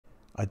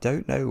I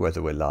don't know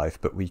whether we're live,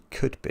 but we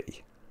could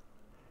be.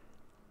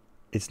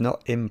 It's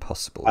not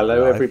impossible.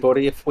 Hello,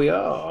 everybody, if we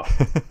are.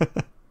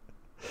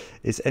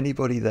 Is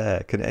anybody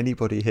there? Can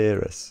anybody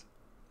hear us?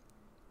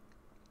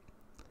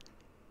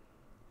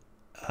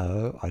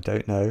 Oh, I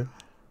don't know.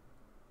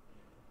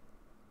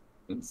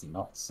 It's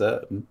not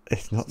certain.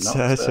 It's not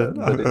certain.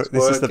 But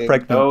This is the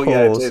pregnant pause.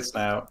 Yeah, it is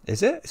now.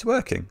 Is it? It's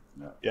working?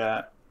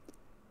 Yeah.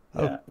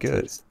 Oh, yeah,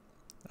 good.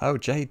 Oh,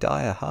 Jay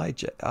Dyer. Hi,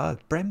 Jay.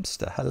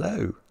 Bremster.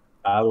 Hello.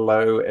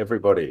 Hello,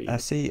 everybody. I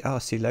see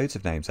loads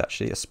of names,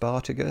 actually.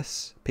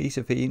 Aspartagus,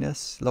 Peter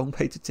Venus, Long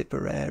Way to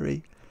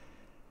Tipperary,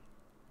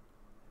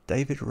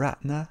 David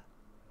Ratner.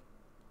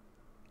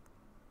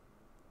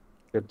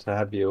 Good to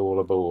have you all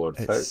aboard,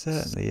 it folks. It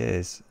certainly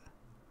is.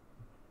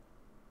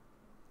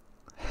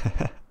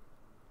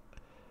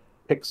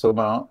 Pixel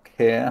Mark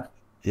here.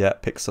 Yeah,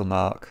 Pixel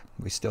Mark.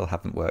 We still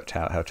haven't worked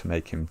out how to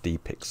make him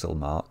de-Pixel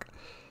Mark.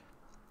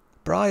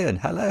 Brian,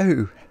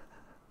 hello.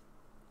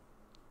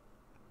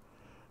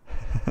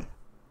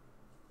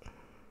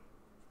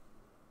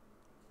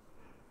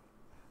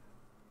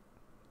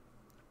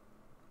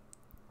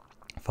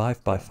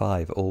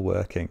 5x5, all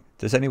working.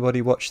 Does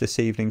anybody watch this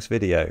evening's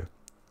video?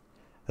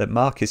 That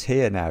Mark is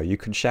here now. You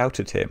can shout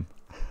at him.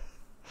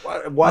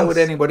 Why would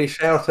anybody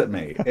shout at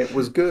me? It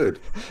was good.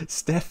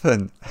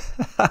 Stefan.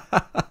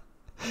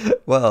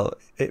 Well,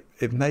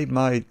 it made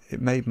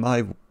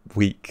my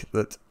week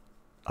that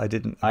I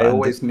didn't. I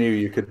always knew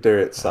you could do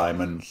it,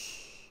 Simon.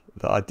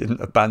 That I didn't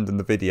abandon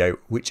the video,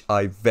 which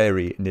I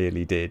very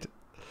nearly did.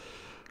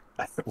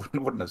 It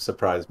wouldn't have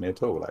surprised me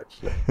at all,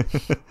 actually.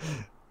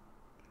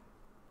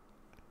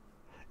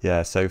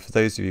 Yeah, so for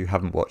those of you who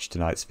haven't watched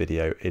tonight's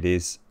video, it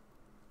is,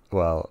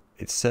 well,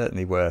 it's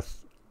certainly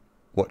worth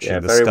watching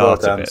the start well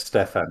done, of it.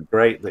 Stefan.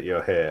 Great that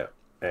you're here.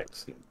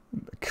 Excellent.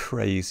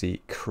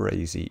 Crazy,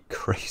 crazy,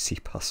 crazy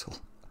puzzle.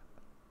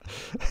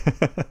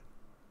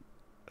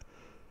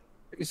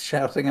 He's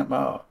shouting at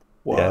Mark.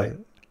 Why? Yeah.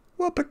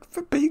 Well, but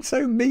for being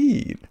so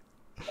mean.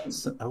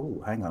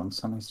 Oh, hang on.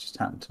 Something's just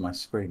happened to my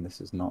screen. This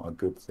is not a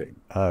good thing.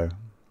 Oh.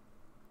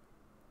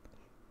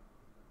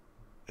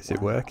 Is it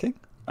working?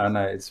 Oh,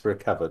 no, it's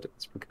recovered.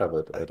 It's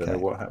recovered. Okay. I don't know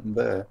what happened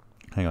there.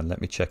 Hang on, let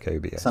me check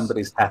OBS.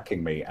 Somebody's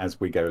hacking me as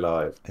we go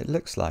live. It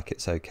looks like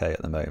it's okay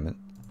at the moment.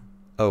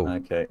 Oh.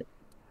 Okay.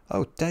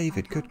 Oh,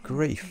 David, good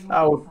grief.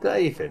 Oh,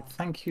 David,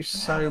 thank you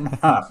so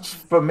much.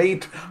 For me,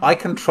 I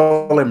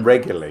control him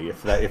regularly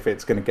if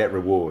it's going to get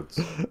rewards.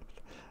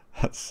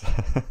 That's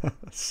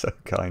so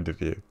kind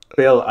of you.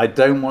 Bill, I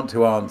don't want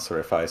to answer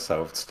if I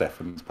solved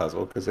Stefan's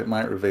puzzle because it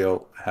might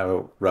reveal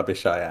how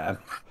rubbish I am.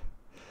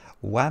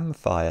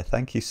 Whamfire,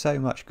 thank you so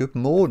much. Good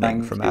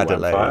morning from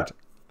Adelaide. Whamfire.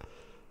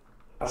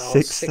 Oh,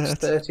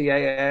 6:30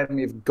 a.m.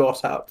 You've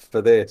got up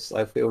for this.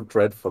 I feel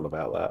dreadful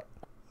about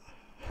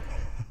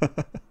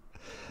that.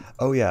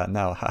 Oh yeah.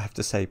 Now I have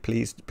to say,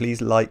 please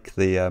like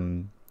the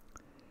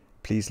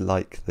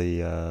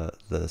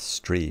the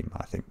stream.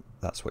 I think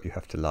that's what you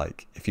have to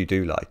like if you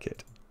do like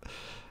it.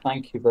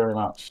 Thank you very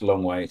much.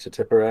 Long Way to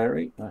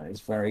Tipperary. That is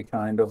very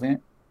kind of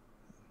you.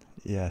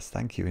 Yes,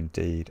 thank you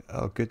indeed.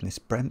 Oh goodness,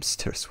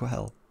 Bremster as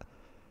well.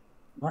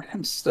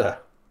 Bremster.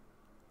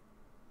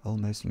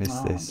 Almost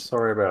missed this. I'm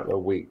sorry about the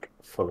week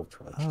full of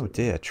tragedy. Oh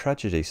dear,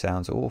 tragedy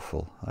sounds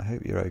awful. I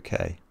hope you're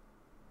okay.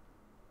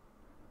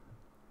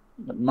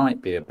 It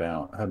might be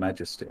about Her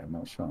Majesty, I'm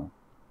not sure.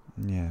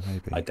 Yeah,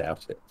 maybe. I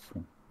doubt it.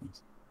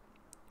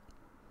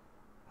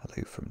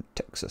 Hello from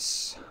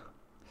Texas.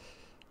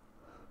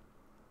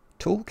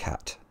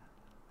 Toolcat.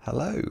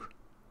 Hello.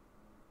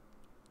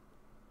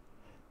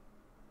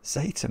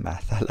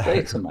 Zetamath.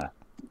 Hello. Zetamath.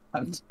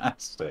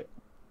 Fantastic.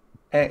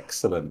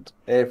 Excellent.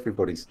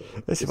 Everybody's here.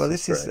 This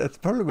is the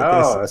problem with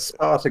this. Oh,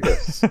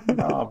 Spartacus.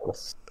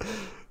 Marvellous.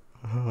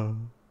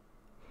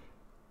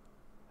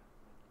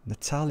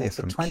 Natalia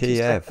from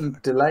Kiev.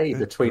 20-second delay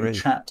between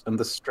chat and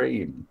the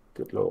stream.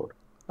 Good Lord.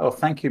 Oh,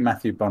 thank you,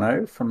 Matthew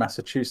Bono from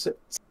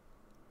Massachusetts,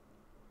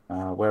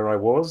 where I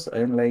was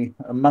only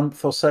a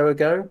month or so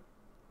ago.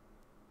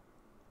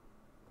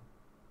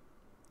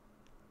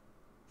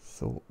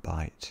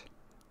 Thoughtbite.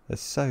 There's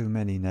so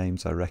many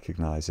names I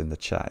recognise in the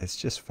chat. It's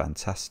just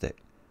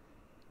fantastic.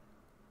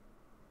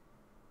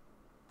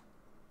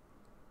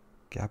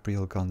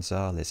 Gabriel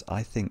Gonzalez.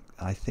 I think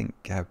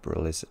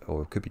Gabriel is,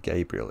 or it could be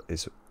Gabriel,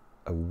 is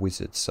a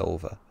wizard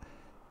solver.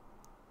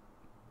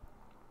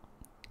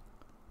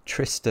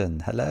 Tristan,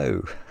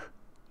 hello.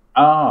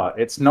 Ah,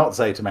 it's not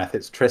Zetamath,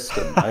 it's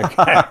Tristan.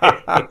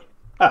 Okay.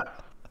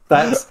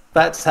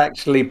 that's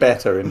actually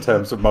better in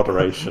terms of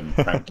moderation,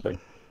 frankly.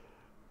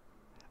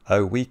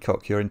 Oh,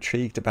 Weacock, you're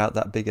intrigued about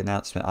that big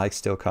announcement. I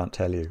still can't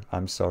tell you.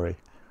 I'm sorry.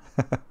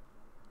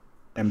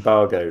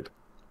 Embargoed.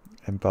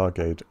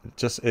 Embargoed.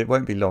 It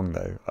won't be long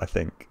though, I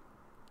think.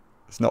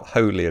 It's not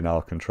wholly in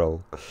our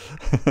control.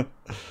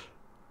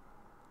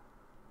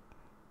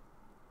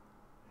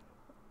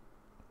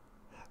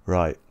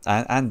 Right,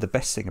 and the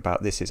best thing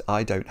about this is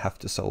I don't have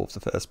to solve the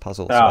first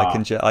puzzle, so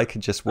I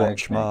can just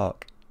watch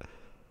Mark.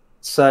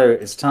 So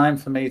it's time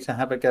for me to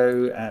have a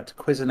go at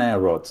Cuisenaire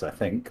rods, I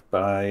think,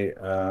 by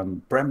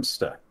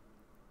Bremster.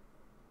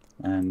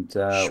 And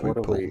what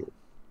are we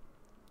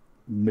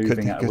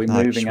moving up? Are Good we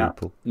night, moving up?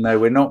 Shwoople. No,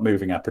 we're not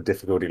moving up a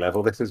difficulty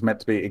level. This is meant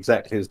to be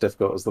exactly as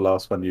difficult as the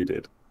last one you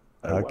did.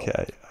 Oh,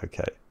 Okay, well.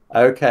 okay.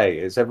 Okay,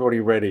 is everybody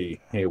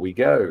ready? Here we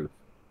go.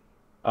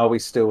 Are we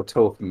still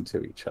talking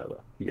to each other?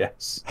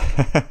 Yes.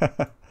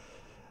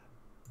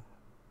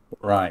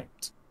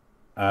 Right.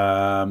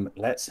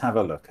 Let's have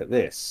a look at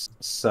this.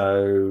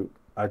 So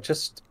I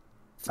just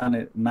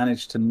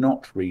managed to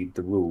not read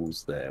the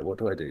rules there. What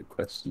do I do?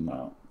 Question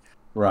mark.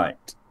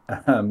 Right.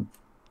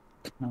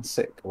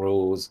 Classic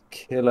rules.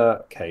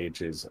 Killer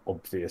cages,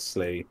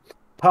 obviously.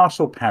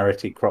 Partial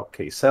parity crop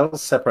key.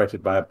 Cells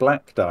separated by a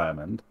black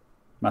diamond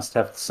must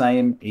have the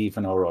same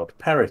even or odd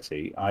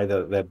parity.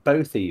 Either they're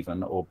both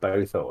even or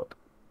both odd.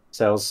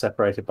 Cells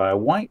separated by a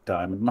white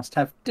diamond must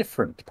have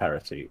different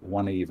parity,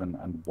 one even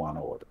and one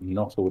odd.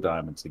 Not all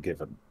diamonds are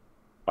given.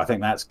 I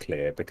think that's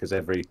clear because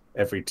every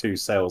two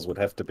cells would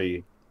have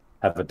to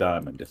have a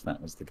diamond if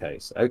that was the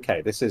case.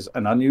 Okay, this is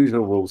an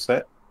unusual rule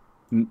set.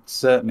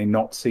 Certainly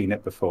not seen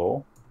it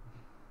before.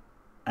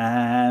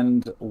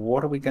 And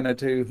what are we going to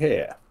do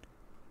here?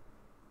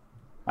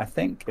 I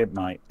think it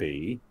might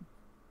be,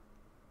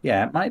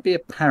 yeah, it might be a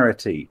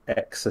parity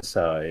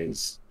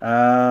exercise.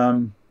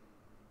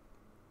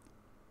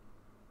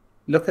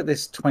 Look at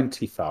this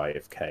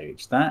 25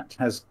 cage. That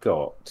has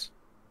got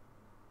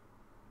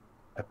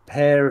a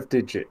pair of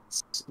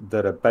digits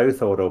that are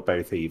both odd or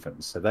both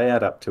even. So they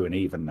add up to an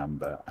even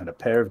number, and a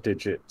pair of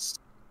digits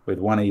with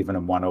one even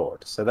and one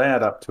odd. So they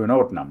add up to an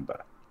odd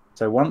number.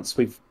 So once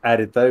we've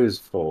added those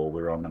four,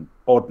 we're on an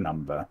odd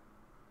number.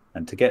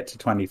 And to get to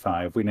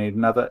 25, we need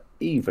another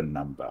even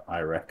number,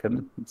 I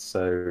reckon.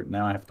 So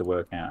now I have to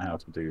work out how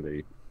to do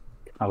the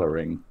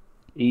colouring.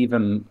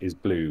 Even is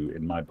blue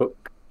in my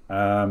book.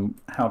 How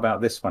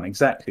about this one?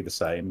 Exactly the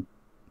same.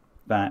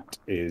 That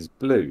is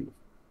blue.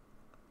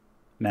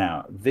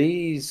 Now,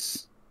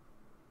 these...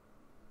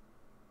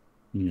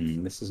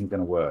 this isn't going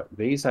to work.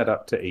 These add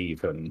up to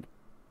even.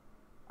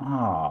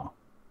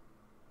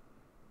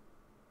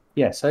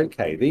 Yes,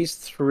 okay. These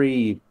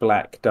three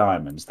black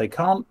diamonds, they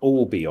can't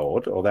all be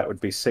odd, or that would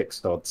be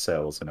 6 odd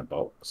cells in a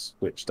box,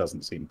 which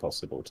doesn't seem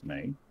possible to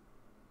me.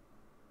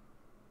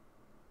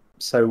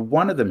 So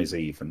one of them is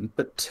even,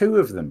 but 2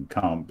 of them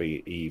can't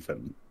be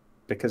even,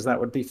 because that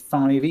would be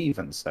 5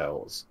 even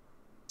cells.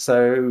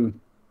 So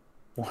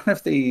one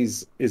of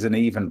these is an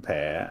even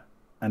pair,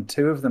 and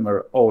 2 of them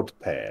are odd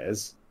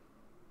pairs.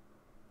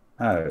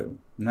 Oh,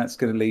 and that's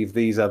going to leave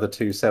these other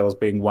 2 cells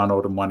being 1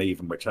 odd and 1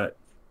 even, which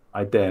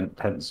I daren't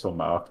pencil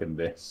mark in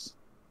this.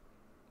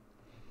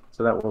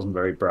 So that wasn't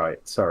very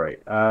bright. Sorry.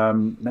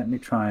 Let me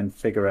try and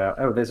figure out.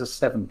 Oh, there's a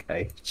 7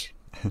 cage.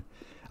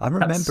 I'm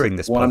remembering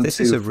this puzzle. This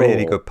is a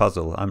really good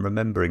puzzle. I'm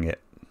remembering it.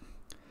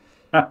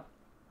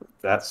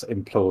 That's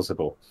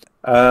implausible.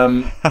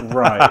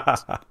 Right.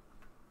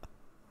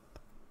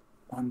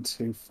 1,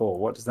 2, 4.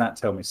 What does that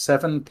tell me?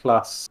 7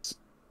 plus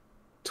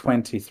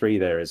 23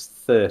 there is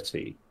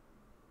 30.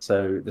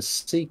 So the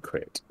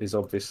secret is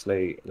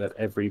obviously that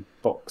every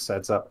box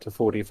adds up to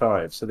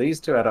 45. So these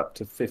 2 add up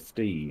to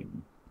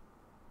 15.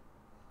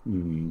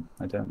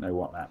 I don't know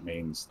what that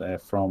means. They're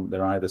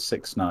either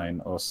 6,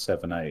 9 or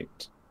 7,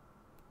 8.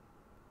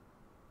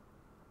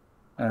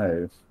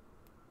 Oh.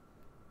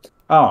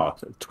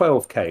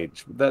 12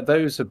 cage.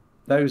 Those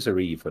are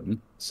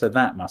even. So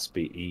that must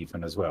be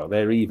even as well.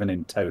 They're even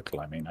in total.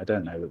 I mean, I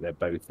don't know that they're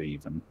both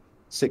even.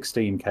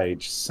 16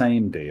 cage,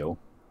 same deal.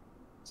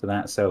 So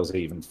that cell's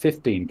even.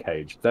 15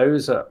 cage,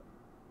 those are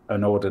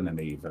an odd and an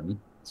even.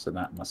 So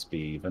that must be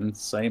even.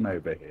 Same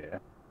over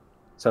here.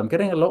 So I'm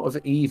getting a lot of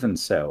even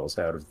cells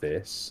out of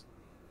this.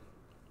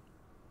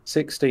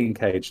 16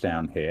 cage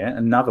down here.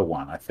 Another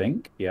one, I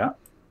think. Yeah,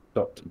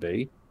 got to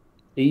be.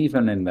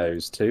 Even in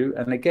those 2.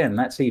 And again,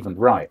 that's even.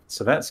 Right.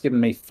 So that's given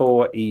me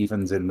 4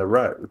 evens in the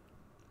row.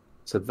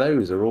 So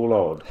those are all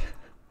odd.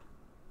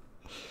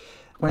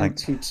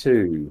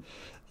 22.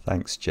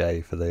 Thanks,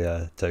 Jay, for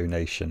the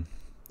donation.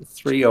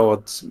 3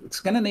 odds. It's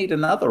going to need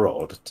another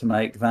odd to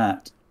make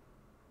that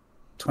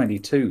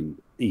 22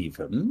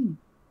 even.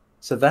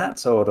 So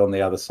that's odd on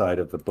the other side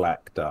of the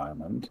black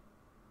diamond.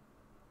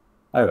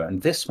 Oh,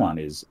 and this one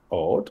is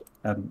odd.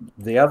 And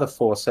the other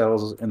 4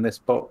 cells in this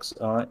box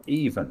are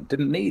even.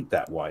 Didn't need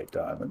that white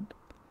diamond.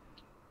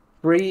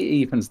 3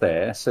 evens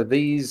there. So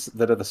these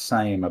that are the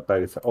same are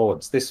both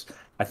odds.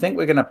 I think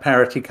we're going to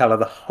parity colour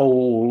the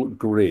whole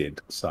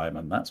grid,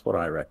 Simon. That's what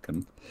I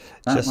reckon.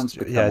 Just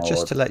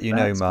to let you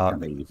know, Mark,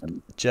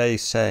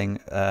 Jay's saying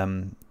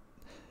that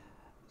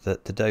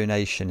the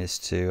donation is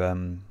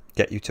to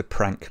get you to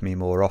prank me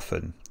more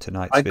often.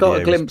 Tonight's video. I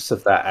got a glimpse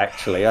of that,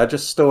 actually. I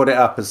just stored it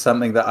up as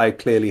something that I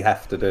clearly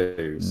have to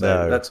do.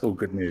 So that's all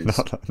good news.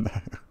 No.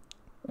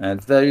 And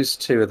those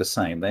 2 are the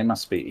same. They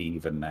must be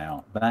even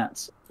now.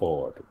 That's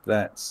odd.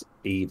 That's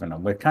even.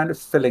 And we're kind of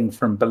filling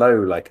from below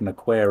like an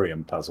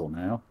aquarium puzzle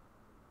now.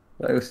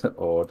 Those are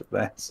odd.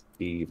 That's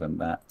even.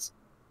 That's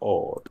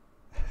odd.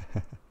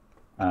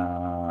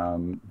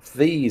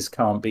 These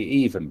can't be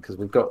even because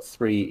we've got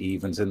 3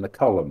 evens in the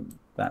column.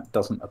 That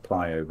doesn't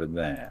apply over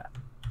there.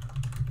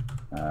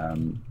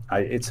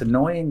 It's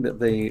annoying that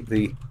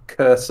the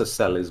cursor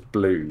cell is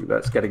blue.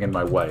 That's getting in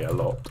my way a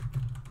lot.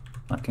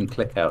 I can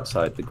click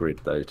outside the grid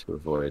though to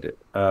avoid it.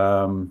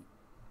 Oh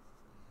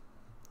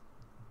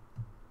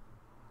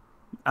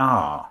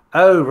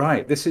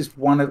right, this is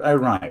one of, oh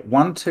right,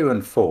 1, 2,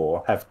 and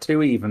 4 have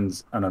 2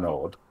 evens and an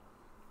odd.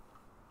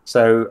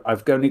 So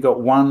I've only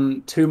got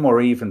 2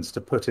 more evens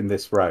to put in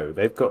this row.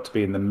 They've got to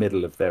be in the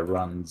middle of their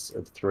runs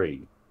of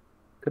 3.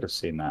 Could have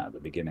seen that at the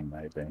beginning,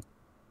 maybe.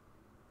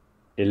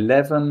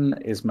 11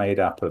 is made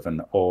up of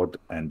an odd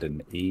and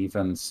an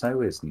even.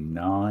 So is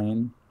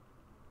 9.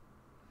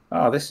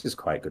 Oh, this is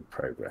quite good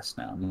progress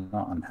now. I'm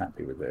not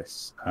unhappy with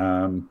this.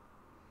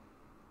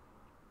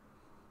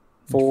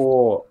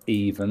 4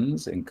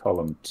 evens in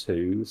column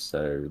 2.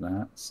 So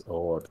that's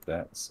odd,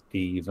 that's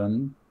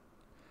even.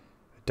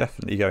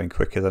 Definitely going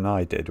quicker than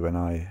I did when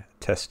I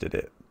tested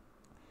it.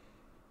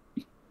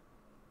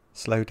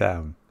 Slow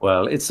down.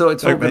 Well, it's all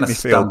going to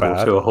stumble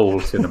to a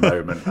halt in a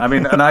moment. I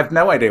mean, and I have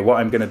no idea what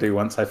I'm going to do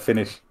once I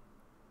finish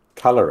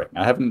colouring.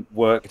 I haven't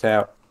worked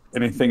out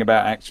anything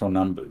about actual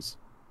numbers.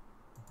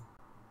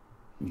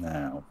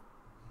 Now,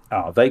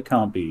 they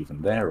can't be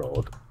even. They're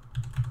odd.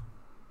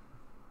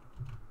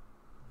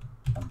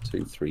 1,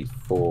 2, 3,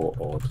 4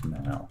 odd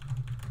now.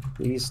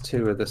 These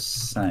 2 are the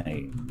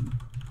same.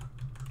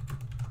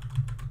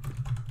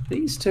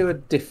 These 2 are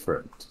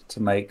different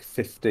to make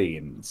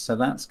 15. So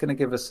that's going to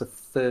give us a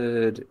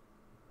 3rd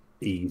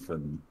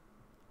even.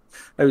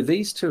 Oh,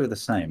 these 2 are the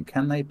same.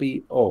 Can they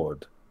be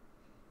odd?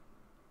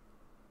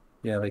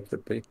 Yeah, they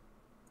could be.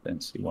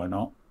 Don't see why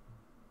not.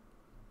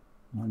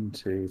 1,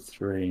 2,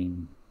 3.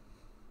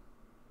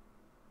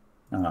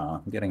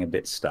 I'm getting a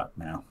bit stuck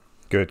now.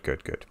 Good.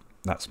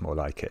 That's more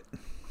like it.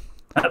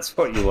 That's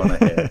what you want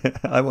to hear.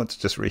 I want to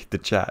just read the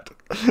chat.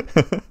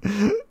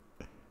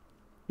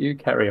 You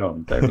carry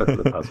on. Don't look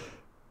at the puzzle.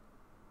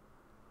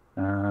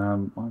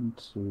 1,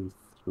 2,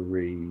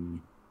 3.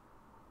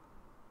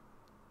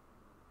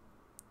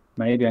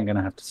 Maybe I'm going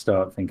to have to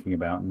start thinking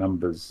about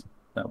numbers.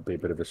 That would be a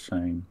bit of a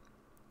shame.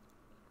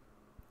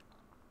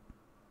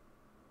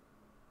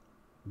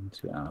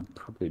 I'm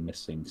probably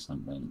missing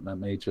something. Let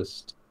me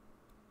just...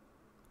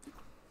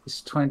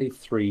 It's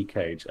 23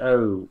 kg.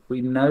 Oh,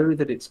 we know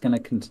that it's going to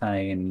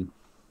contain...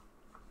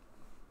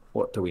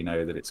 What do we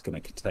know that it's going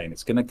to contain?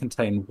 It's going to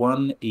contain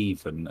 1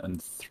 even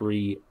and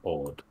 3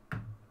 odd.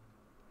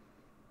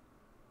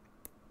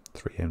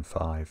 3 and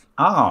 5.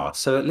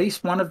 So at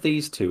least one of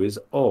these 2 is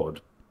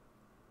odd.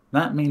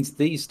 That means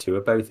these 2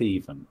 are both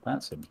even.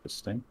 That's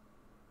interesting.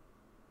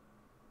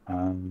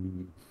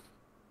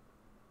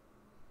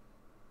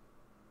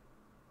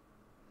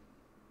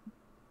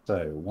 So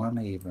 1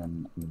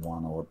 even and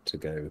 1 odd to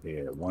go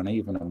here. 1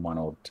 even and 1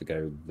 odd to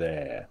go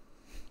there.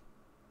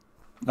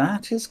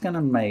 That is going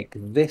to make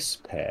this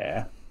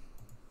pair.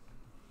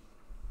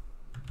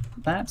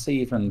 That's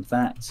even,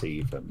 that's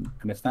even.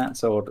 And if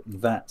that's odd,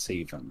 that's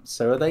even.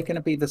 So are they going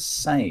to be the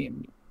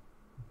same?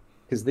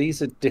 Because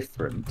these are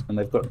different and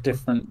they've got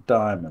different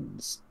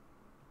diamonds.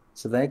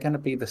 So they're going to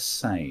be the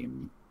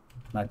same.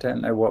 And I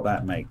don't know what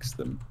that makes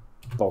them.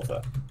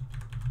 Bother.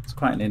 It's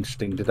quite an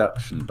interesting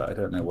deduction, but I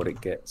don't know what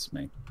it gets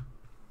me.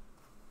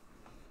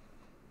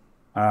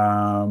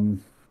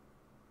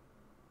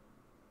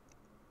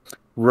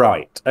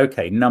 Right.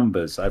 Okay,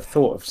 numbers. I've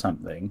thought of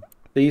something.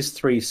 These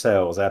 3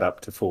 cells add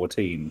up to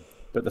 14,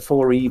 but the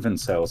 4 even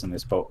cells in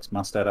this box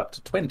must add up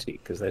to 20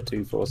 because they're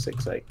 2, 4,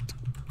 6, 8.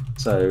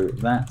 So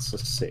that's a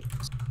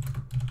 6.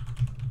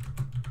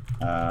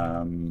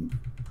 No,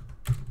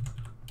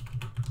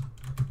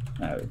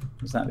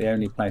 is that the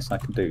only place I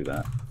can do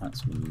that?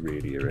 That's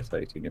really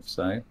irritating if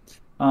so.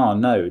 Oh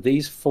no,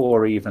 these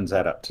 4 evens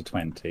add up to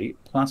 20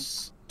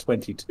 plus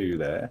 22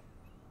 there.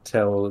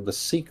 The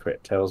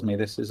secret tells me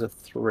this is a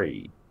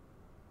 3.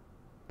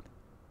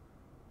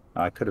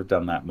 I could have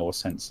done that more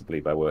sensibly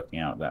by working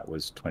out that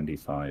was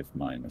 25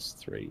 minus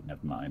 3.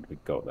 Never mind, we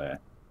got there.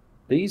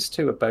 These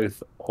 2 are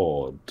both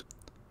odd.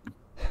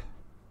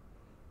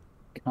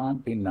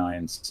 Can't be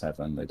 9,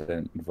 7. They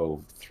don't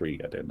involve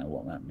 3. I don't know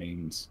what that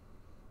means.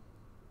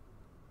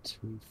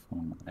 2, 4,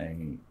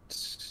 8.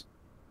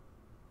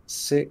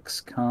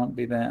 6 can't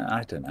be there.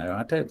 I don't know.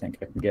 I don't think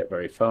I can get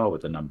very far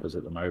with the numbers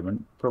at the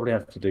moment. Probably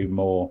have to do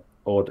more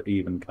odd,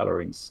 even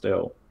colouring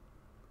still.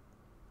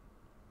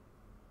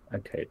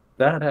 Okay,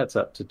 that adds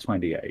up to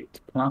 28.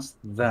 Plus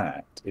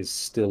that is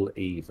still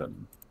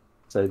even.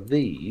 So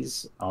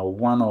these are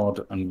 1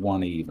 odd and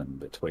 1 even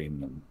between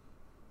them.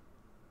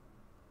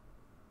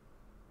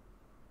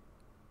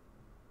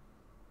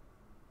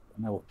 I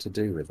don't know what to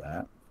do with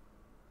that.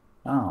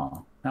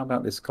 How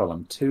about this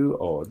column? 2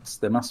 odds.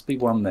 There must be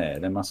 1 there.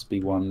 There must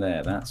be 1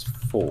 there. That's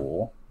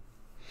 4.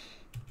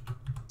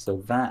 So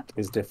that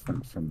is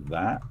different from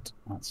that.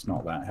 That's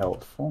not that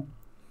helpful.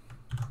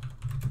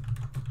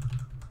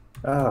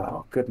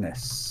 Oh,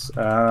 goodness.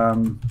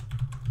 1,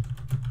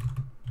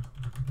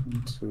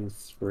 2,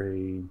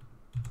 3.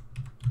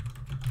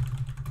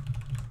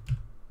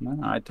 No,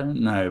 I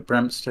don't know.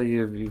 Bremster,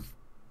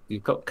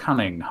 you've got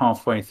cunning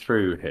halfway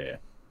through here.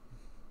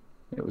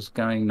 It was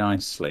going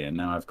nicely, and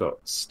now I've got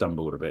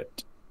stumbled a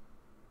bit.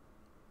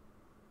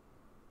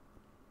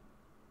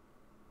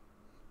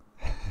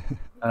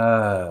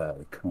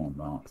 Come on,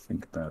 Mark,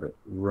 think about it.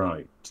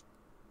 Right.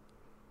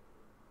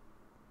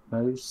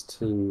 Those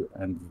two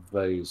and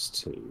those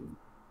two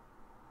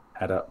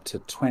add up to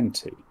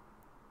 20.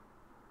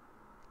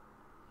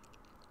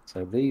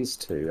 So these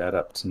two add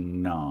up to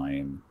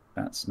 9.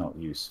 That's not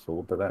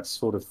useful, but that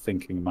sort of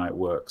thinking might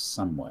work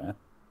somewhere.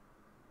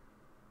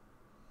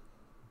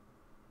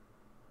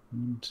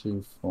 1,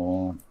 2,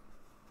 4.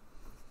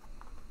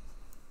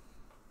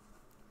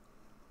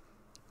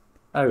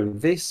 Oh,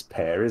 this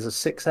pair is a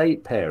 6,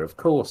 8 pair, of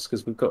course,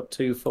 because we've got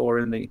 2, 4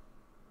 in the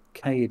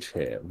cage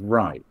here.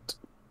 Right.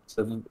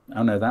 So,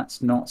 oh no,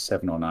 that's not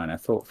 7 or 9. I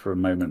thought for a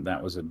moment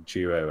that was a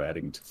duo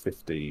adding to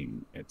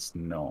 15. It's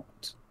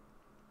not.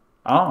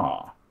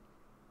 Ah.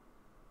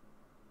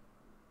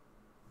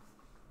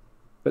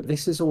 But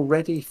this is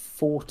already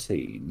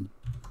 14.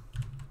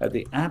 At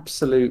the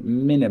absolute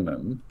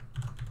minimum.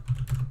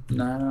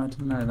 No, I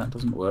don't know. That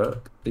doesn't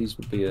work. These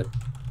would be a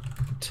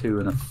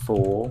 2 and a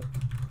 4.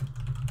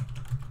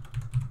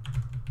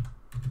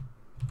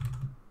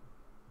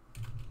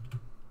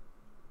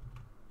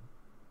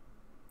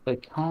 They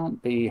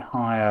can't be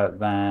higher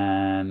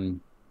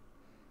than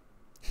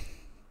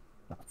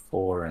a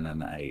 4 and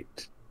an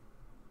 8.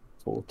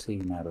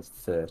 14 out of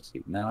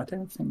 30. No, I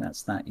don't think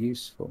that's that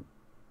useful.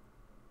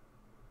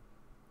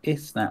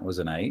 If that was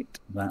an 8,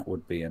 that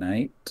would be an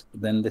 8.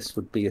 Then this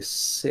would be a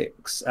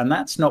 6. And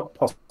that's not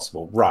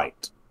possible.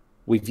 Right.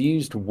 We've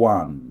used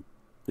 1.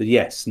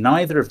 Yes,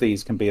 neither of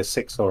these can be a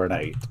 6 or an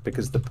 8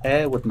 because the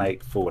pair would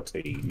make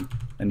 14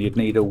 and you'd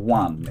need a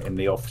 1 in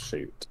the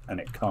offshoot, and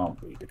it can't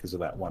be because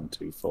of that 1,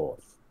 2, 4.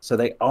 So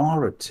they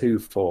are a 2,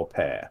 4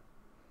 pair.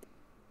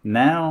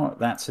 Now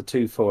that's a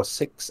 2, 4,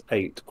 6,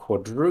 8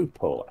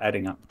 quadruple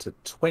adding up to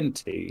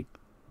 20.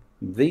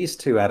 These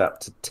two add up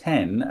to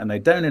 10 and they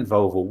don't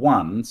involve a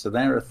 1, so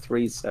they're a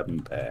 3,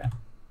 7 pair.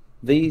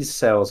 These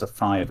cells are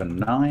 5 and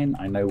 9.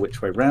 I know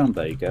which way round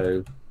they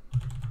go.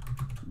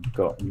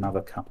 Got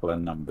another couple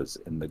of numbers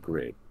in the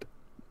grid.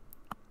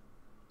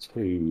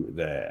 2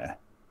 there.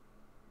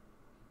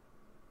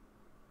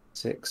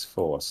 6,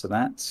 4. So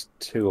that's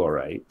 2 or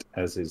 8,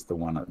 as is the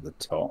one at the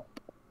top.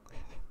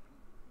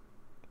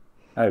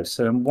 Oh,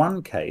 so in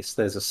one case,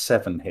 there's a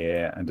 7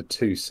 here and a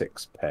 2,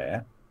 6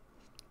 pair.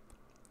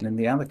 And in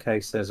the other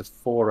case, there's a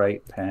 4,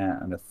 8 pair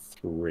and a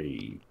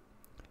 3.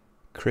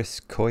 Chris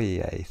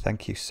Coyer,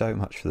 thank you so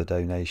much for the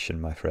donation,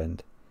 my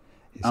friend.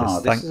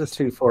 This is a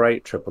 2, 4,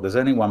 8 triple. There's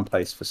only one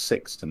place for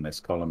 6 in this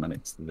column, and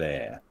it's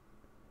there.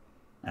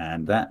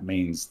 And that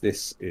means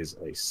this is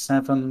a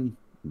 7,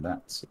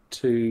 that's a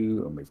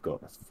 2, and we've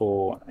got a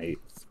 4, 8,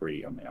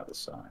 3 on the other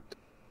side.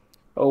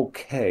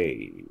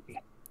 Okay.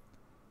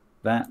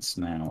 That's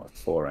now a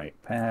 4,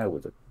 8 pair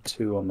with a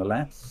 2 on the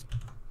left.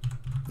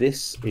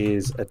 This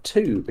is a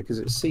 2 because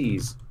it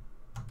sees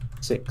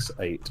 6,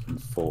 8,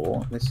 and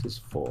 4. This is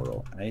 4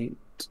 or 8.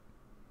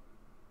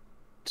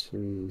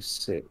 2,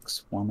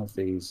 6. One of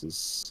these is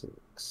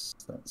 6.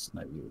 That's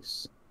no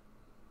use.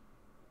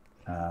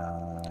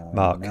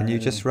 Mark, can you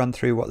just run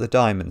through what the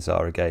diamonds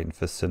are again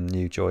for some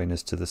new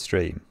joiners to the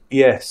stream?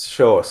 Yes,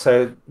 sure.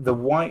 So the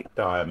white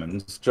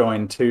diamonds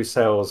join 2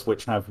 cells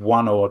which have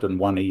 1 odd and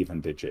 1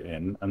 even digit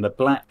in, and the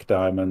black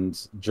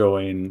diamonds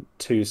join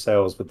 2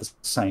 cells with the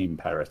same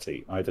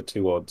parity, either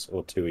 2 odds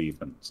or 2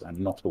 evens, and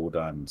not all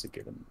diamonds are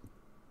given.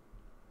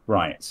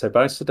 Right, so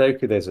by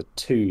Sudoku there's a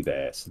 2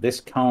 there, so this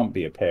can't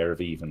be a pair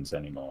of evens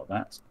anymore.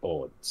 That's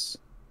odds.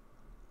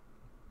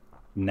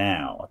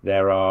 Now,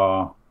 there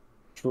are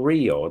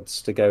 3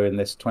 odds to go in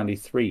this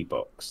 23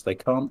 box. They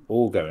can't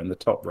all go in the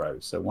top row,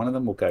 so one of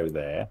them will go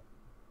there.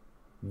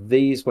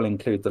 These will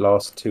include the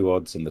last 2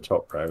 odds in the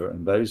top row,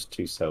 and those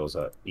 2 cells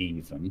are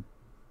even.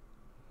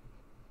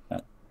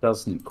 That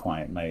doesn't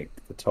quite make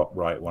the top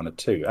right one a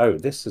 2. Oh,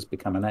 this has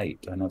become an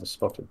 8. I never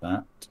spotted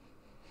that.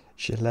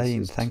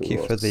 Shalane, thank you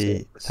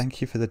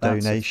for the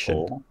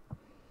donation.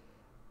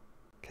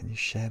 Can you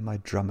share my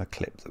drummer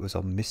clip that was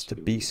on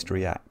Mr. Beast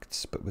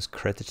Reacts but was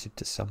credited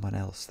to someone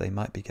else? They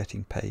might be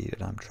getting paid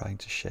and I'm trying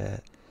to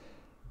share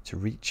to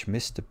reach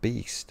Mr.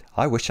 Beast.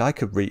 I wish I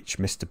could reach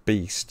Mr.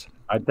 Beast.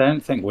 I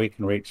don't think we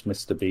can reach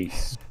Mr.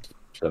 Beast,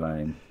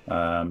 Shalane.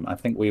 I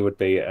think we would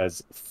be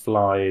as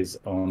flies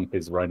on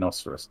his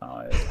rhinoceros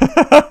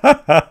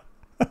hide.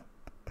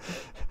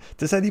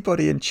 Does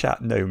anybody in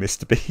chat know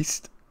Mr.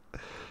 Beast?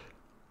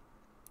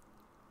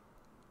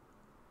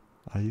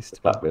 I used to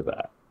start with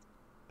that.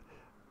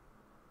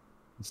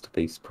 Mr.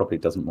 Beast probably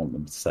doesn't want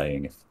them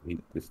saying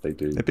if they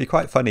do. It'd be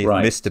quite funny if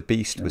Mr.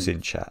 Beast was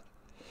in chat.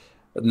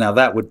 Now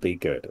that would be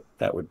good.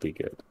 That would be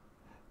good.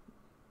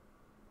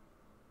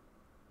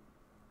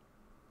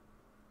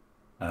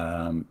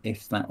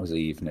 If that was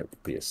even, it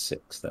would be a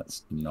 6.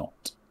 That's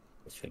not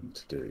the thing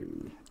to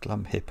do.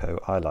 Glum Hippo,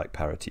 I like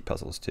parity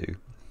puzzles too.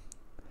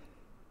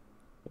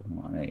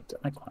 Right,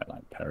 I quite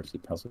like parity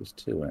puzzles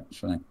too,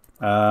 actually.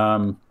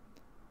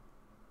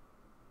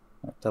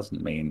 That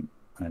doesn't mean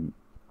I'm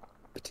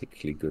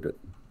particularly good at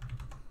them.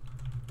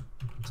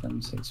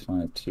 7, 6,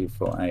 5, 2,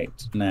 4,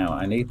 8. Now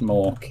I need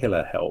more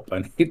killer help.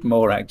 I need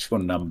more actual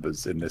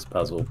numbers in this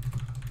puzzle.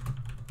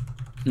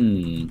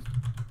 There's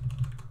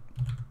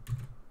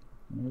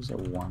a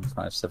 1,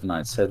 5, 7,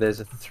 9. So there's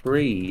a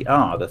 3.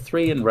 Ah, the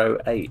 3 in row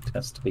 8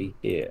 has to be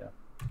here.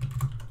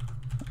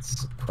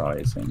 That's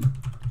surprising.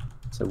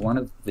 So one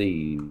of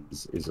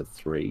these is a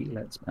 3.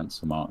 Let's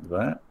pencil mark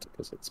that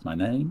because it's my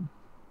name.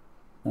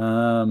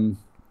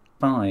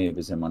 5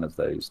 is in one of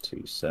those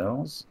 2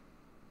 cells.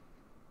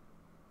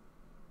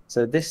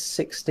 So this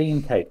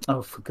 16K,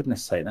 oh, for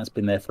goodness sake, that's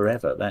been there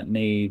forever. That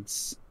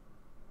needs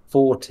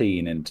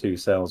 14 in 2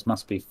 cells,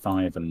 must be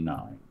 5 and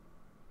 9.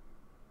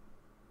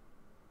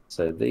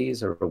 So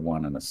these are a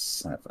 1 and a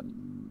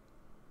 7.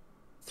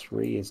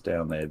 3 is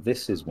down there.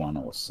 This is 1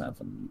 or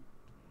 7.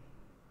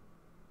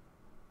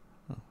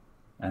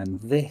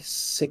 And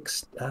this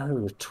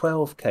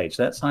 12 cage.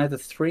 That's either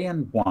 3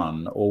 and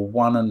 1 or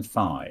 1 and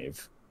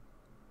 5.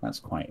 That's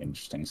quite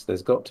interesting. So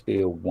there's got to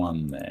be a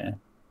 1 there.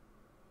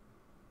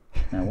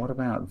 Now, what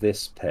about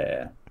this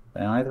pair?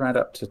 They either add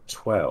up to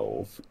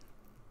 12.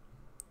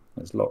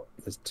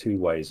 There's 2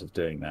 ways of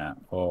doing that,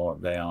 or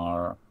they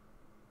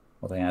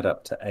add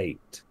up to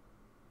 8.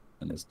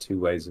 And there's 2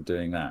 ways of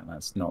doing that.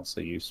 That's not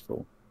so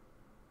useful.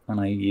 Can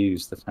I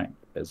use the fact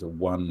that there's a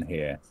 1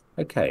 here?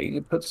 Okay,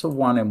 it puts a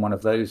 1 in one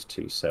of those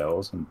 2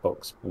 cells in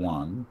box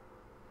 1.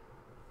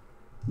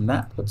 And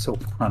that puts a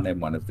 1 in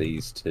one of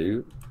these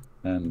 2.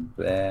 And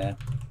there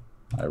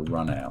I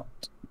run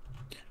out.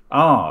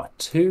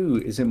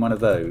 2 is in one of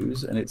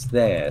those, and it's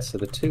there. So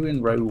the 2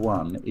 in row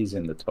 1 is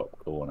in the top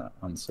corner,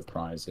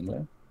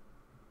 unsurprisingly.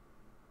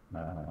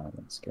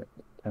 Let's get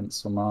the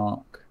pencil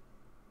mark.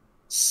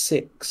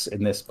 6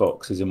 in this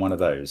box is in one of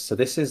those. So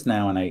this is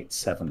now an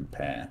 8-7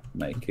 pair,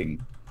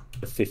 making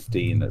the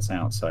 15 that's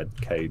outside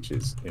the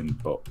cages in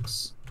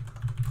box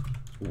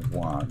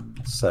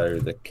 1. So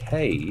the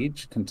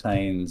cage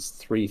contains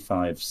 3,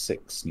 5,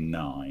 6,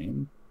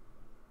 9.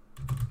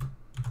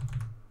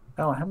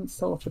 Oh, I haven't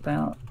thought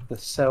about the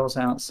cells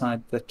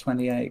outside the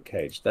 28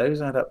 cage.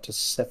 Those add up to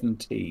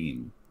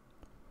 17.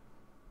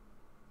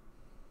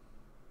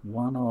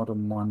 1 odd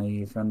and 1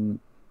 even.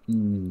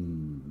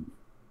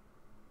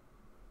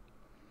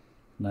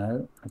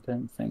 No, I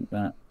don't think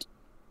that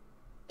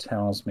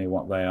tells me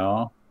what they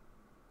are.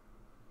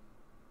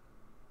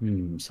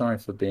 Sorry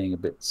for being a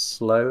bit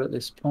slow at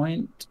this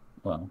point.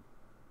 Well,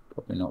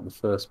 probably not the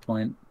first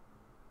point.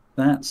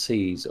 That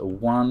sees a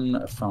 1,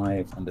 a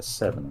 5, and a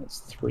 7. It's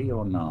 3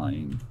 or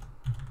 9.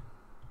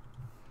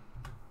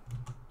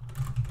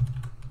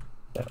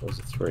 That was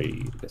a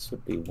 3. This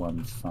would be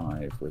 1,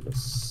 5 with a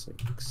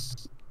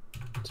 6.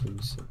 2,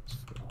 6,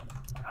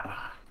 4.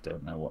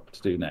 Don't know what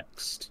to do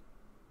next.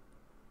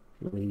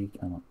 3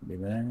 can't be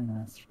there.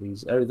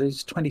 3's. Oh,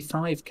 there's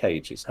 25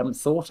 cages. Haven't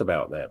thought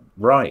about them.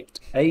 Right.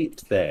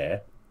 8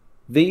 there.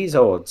 These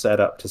odds add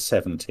up to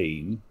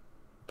 17.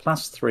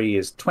 Plus 3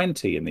 is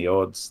 20 in the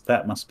odds.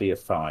 That must be a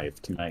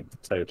 5 to make the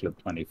total of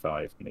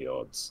 25 in the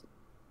odds.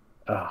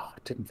 I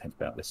didn't think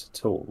about this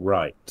at all.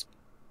 Right.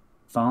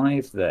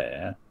 5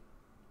 there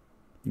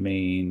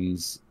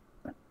means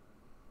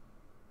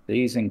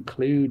these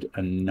include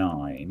a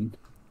 9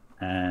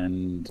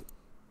 and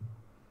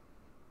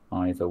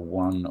either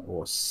 1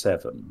 or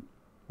 7.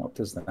 What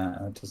does that?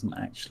 That doesn't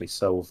actually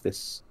solve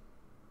this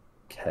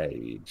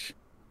cage.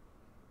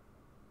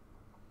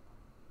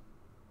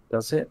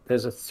 Does it?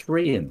 There's a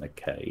 3 in the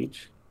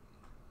cage.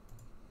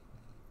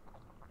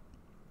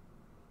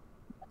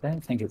 I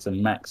don't think it's a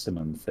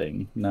maximum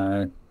thing.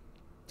 No.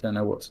 Don't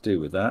know what to do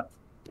with that.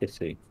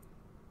 Pity.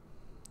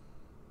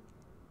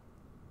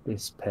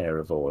 This pair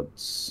of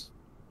odds.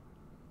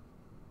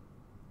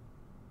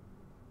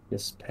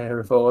 This pair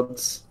of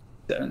odds.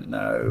 Don't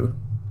know.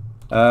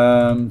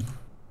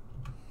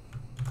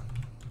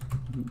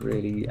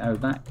 Really. Oh,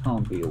 that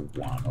can't be a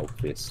 1,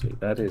 obviously.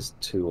 That is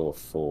 2 or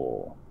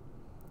 4.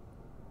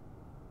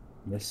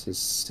 This is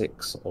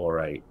 6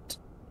 or 8.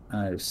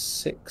 Oh,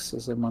 6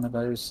 is in one of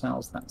those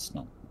cells. That's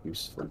not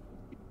useful.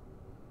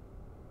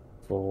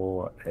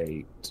 4,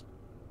 8.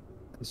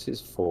 This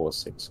is 4,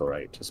 6, or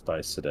 8 just by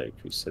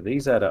Sudoku. So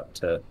these add up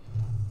to,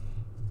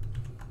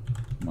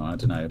 well, I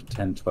don't know,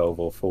 10, 12,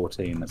 or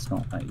 14. That's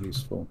not that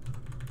useful.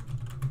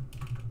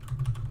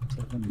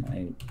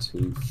 7, 8,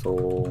 2,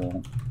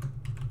 4.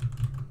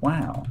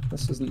 Wow,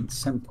 this isn't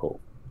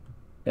simple.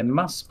 There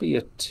must be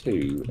a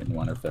 2 in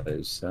one of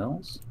those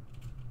cells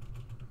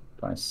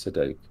by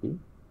Sudoku.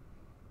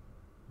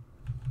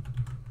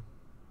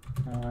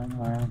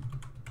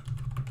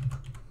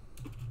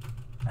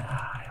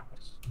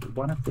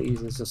 One of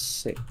these is a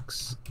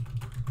 6.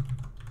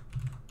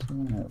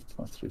 2,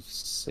 4, 3,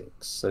 6.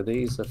 So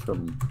these are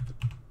from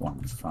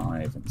 1,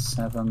 5, and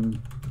 7.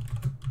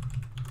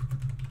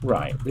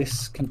 Right,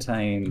 this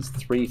contains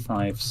 3,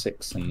 5,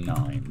 6, and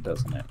 9,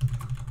 doesn't it?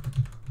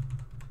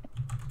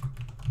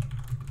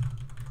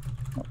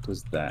 What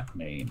does that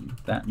mean?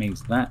 That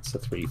means that's a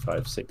 3,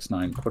 5, 6,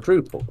 9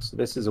 quadruple. So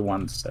this is a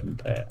 1 to 7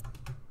 pair.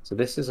 So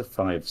this is a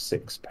 5,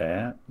 6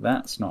 pair.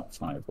 That's not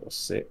 5 or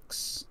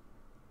 6.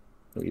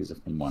 These are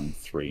from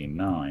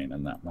 139,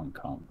 and that one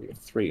can't be a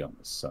 3 on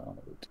the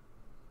side.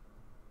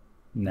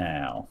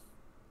 Now,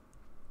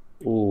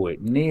 oh,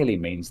 it nearly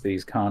means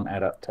these can't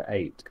add up to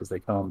 8 because they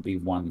can't be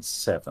 1,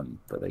 7,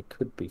 but they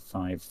could be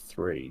 5,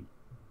 3.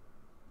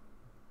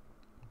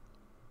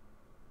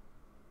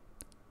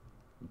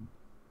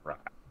 Right.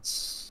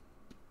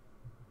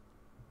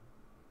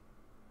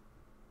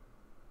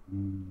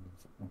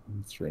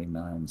 3,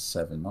 9,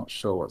 7. Not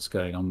sure what's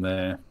going on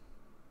there.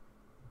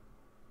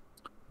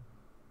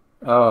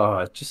 Oh,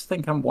 I just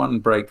think I'm one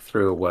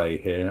breakthrough away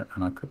here,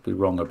 and I could be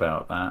wrong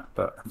about that,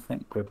 but I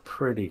think we're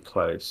pretty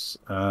close.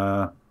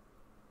 1,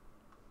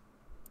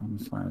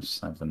 5,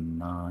 7,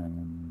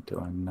 9. Do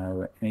I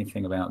know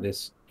anything about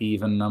this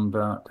even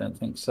number? I don't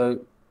think so.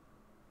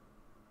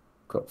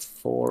 Got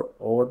 4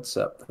 odds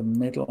up the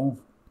middle.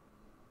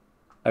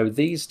 Oh,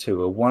 these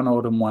two are 1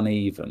 odd and 1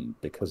 even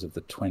because of the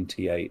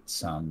 28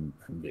 sum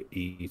and the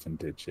even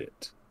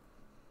digit.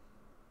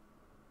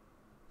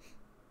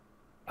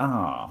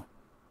 Ah.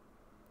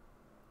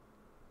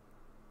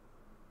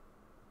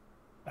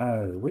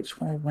 Oh,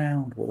 which way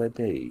round will they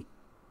be?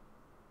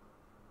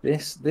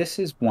 This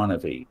is one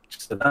of each.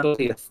 So that'll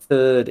be a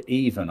third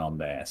even on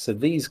there. So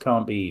these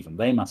can't be even.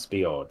 They must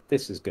be odd.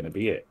 This is going to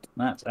be it.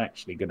 That's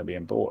actually going to be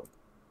important.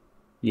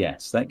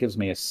 Yes, that gives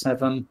me a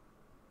 7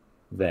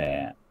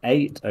 there.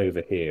 8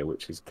 over here,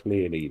 which is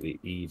clearly the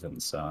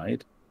even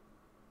side.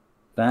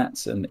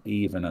 That's an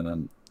even and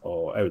an...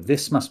 Oh,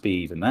 this must be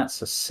even.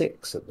 That's a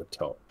 6 at the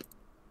top.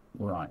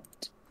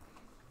 Right.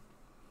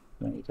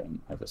 They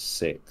don't have a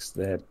 6.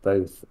 They're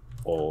both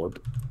odd.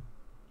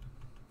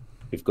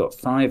 We've got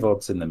 5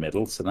 odds in the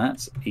middle, so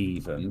that's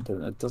even,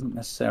 but that doesn't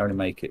necessarily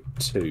make it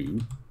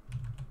 2.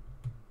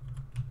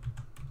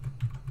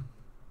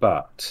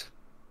 But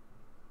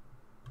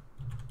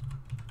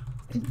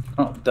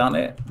not done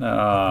it.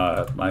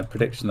 My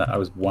prediction that I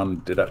was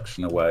 1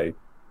 deduction away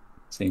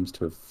seems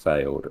to have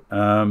failed.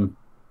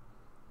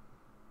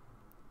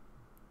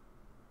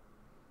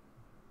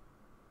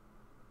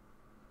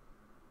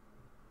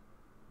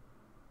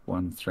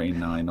 1, 3,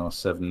 9 or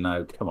 7.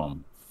 No, come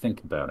on.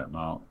 Think about it,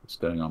 Mark. What's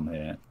going on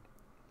here?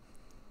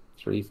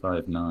 3,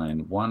 5,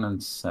 9. 1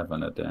 and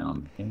 7 are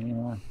down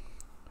here.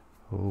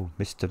 Oh,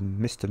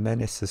 Mr.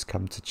 Menace has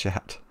come to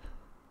chat.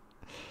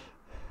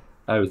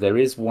 Oh, there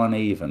is 1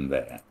 even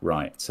there.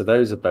 Right. So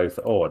those are both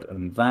odd.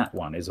 And that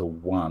one is a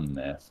 1,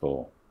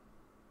 therefore.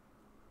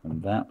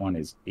 And that one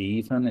is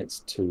even.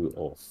 It's 2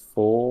 or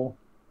 4.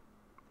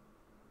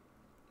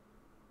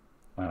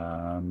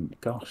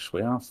 Gosh,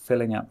 we are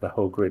filling up the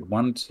whole grid.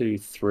 1, 2,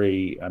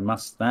 3.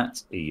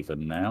 That's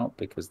even now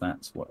because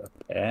that's what, a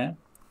pair?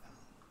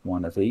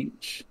 1 of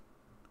each.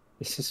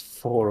 This is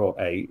 4 or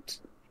 8.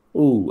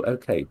 Ooh,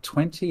 okay.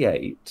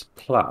 28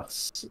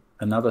 plus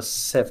another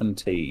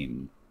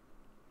 17.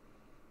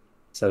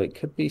 So it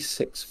could be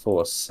 6,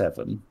 4,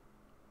 7,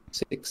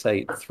 6,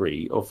 8,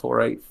 3, or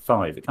 4, 8,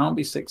 5. It can't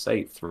be 6,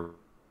 8, 3.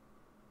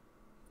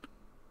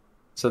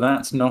 So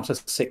that's not a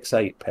 6,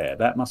 8 pair.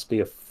 That must be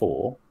a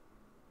 4.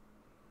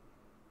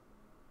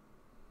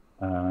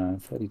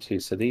 32.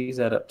 So these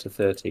add up to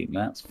 13.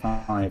 That's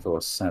 5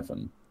 or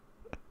 7.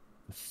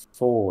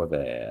 4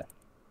 there.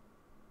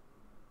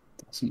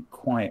 Doesn't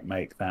quite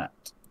make that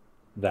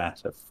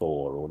a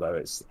 4, although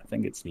I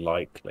think it's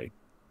likely.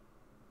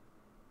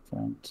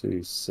 1,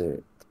 2,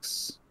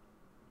 6.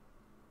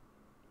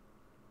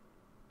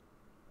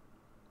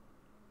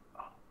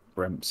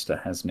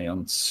 Brempster has me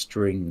on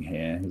string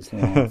here. He's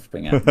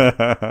laughing at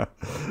me.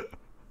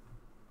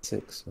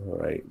 6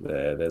 or 8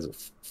 there. There's a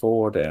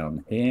 4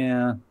 down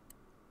here.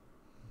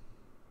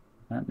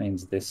 That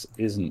means this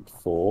isn't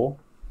 4.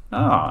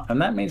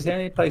 And that means the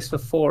only place for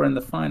 4 in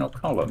the final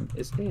column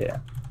is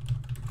here.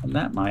 And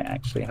that might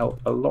actually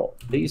help a lot.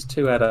 These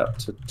two add up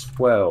to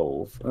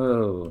 12.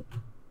 Oh,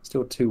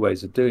 still 2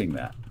 ways of doing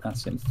that.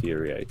 That's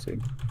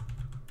infuriating.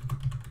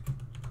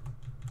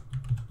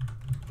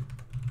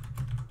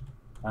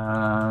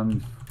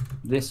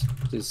 This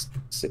is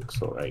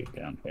 6 or 8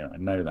 down here. I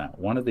know that.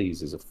 One of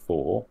these is a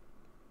 4.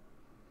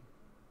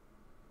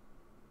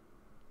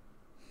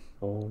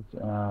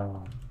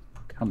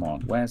 Come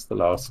on, where's the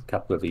last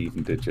couple of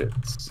even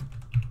digits?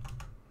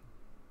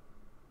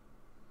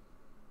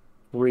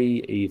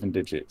 3 even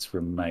digits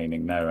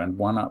remaining. No, and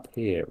 1 up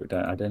here.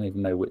 I don't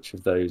even know which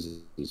of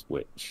those is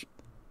which.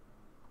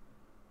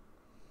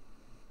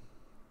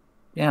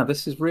 Yeah,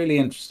 this is really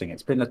interesting.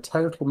 It's been a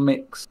total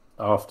mix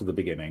after the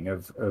beginning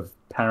of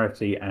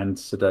parity and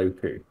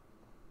Sudoku.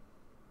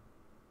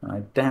 I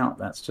doubt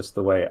that's just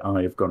the way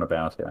I've gone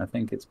about it. I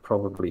think it's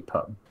probably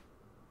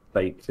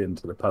baked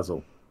into the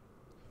puzzle.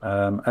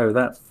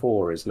 That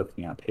 4 is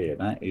looking up here.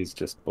 That is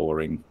just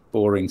boring,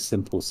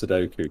 simple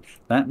Sudoku.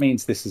 That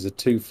means this is a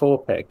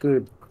 2-4 pair.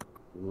 Good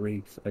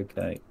grief.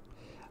 Okay.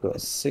 Got a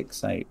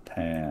 6-8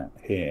 pair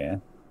here.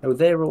 Oh,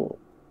 they're all...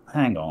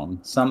 Hang on.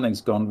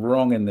 Something's gone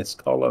wrong in this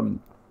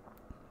column.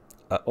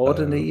 Odd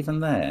and even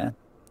there.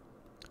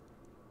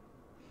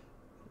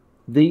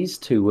 These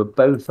two were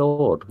both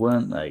odd,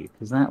 weren't they?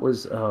 Because that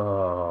was...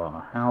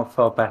 Oh, how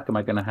far back am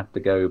I going to have to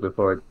go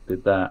before I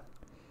did that?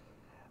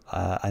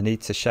 I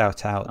need to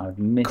shout out I've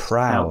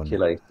Crown.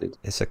 miscalculated.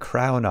 It's a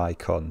crown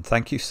icon.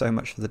 Thank you so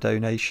much for the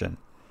donation.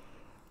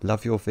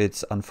 Love your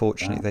vids.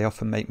 Unfortunately, they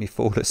often make me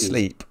fall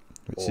asleep,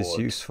 which is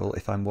useful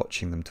if I'm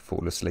watching them to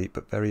fall asleep,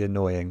 but very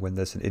annoying when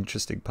there's an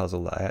interesting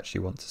puzzle that I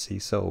actually want to see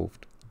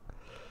solved.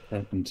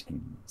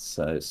 17.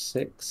 So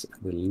 6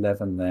 and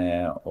 11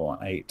 there, or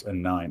 8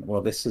 and 9.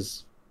 Well, this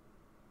is...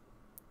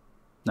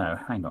 No,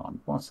 hang on.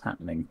 What's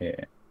happening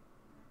here?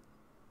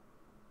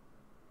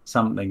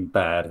 Something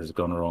bad has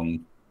gone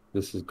wrong.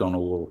 This has gone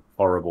all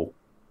horrible.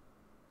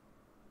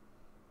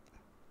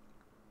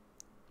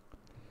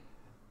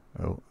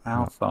 Oh,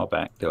 how far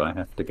back do I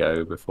have to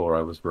go before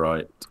I was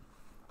right?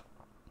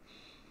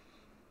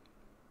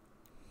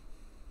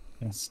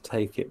 Let's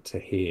take it to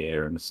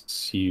here and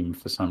assume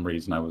for some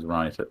reason I was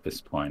right at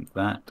this point.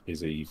 That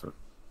is even.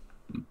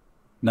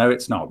 No,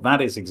 it's not.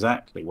 That is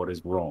exactly what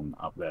is wrong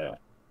up there.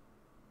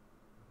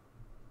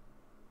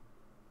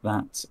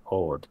 That's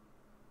odd.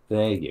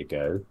 There you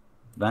go.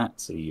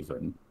 That's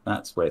even.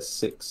 That's where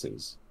 6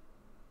 is.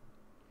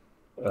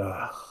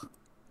 Ugh.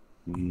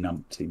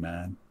 Numpty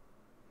man.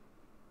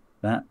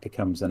 That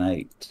becomes an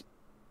 8.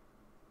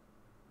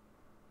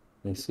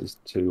 This is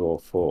 2 or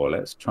 4.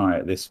 Let's try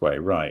it this way.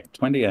 Right.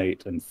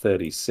 28 and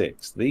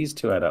 36. These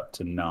two add up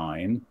to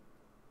 9.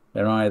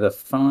 They're either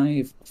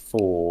 5,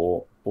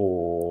 4,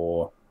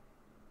 or...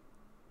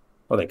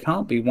 Well, they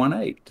can't be 1,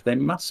 8. They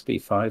must be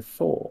 5,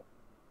 4.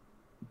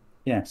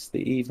 Yes, the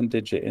even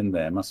digit in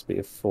there must be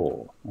a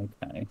 4.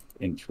 Okay,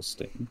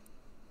 interesting.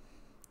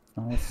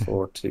 5,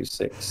 4, 2,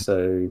 6.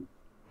 So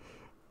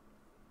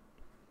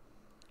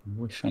I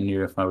wish I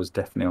knew if I was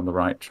definitely on the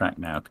right track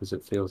now, because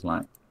it feels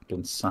like I've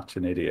been such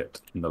an idiot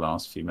in the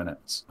last few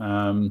minutes.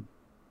 That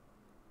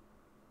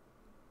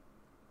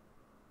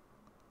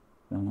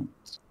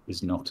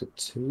is not a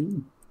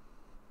 2.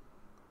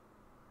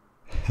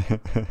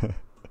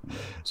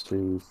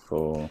 2,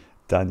 4.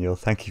 Daniel,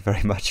 thank you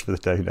very much for the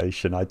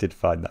donation. I did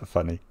find that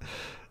funny.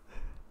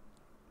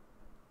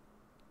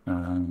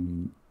 I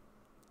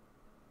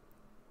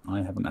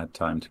haven't had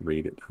time to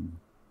read it.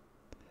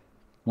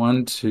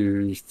 1,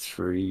 2,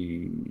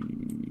 3.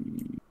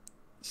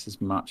 This is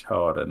much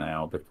harder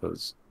now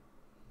because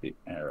the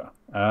error.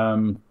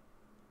 1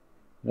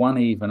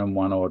 even and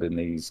 1 odd in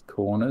these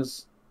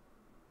corners.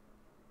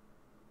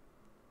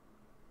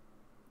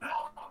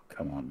 Oh,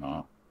 come on,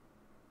 Mark.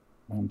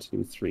 1,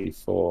 2, 3,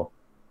 4.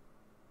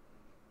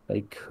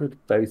 They could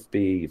both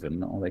be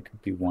even, or they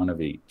could be one of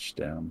each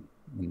down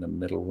in the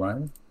middle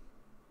row.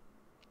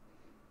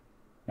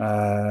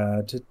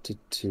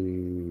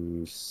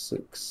 2,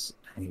 6,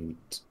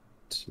 8,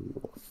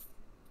 2 or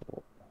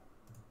 4.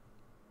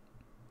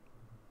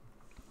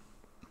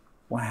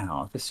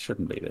 Wow, this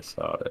shouldn't be this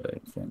hard, I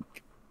don't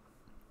think.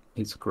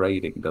 Its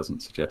grading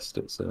doesn't suggest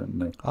it,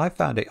 certainly. I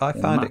found it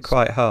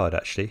quite hard,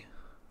 actually.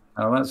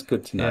 Oh, that's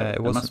good to know. Yeah,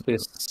 there must be a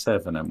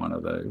 7 in one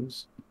of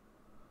those.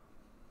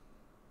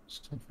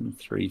 7,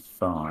 3,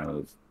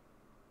 5.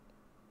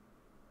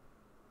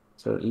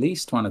 So at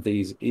least one of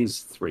these is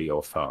 3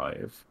 or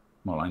 5.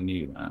 Well, I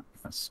knew that.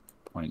 That's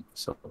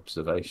points of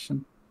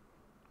observation.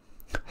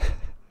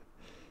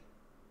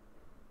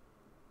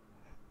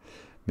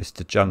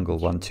 Mr. Jungle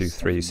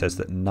 123 says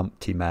that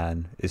Numpty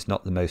Man is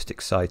not the most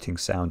exciting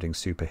sounding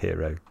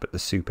superhero, but the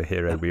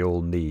superhero we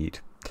all need.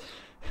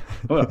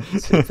 Well, the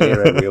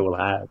superhero we all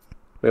have.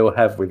 We all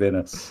have within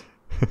us.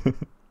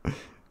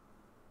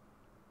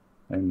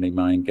 Only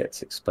mine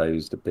gets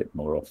exposed a bit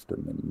more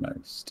often than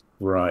most.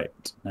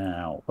 Right,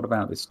 now, what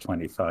about this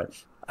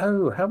 25?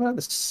 Oh, how about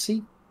the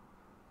secret?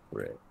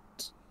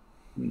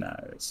 No,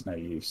 it's no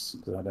use,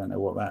 because I don't know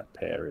what that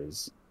pair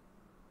is.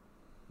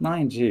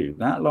 Mind you,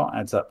 that lot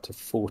adds up to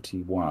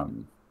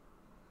 41.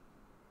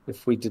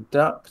 If we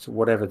deduct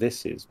whatever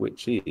this is,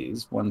 which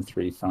is 1,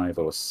 3, 5,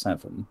 or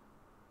 7,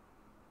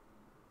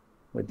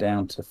 we're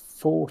down to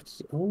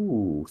 40.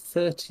 Oh,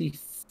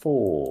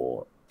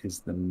 34 is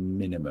the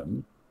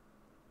minimum.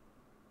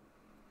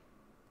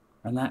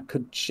 And that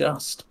could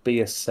just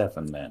be a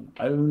 7 then,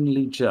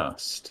 only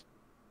just.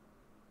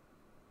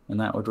 And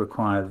that would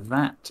require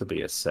that to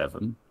be a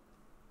 7.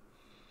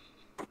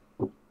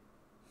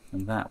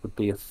 And that would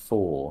be a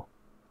 4.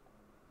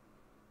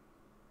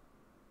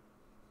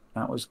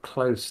 That was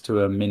close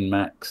to a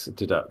min-max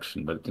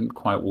deduction, but it didn't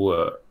quite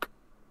work.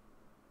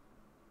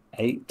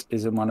 8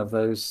 is in one of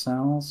those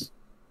cells.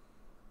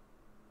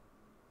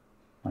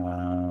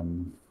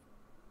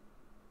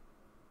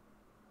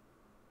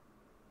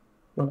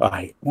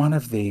 Right, one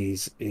of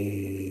these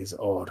is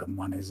odd and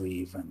one is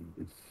even.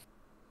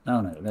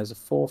 No, there's a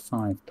 4,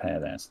 5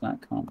 pair there, so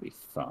that can't be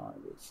 5. I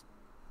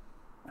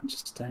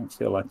just don't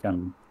feel like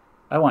I'm...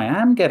 Oh, I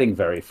am getting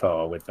very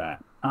far with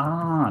that.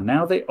 Ah,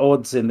 now the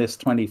odds in this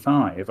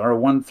 25 are a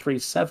 1, 3,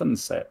 7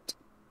 set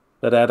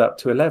that add up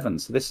to 11.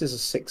 So this is a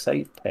 6,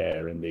 8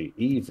 pair in the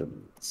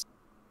evens.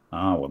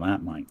 Ah, well,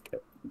 that might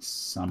get me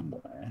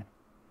somewhere.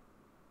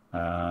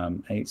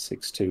 8,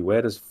 6, 2.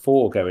 Where does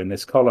 4 go in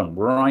this column?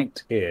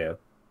 Right here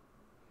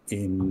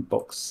in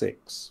box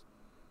 6.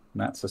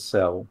 That's a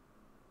cell.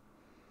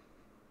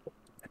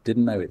 I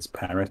didn't know its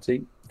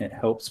parity. It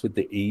helps with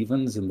the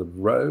evens in the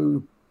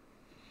row.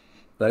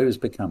 Those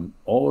become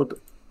odd.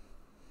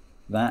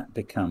 That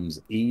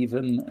becomes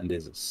even and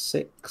is a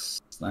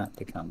 6. That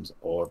becomes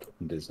odd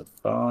and is a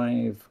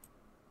 5.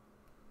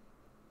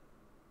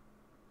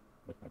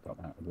 I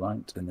got that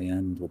right in the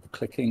end with the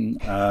clicking.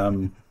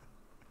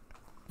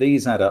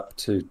 These add up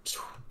to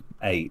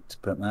 8,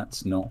 but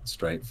that's not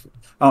straightforward.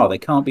 Oh, they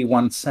can't be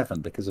 1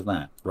 7 because of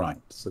that.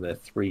 Right, so they're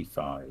 3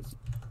 5.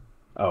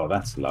 Oh,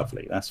 that's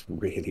lovely. That's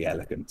really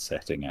elegant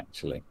setting,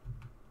 actually.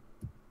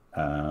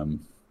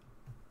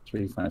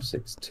 3 5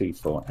 6 2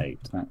 4 8.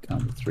 That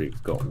can't be 3.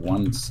 We've got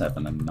 1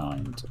 7 and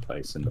 9 to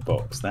place in the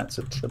box. That's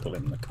a triple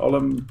in the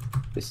column.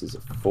 This is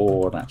a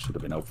 4. That should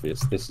have been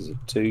obvious. This is a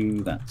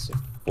 2. That's a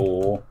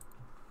 4.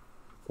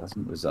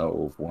 Doesn't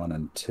resolve 1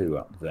 and 2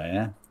 up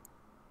there.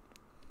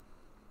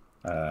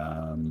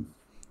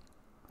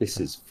 This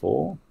is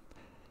 4.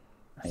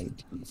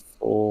 8 and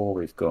 4.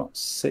 We've got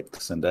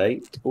 6 and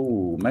 8.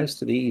 Ooh,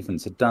 most of the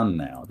evens are done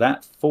now.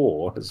 That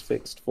 4 has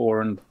fixed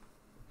 4 and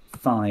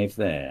 5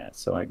 there,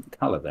 so I can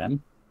colour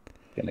them.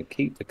 Going to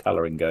keep the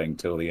colouring going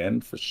till the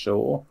end for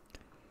sure.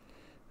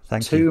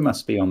 Thank you. 2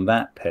 must be on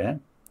that pair.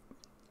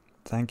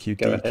 Thank you,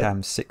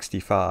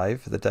 DCAM65,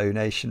 for the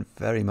donation.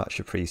 Very much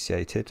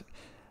appreciated.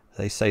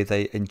 They say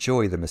they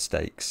enjoy the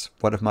mistakes.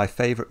 One of my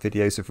favourite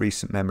videos of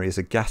recent memory is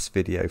a gas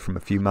video from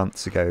a few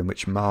months ago in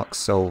which Mark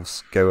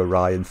solves go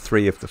awry in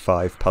 3 of the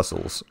 5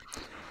 puzzles.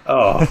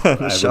 Oh,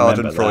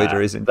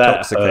 Schadenfreude is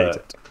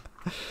intoxicated.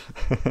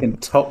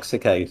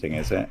 Intoxicating,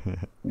 is it?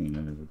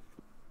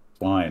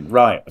 Fine.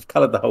 Right, I've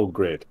coloured the whole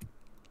grid.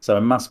 So I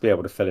must be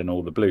able to fill in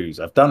all the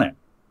blues. I've done it.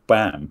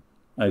 Bam.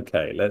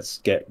 Okay, let's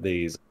get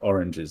these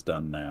oranges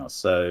done now.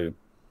 So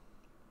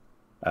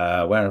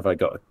where have I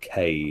got a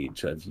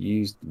cage? I've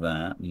used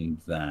that and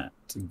that.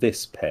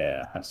 This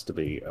pair has to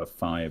be a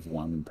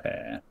 5-1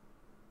 pair.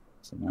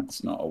 So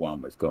that's not a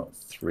 1. We've got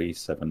 3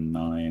 7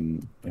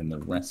 9 in the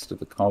rest of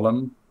the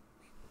column.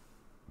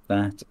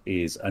 That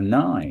is a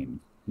 9.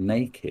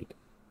 Naked.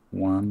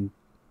 1.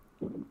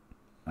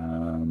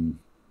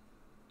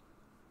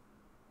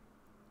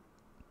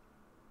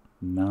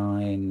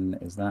 9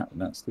 is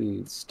that's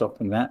the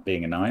stopping that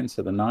being a 9.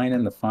 So the 9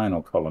 in the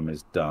final column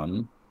is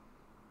done.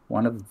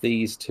 One of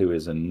these 2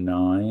 is a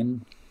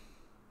 9.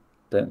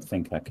 Don't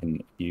think I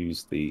can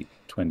use the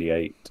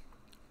 28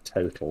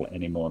 total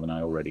any more than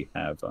I already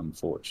have,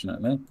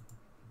 unfortunately.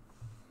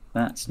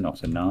 That's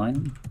not a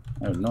 9.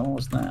 Oh, nor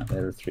was that.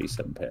 They're a 3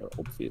 7 pair,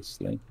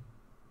 obviously.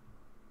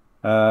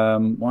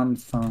 1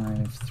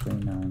 5 3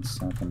 9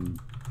 7.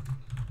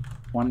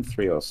 1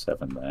 3 or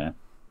 7 there.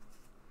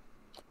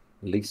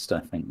 At least I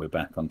think we're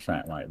back on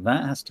track. Right,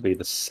 that has to be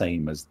the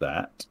same as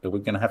that. Are we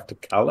going to have to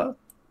colour?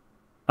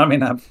 I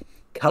mean, I've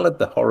coloured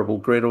the horrible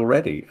grid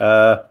already.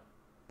 Okay,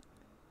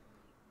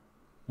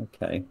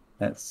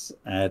 let's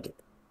add.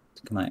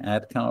 Can I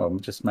add colour or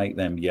just make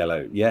them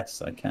yellow?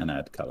 Yes, I can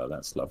add colour.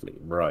 That's lovely.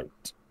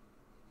 Right.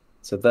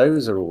 So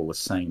those are all the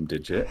same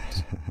digit.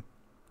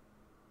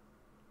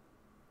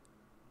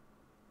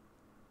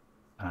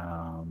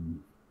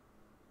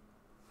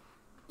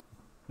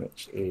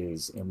 Which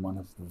is in one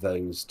of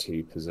those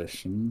 2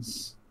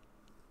 positions.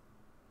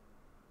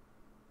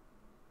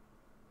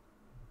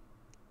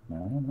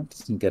 No, that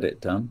doesn't get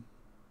it done.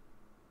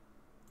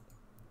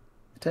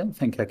 I don't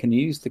think I can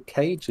use the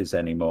cages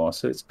anymore,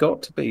 so it's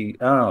got to be...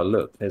 Oh,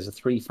 look, there's a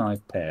 3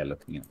 5 pair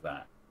looking at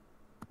that.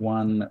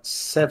 1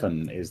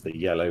 7 is the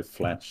yellow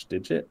flash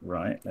digit.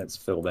 Right, let's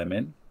fill them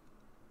in.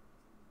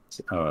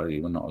 Oh,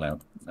 you were not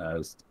allowed.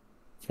 I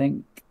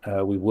think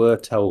we were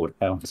told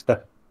how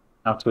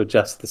to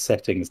adjust the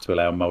settings to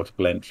allow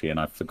multiple entry, and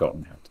I've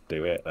forgotten how to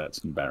do it. That's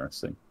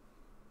embarrassing.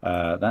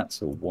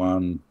 That's a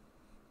 1.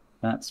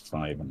 That's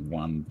 5 and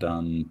 1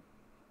 done.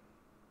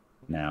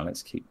 Now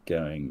let's keep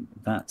going.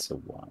 That's a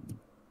 1.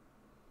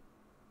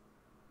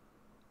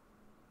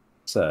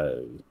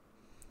 So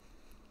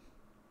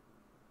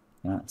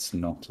that's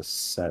not a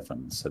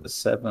 7. So the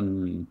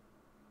 7,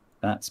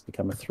 that's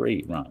become a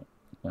 3. Right.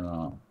 There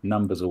are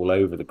numbers all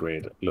over the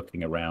grid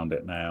looking around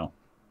it now.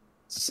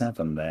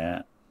 7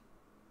 there.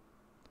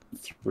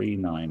 3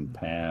 9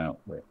 pair,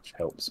 which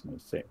helps me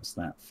fix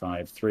that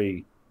 5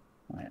 3.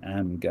 I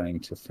am going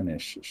to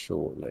finish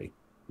shortly,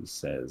 he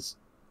says.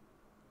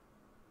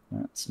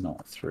 That's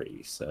not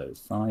 3, so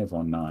 5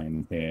 or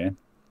 9 here.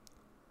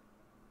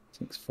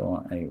 6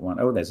 4 8 1.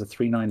 Oh, there's a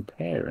 3 9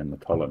 pair in the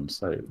column,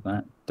 so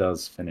that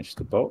does finish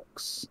the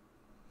box.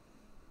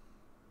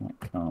 That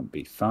can't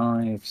be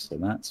 5, so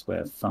that's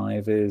where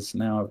 5 is.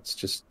 Now it's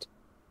just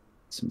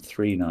some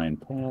 3 9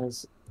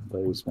 pairs.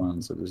 Those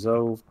ones are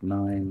resolved.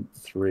 9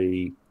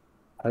 3.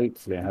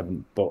 Hopefully I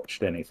haven't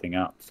botched anything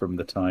up from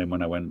the time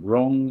when I went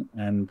wrong,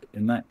 and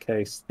in that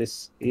case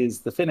this is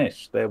the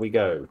finish. There we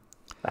go.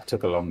 That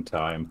took a long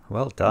time.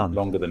 Well done.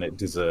 Longer than it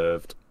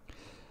deserved.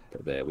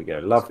 But there we go.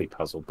 Lovely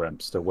puzzle,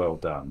 Brempster. Well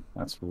done.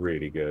 That's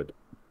really good.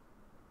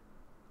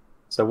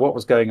 So what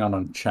was going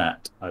on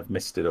chat? I've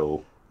missed it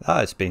all.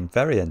 It's been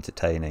very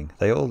entertaining.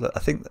 I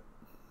think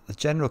the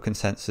general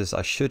consensus,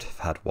 I should have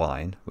had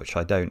wine, which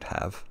I don't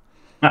have.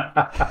 There's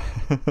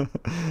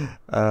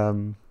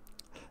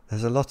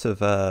a lot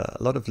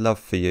of love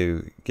for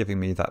you giving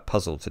me that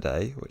puzzle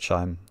today, which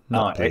I'm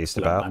not pleased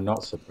excellent. about. I'm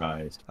not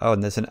surprised. Oh,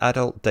 and there's an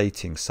adult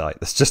dating site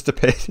that's just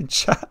appeared in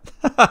chat.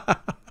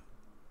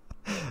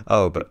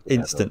 Oh, but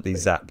instantly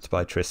zapped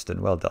by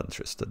Tristan. Well done,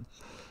 Tristan.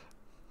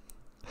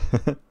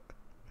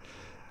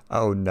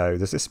 Oh no,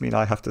 does this mean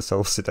I have to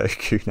solve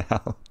Sudoku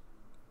now?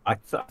 I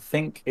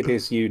think it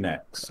is you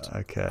next.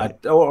 Okay.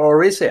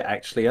 Or is it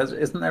actually?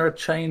 Isn't there a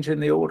change in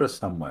the order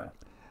somewhere?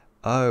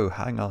 Oh,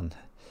 hang on.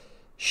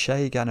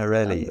 Shay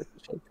Ganarelli.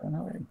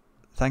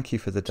 Thank you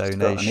for the donation.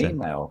 Got an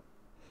email.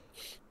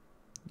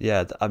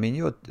 Yeah, I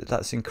mean,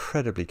 that's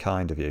incredibly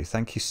kind of you.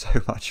 Thank you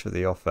so much for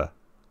the offer.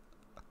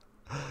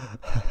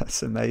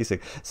 That's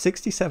amazing.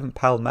 67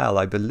 Pall Mall,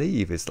 I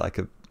believe, is like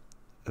a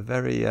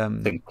very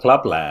in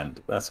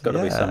Clubland. That's got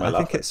to be somewhere.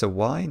 I think it's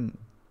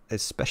a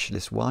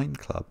specialist wine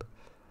club.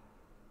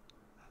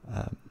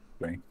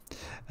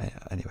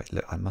 Anyway,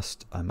 look, I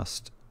must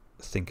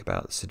think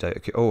about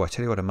Sudoku. Oh, I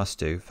tell you what I must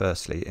do.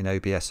 Firstly, in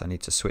OBS, I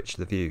need to switch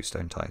the views,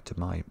 don't I,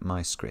 to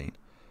my screen.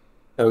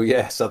 Oh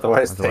yes,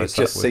 otherwise they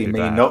just see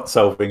me not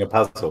solving a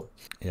puzzle.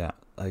 Yeah.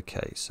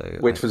 Okay. So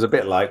which was a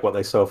bit like what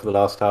they saw for the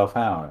last half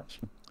hour.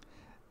 Actually.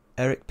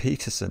 Eric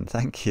Peterson,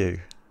 thank you.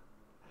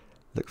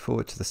 Look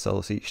forward to the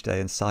solves each day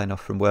and sign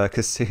off from work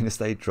as soon as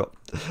they drop.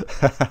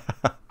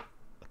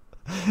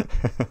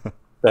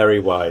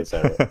 Very wise,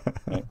 Eric.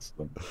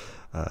 Excellent.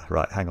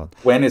 Right, hang on.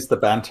 When is the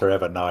banter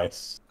ever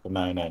nice?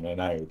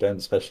 No.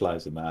 Don't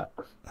specialise in that.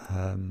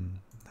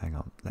 Hang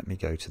on. Let me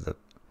go to the...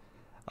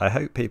 I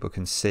hope people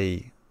can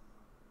see...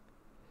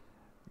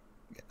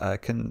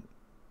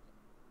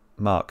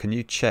 Mark, can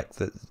you check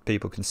that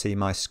people can see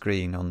my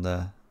screen on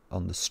the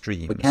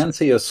stream? We can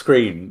see your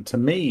screen. To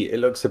me, it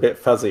looks a bit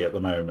fuzzy at the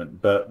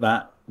moment, but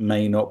that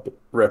may not be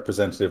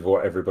representative of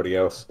what everybody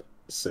else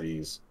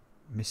sees.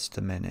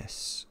 Mr.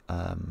 Menace.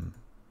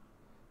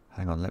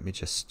 Hang on, let me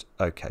just...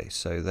 Okay,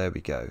 so there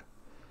we go.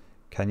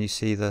 Can you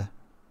see the...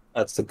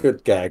 That's a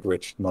good gag,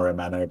 Richard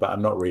Morimano, but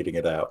I'm not reading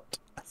it out.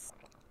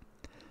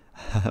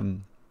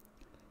 Can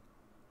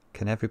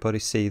everybody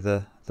see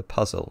the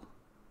puzzle?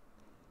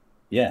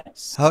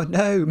 Yes. Oh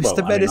no,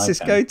 Mr. Menace is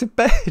going to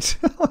bed.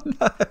 Oh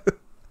no.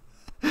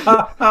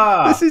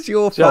 This is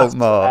your fault,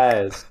 Mark.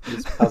 As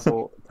this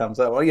puzzle comes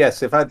out. Well,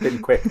 yes, if I'd been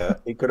quicker,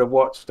 he could have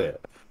watched it.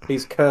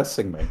 He's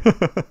cursing me.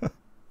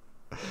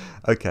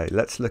 Okay,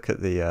 let's look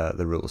at the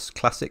rules.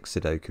 Classic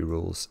Sudoku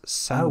rules.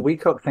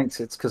 Weacock thinks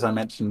it's because I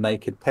mentioned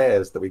naked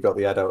pairs that we got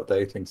the adult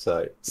dating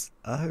sites.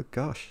 Oh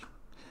gosh.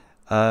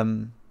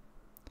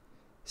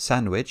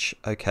 Sandwich.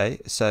 Okay,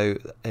 so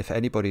if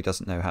anybody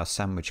doesn't know how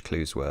sandwich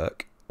clues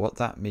work, what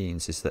that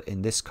means is that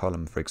in this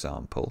column, for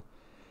example,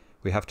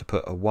 we have to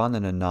put a 1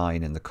 and a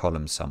 9 in the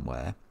column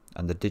somewhere,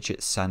 and the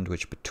digits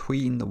sandwiched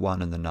between the 1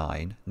 and the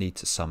 9 need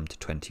to sum to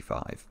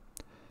 25.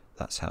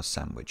 That's how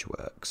sandwich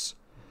works.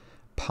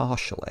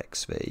 Partial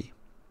XV.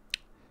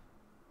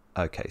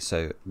 Okay,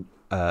 so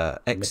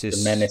X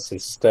is... Mr. Menace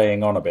is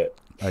staying on a bit.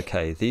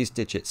 Okay, these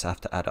digits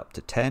have to add up to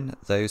 10,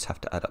 those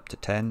have to add up to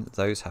 10,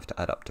 those have to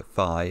add up to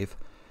 5.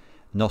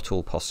 Not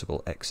all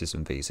possible X's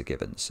and V's are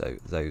given, so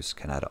those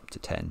can add up to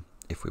 10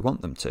 if we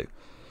want them to.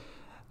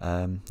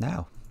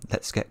 Now,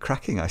 let's get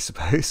cracking, I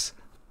suppose.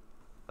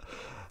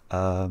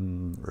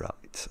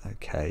 Right,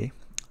 okay.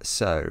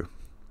 So,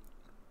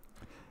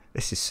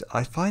 this is,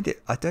 I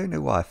don't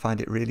know why, I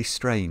find it really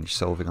strange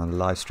solving on a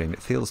live stream.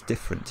 It feels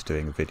different to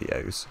doing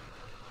videos.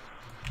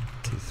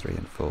 2, 3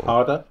 and 4.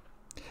 Harder?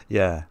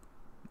 Yeah.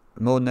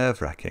 More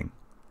nerve-wracking.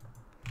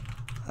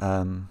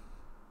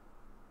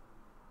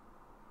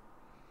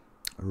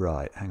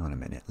 Right, hang on a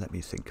minute. Let me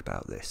think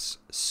about this.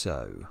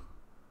 So,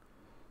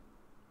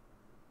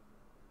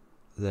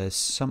 there's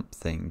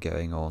something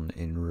going on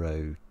in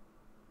row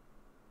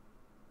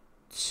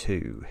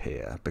 2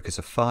 here, because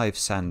a 5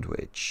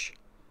 sandwich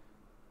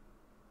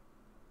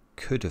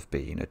could have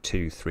been a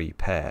 2-3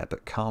 pair,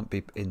 but can't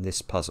be in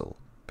this puzzle,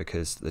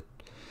 because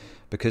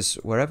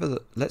wherever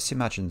let's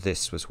imagine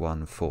this was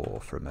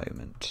 1-4 for a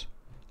moment.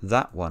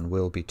 That one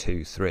will be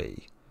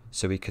 2-3.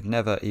 So we could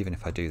never, even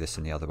if I do this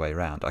in the other way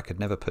around, I could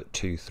never put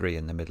 2-3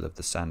 in the middle of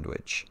the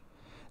sandwich.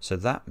 So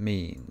that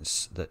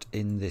means that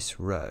in this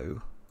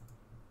row,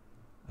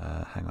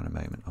 hang on a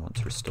moment, I want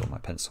to restore my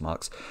pencil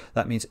marks.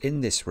 That means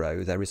in this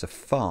row there is a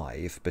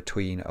 5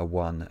 between a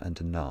 1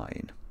 and a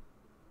 9.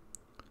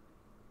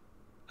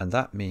 And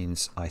that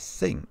means, I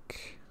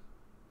think,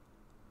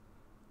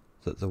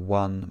 that the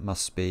 1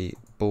 must be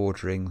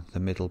bordering the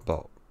middle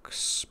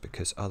box,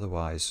 because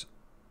otherwise...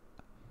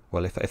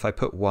 Well, if I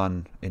put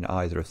 1 in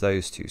either of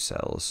those two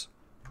cells,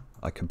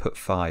 I can put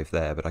 5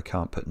 there, but I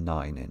can't put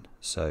 9 in.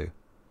 So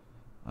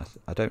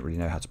I don't really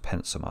know how to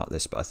pencil mark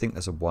this, but I think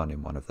there's a 1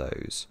 in one of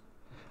those.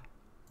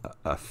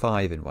 A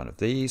 5 in one of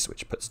these,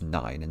 which puts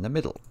 9 in the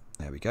middle.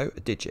 There we go, a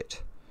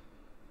digit.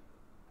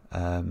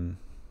 Now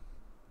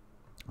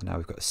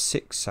we've got a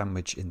 6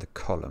 sandwich in the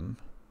column,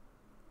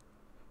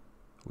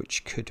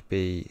 which could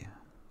be...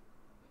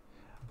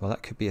 Well,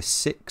 that could be a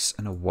 6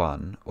 and a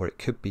 1, or it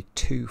could be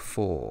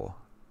 2-4.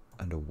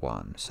 and a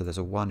 1. So there's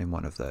a 1 in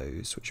one of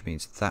those, which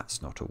means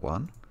that's not a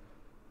 1,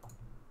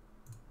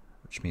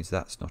 which means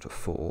that's not a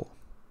 4.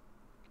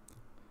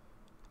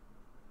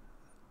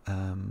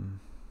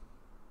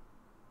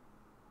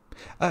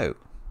 Oh,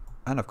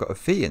 and I've got a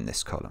V in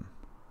this column.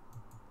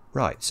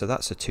 Right, so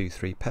that's a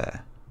 2-3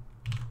 pair,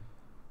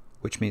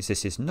 which means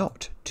this is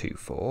not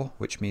 2-4,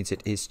 which means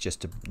it is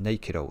just a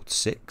naked old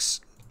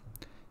 6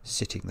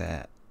 sitting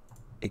there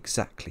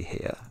exactly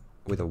here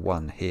with a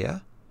 1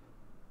 here.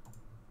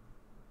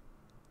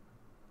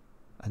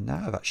 And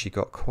now I've actually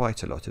got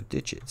quite a lot of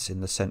digits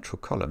in the central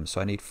column, so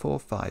I need 4,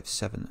 5,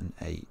 7 and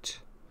 8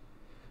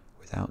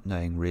 without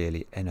knowing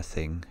really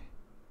anything.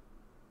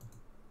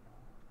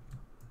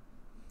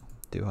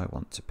 Do I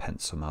want to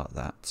pencil mark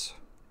that?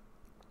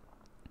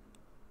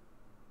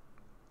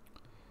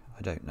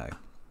 I don't know.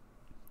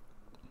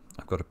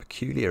 I've got a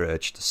peculiar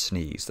urge to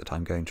sneeze that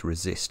I'm going to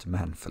resist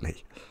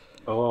manfully.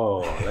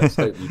 Oh, let's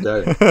hope you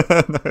don't.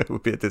 No, it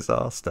would be a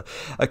disaster.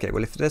 Okay,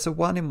 well, if there's a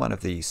 1 in one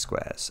of these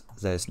squares,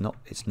 there's not.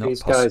 It's not.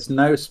 These guys,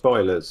 no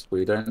spoilers.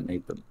 We don't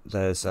need them.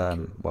 There's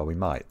well, we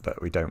might,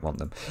 but we don't want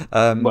them.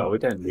 Well, we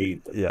don't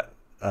need them. Yeah.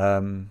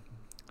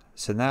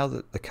 So now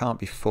that there can't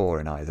be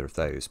 4 in either of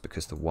those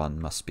because the 1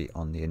 must be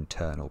on the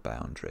internal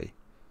boundary.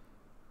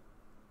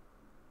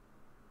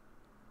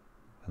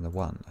 And the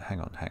 1, hang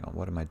on,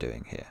 what am I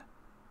doing here?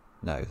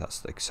 No,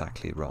 that's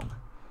exactly wrong.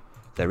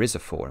 There is a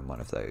 4 in one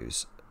of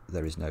those.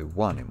 There is no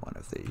 1 in one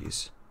of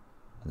these.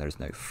 And there is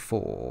no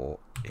 4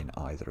 in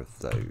either of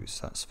those.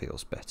 That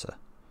feels better.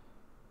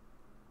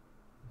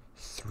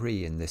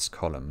 3 in this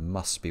column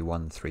must be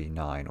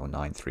 139 or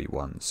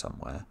 931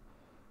 somewhere.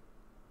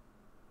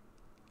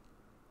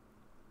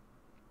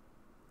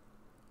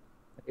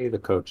 Either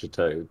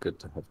Cogito, good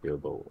to have your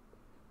ball.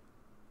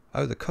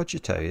 Oh, the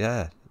Cogito,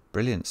 yeah.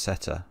 Brilliant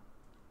setter.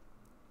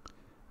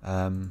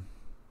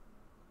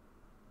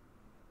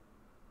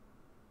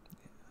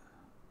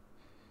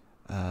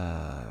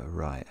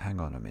 Right, hang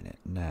on a minute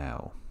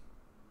now.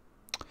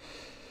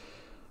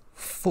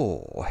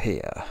 4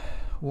 here.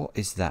 What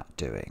is that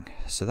doing?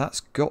 So that's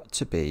got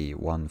to be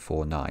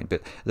 149.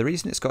 But the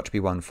reason it's got to be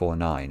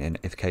 149, in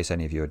case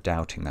any of you are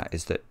doubting that,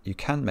 is that you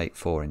can make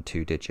 4 in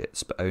 2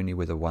 digits, but only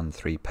with a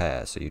 1-3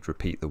 pair. So you'd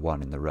repeat the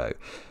 1 in the row.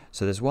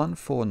 So there's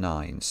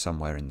 149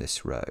 somewhere in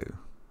this row.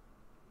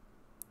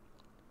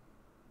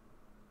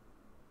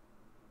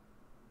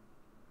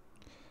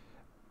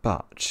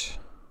 But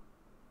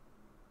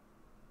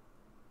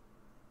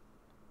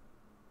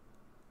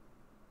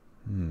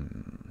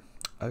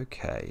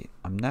okay,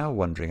 I'm now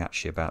wondering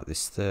actually about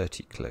this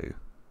 30 clue.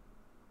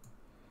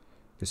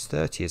 Because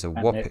 30 is a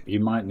whopping...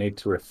 You might need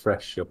to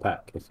refresh your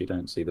pack if you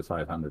don't see the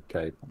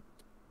 500k.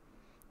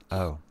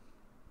 Oh.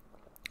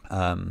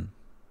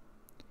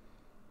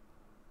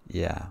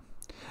 Yeah.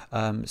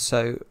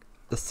 So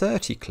the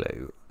 30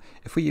 clue,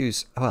 if we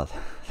use... Well,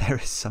 there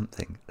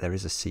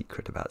is a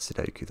secret about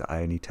Sudoku that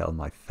I only tell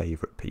my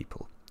favourite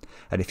people.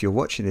 And if you're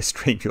watching this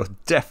stream, you're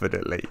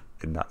definitely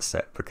in that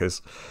set,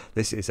 because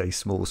this is a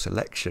small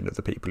selection of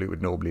the people who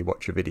would normally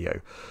watch a video.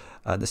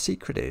 The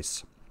secret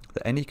is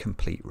that any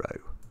complete row,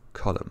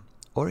 column,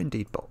 or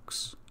indeed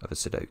box of a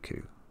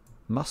Sudoku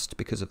must,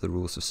 because of the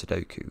rules of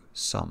Sudoku,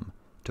 sum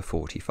to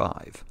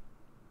 45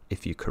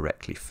 if you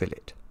correctly fill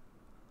it.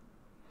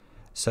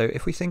 So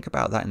if we think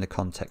about that in the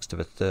context of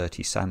a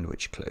 30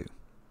 sandwich clue,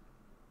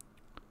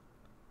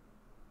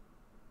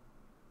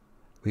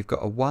 we've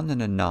got a 1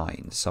 and a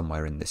 9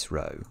 somewhere in this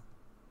row,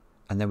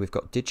 and then we've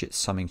got digits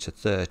summing to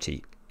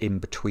 30 in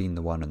between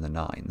the 1 and the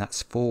 9.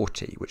 That's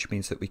 40, which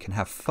means that we can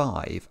have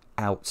 5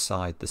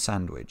 outside the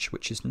sandwich,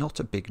 which is not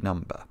a big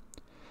number.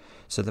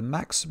 So the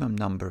maximum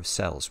number of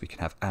cells we can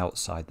have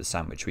outside the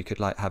sandwich, we could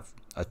like have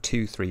a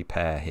 2-3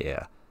 pair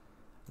here,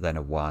 then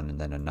a 1 and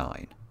then a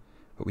 9.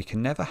 But we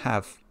can never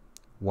have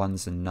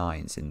 1s and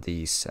 9s in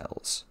these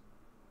cells.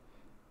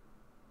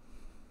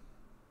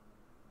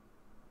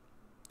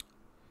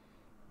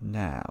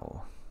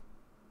 Now,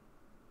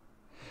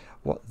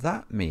 what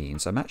that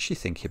means, I'm actually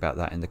thinking about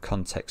that in the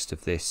context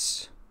of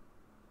this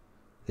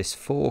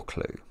 4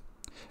 clue,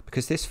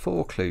 because this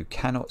 4 clue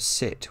cannot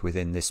sit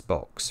within this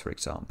box, for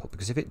example,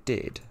 because if it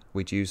did,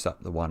 we'd use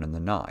up the 1 and the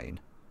 9,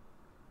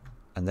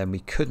 and then we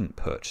couldn't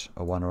put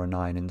a 1 or a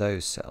 9 in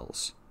those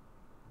cells,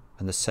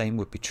 and the same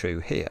would be true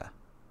here.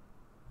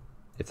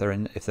 If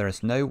there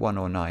is no 1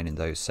 or 9 in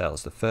those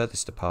cells, the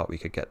furthest apart we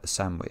could get the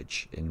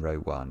sandwich in row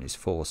 1 is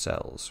 4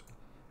 cells,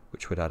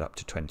 which would add up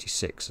to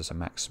 26 as a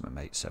maximum,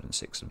 8, 7,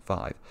 6 and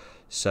 5.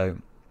 So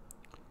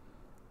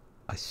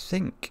I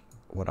think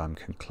what I'm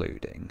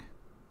concluding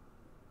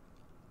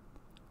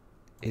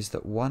is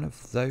that one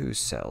of those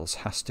cells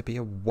has to be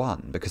a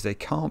 1, because they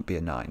can't be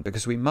a 9,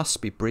 because we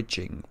must be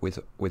bridging with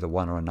a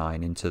 1 or a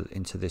 9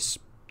 into this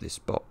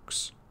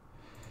box,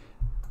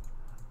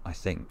 I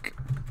think.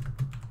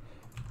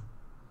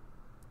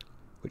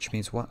 Which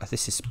means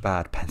this is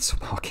bad pencil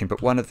marking,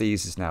 but one of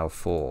these is now a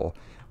 4,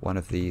 one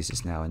of these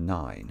is now a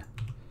 9.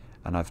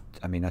 And I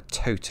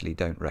totally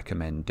don't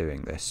recommend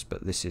doing this,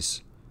 but this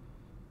is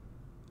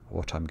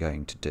what I'm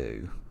going to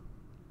do.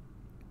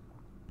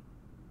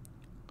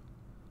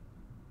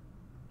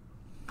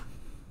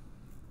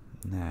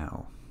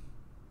 Now,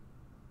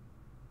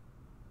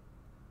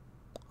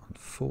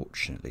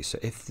 unfortunately, so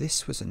if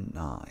this was a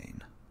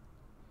 9,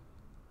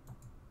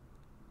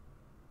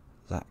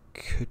 that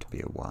could be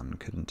a 1,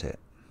 couldn't it?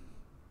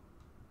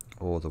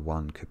 Or the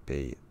 1 could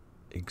be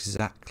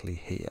exactly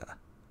here.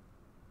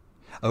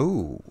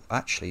 Oh,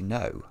 actually,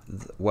 no.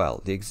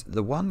 Well,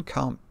 the 1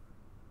 can't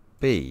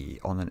be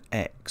on an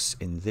X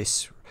in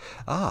this.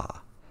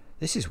 Ah,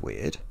 this is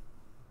weird.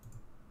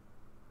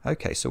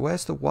 Okay, so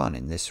where's the 1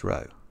 in this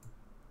row?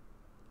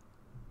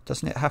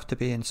 Doesn't it have to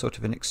be in sort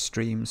of an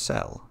extreme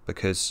cell?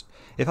 Because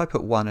if I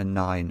put 1 and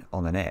 9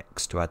 on an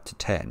X to add to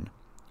 10,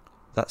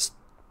 that's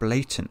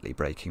blatantly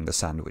breaking the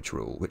sandwich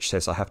rule, which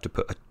says I have to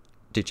put a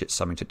digit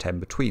summing to 10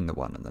 between the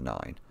 1 and the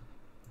 9.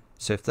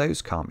 So if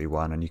those can't be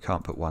 1 and you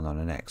can't put 1 on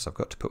an X, I've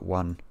got to put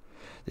 1.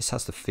 This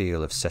has the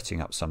feel of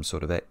setting up some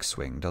sort of X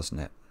swing, doesn't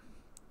it?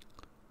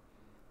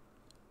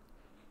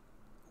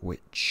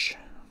 Which...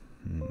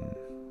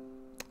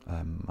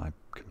 my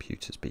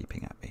computer's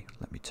beeping at me.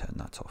 Let me turn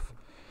that off.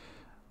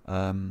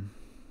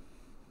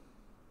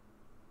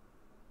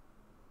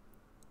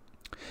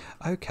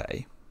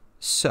 Okay,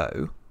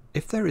 so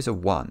if there is a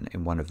 1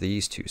 in one of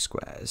these two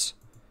squares,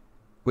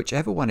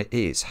 whichever one it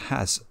is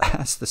has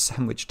the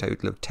sandwich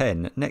total of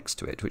 10 next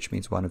to it, which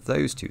means one of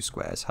those two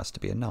squares has to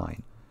be a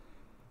 9.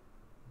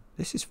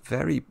 This is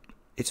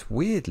it's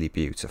weirdly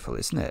beautiful,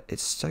 isn't it?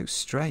 It's so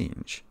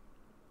strange.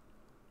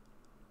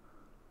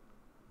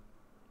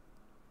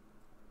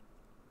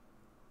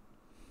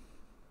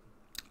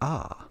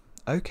 Ah,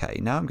 okay,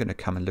 now I'm going to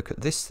come and look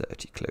at this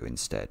 30 clue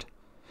instead.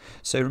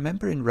 So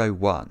remember in row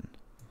 1,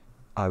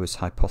 I was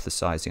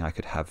hypothesizing I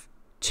could have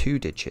 2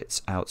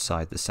 digits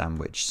outside the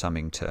sandwich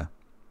summing to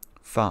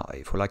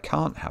 5. Well, I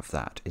can't have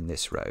that in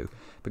this row,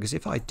 because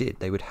if I did,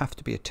 they would have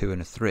to be a 2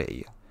 and a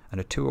 3,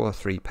 and a 2 or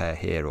 3 pair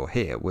here or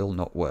here will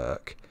not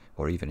work,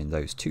 or even in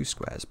those 2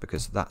 squares,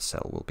 because that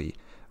cell will be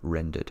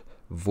rendered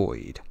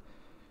void.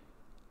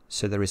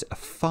 So there is a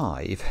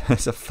 5,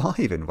 there's a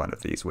 5 in one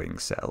of these wing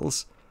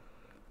cells.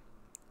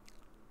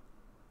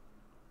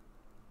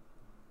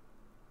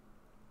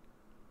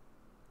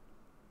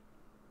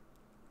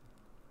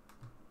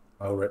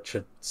 Oh,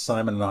 Richard,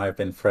 Simon and I have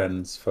been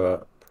friends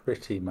for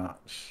pretty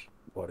much,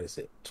 what is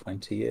it,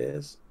 20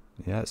 years?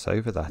 Yeah, it's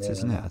over that,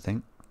 isn't it, I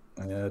think?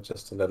 Yeah,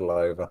 just a little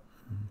over.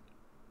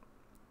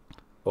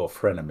 Or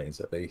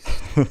frenemies, at least.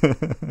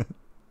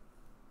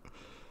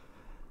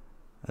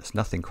 There's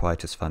nothing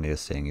quite as funny as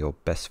seeing your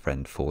best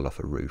friend fall off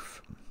a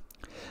roof.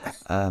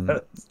 Anyway,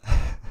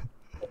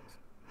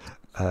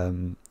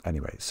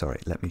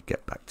 sorry, let me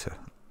get back to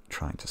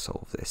trying to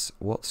solve this.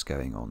 What's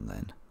going on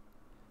then?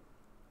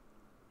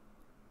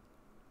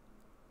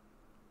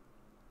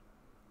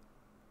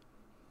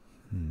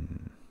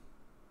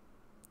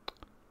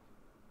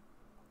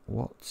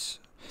 What?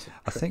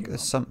 I think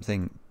there's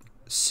something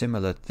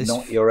similar. This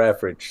not your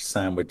average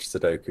sandwich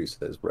Sudoku,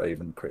 says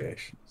Raven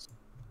Creations.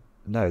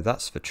 No,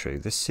 that's for true.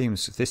 This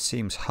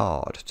seems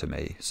hard to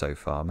me so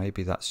far.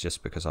 Maybe that's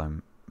just because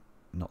I'm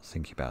not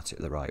thinking about it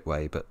the right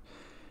way. But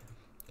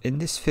in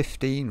this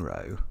 15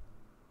 row,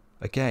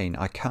 again,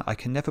 I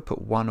can never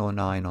put 1 or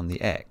 9 on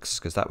the X,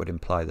 because that would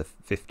imply the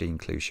 15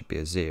 clue should be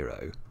a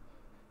 0.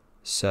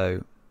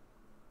 So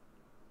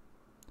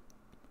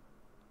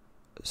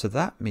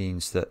that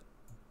means that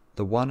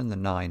the 1 and the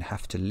 9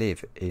 have to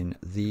live in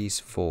these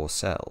 4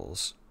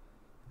 cells,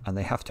 and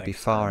they have to be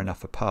far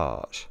enough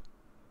apart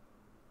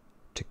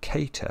to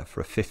cater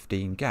for a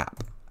 15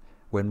 gap,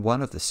 when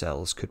one of the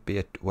cells could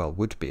be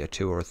would be a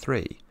 2 or a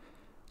 3.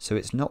 So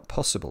it's not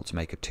possible to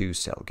make a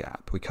 2-cell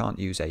gap. We can't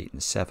use 8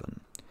 and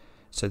 7.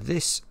 So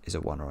this is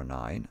a 1 or a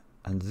 9,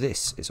 and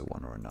this is a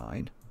 1 or a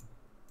 9.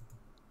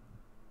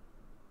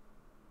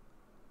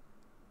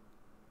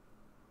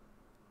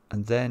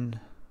 And then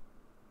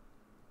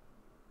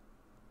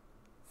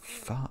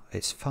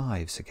it's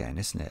 5s again,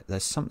 isn't it?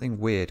 There's something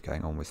weird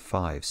going on with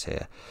 5s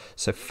here.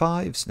 So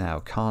 5s now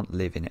can't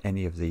live in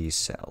any of these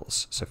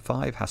cells. So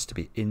 5 has to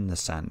be in the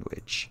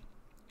sandwich.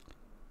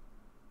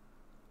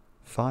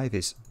 5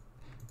 is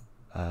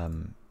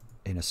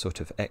in a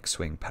sort of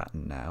X-wing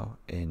pattern now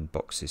in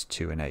boxes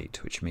 2 and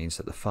 8, which means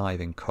that the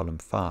 5 in column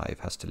 5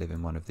 has to live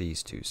in one of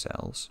these 2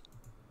 cells.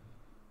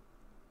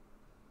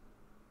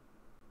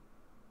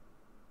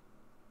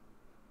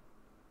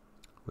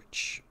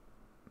 Which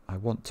I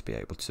want to be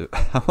able to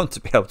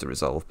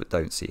resolve, but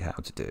don't see how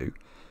to do.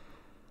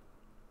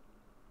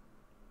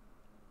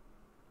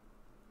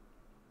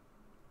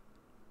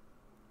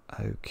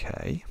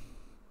 Okay.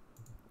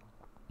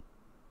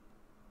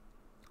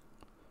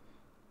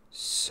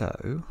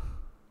 So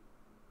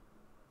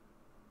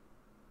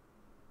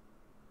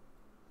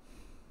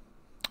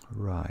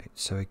right,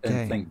 so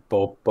again, I think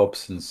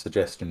Bobson's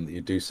suggestion that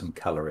you do some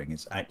colouring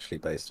is actually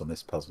based on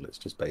this puzzle. It's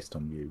just based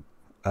on you.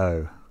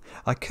 Oh,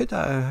 I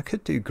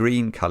could do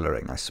green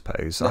colouring, I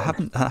suppose. I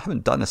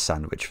haven't done a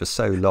sandwich for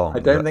so long. I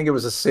don't think it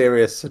was a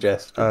serious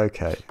suggestion.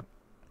 Okay.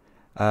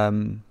 I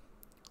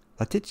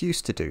did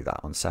used to do that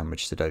on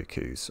sandwich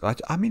Sudokus.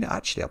 I mean,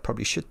 actually, I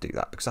probably should do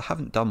that because I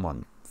haven't done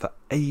one for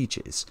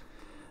ages.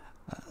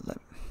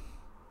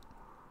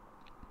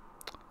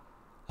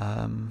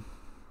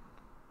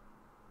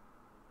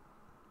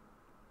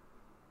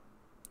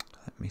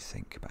 Let me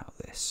think about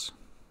this.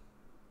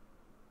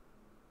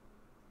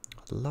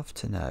 I'd love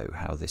to know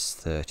how this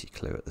 30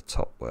 clue at the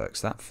top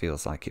works. That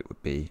feels like it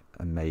would be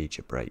a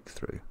major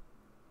breakthrough.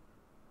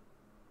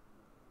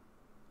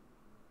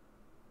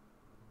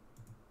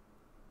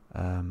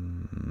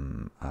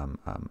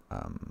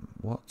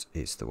 What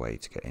is the way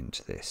to get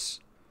into this?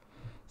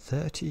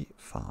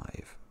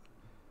 35.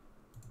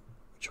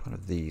 Which one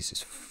of these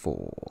is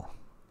 4?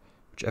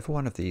 Whichever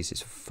one of these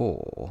is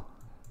 4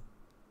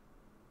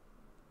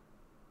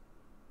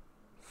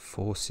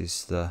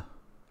 forces the...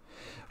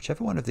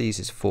 Whichever one of these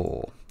is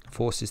 4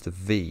 forces the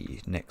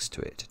V next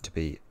to it to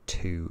be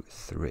 2,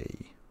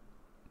 3.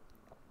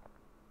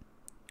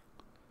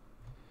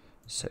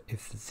 So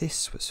if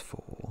this was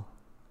 4,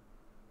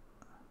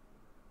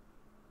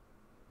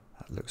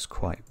 that looks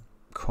quite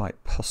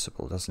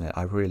possible, doesn't it?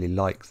 I really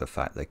like the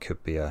fact there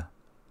could be a...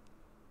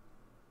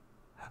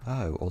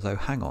 Oh, although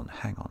hang on.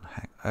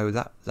 Oh,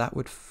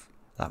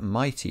 that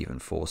might even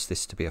force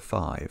this to be a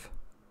 5.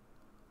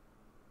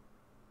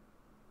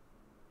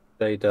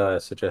 Jay Dyer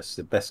suggests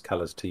the best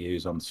colours to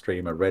use on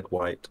stream are red,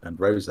 white, and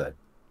rosé.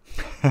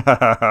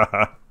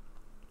 Yeah,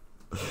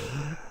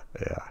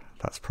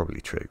 that's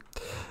probably true.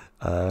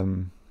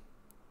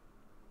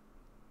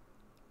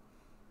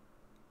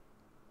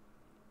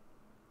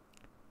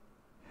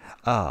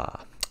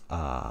 Aha,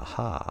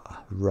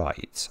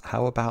 right.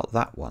 How about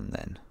that one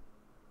then?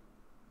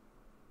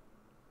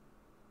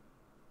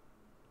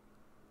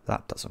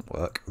 That doesn't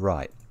work.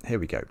 Right, here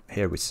we go.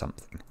 Here is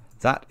something.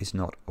 That is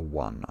not a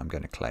 1, I'm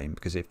going to claim,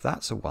 because if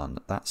that's a 1,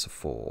 that's a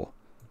 4.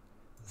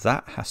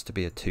 That has to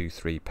be a 2,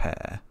 3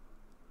 pair.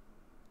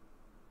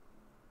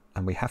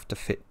 And we have to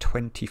fit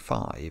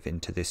 25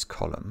 into this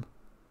column.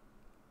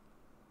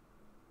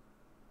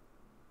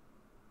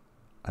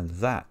 And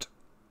that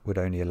would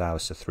only allow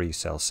us a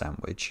 3-cell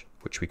sandwich,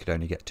 which we could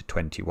only get to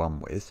 21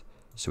 with.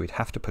 So we'd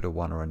have to put a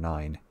 1 or a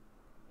 9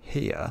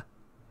 here,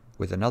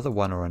 with another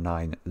 1 or a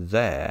 9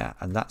 there,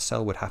 and that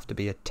cell would have to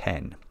be a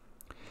 10.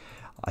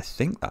 I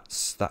think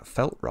that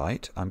felt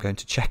right. I'm going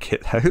to check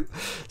it though.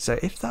 So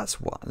if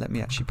that's 1, let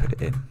me actually put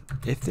it in.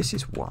 If this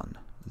is 1,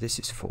 this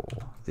is 4,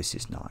 this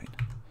is 9.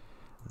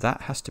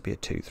 That has to be a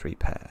 2, 3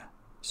 pair.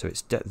 So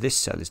it's this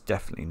cell is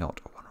definitely not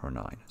a 1 or a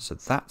 9. So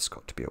that's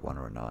got to be a 1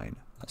 or a 9.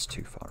 That's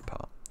too far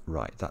apart.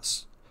 Right,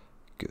 that's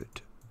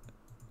good.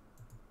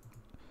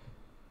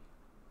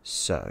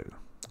 So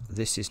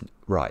this is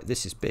right.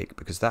 This is big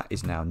because that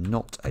is now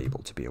not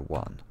able to be a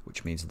 1,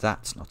 which means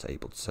that's not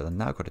able to. So I've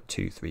now got a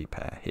 2, 3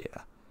 pair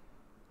here.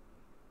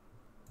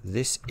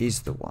 This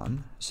is the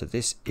 1, so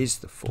this is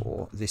the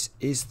 4, this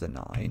is the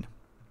 9.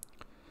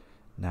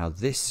 Now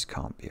this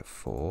can't be a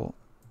 4,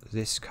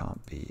 this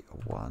can't be a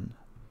 1.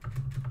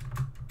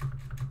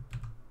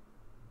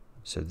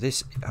 So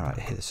this,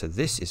 alright, so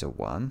this is a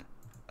 1,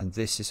 and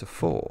this is a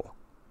 4.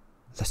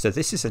 So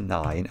this is a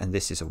 9, and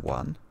this is a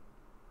 1.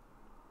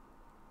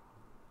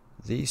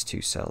 These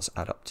two cells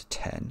add up to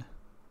 10.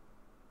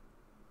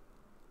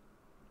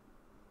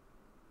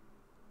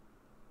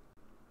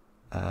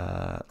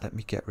 Let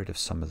me get rid of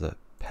some of the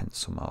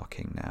pencil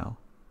marking now.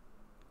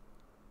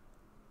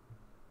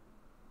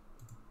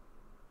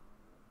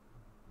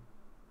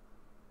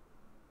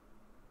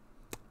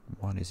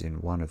 One is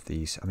in one of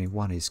these. I mean,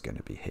 1 is going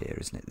to be here,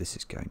 isn't it? This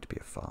is going to be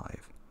a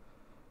 5.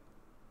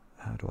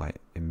 How do I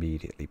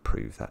immediately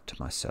prove that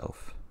to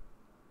myself?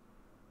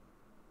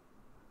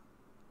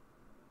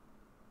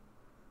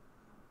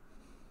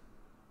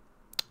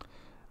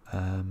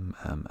 Let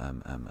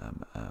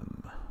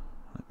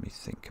me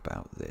think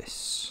about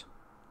this.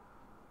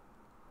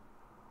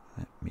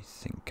 Let me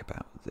think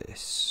about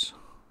this.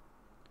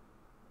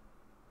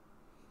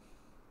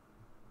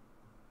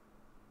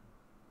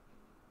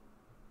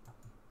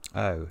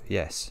 Oh,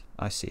 yes,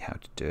 I see how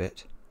to do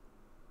it.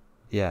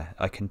 Yeah,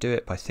 I can do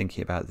it by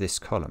thinking about this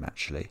column,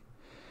 actually.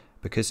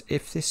 Because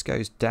if this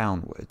goes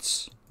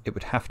downwards, it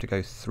would have to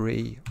go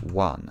 3,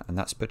 1, and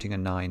that's putting a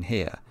 9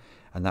 here.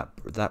 And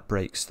that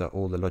breaks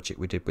all the logic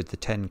we did with the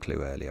 10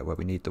 clue earlier, where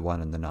we need the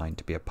 1 and the 9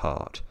 to be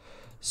apart.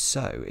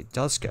 So it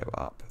does go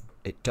up,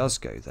 it does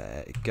go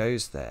there, it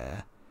goes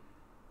there.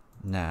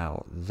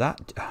 Now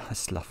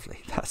that's lovely.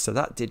 So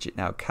that digit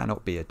now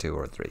cannot be a 2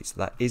 or a 3, so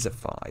that is a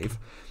 5,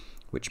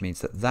 which means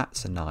that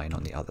that's a 9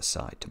 on the other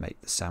side to make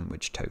the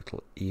sandwich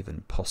total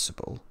even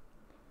possible.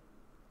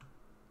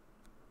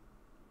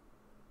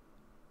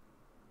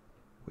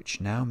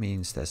 Which now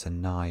means there's a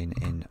 9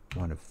 in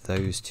one of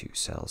those two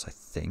cells, I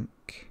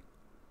think.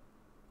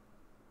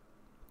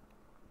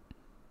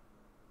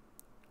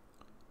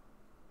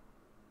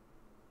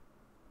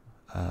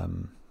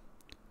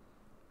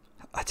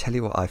 I tell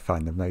you what I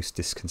find the most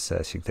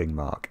disconcerting thing,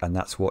 Mark, and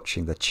that's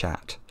watching the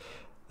chat.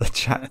 The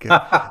chat,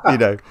 you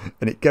know,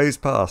 and it goes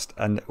past,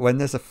 and when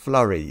there's a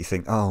flurry, you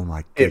think, oh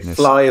my goodness.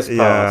 It flies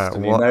past,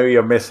 and you know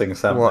you're missing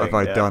something. What have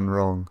I done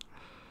wrong?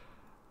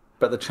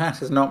 But the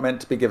chat is not meant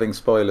to be giving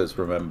spoilers,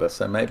 remember,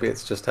 so maybe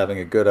it's just having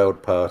a good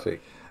old party.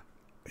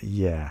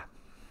 Yeah,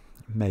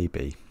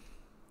 maybe.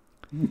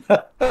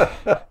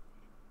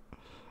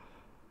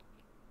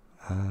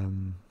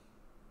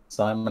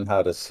 Simon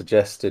Howder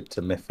suggested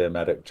to Mifir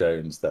Maddock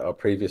Jones that our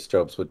previous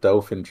jobs were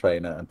dolphin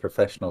trainer and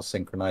professional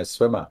synchronized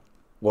swimmer.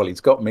 Well,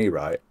 he's got me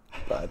right,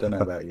 but I don't know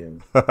about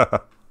you.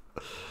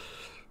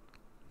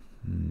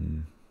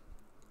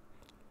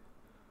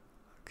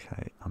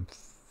 Okay, I'm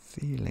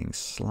feeling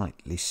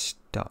slightly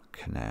stuck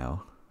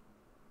now.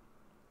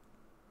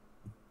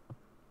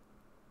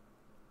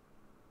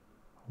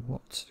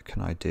 What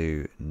can I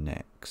do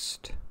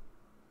next?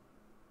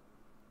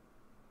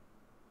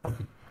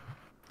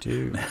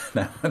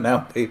 Now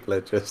people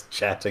are just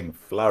chatting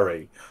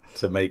flurry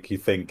to make you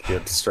think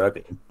you're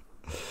struggling.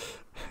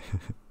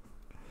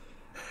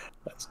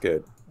 That's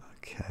good.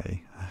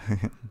 Okay.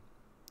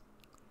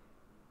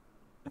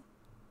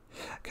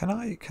 Can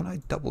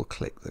I double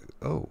click the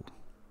oh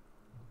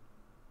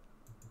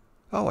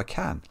I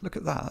can. Look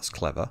at that, that's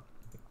clever.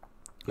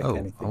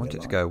 I want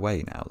it to go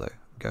away now though.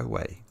 Go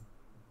away.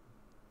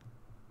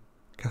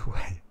 Go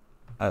away.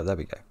 Oh, there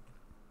we go.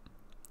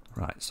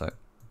 Right, so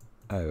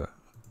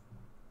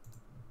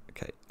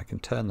okay, I can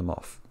turn them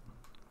off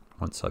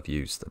once I've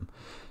used them.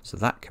 So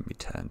that can be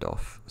turned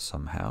off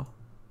somehow.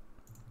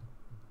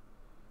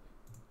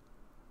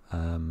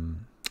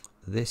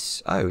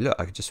 This, oh look,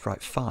 I could just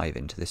write 5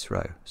 into this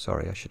row.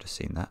 Sorry, I should have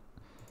seen that.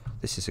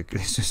 This is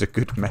a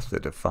good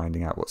method of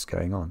finding out what's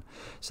going on.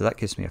 So that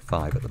gives me a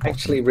 5 at the bottom.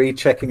 Actually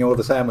rechecking all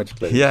the sandwich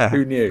clues. Yeah.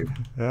 Who knew?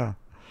 Yeah.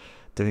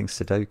 Doing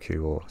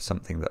Sudoku or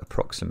something that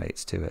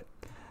approximates to it.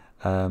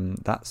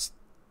 That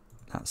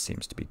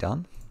seems to be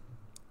done.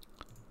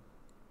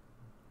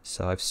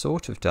 So I've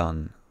sort of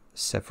done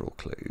several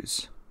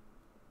clues.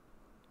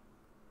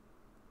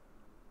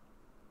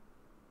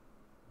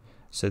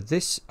 So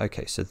this,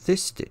 okay, so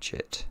this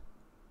digit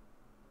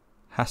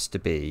has to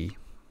be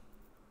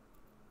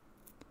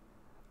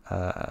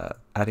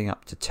adding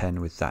up to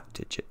 10 with that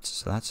digit.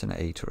 So that's an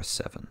 8 or a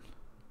 7.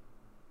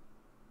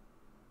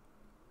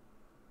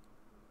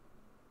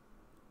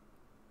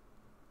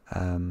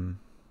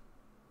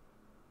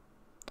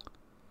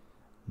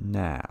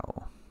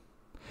 Now,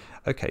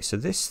 okay, so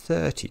this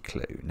 30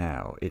 clue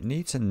now, it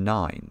needs a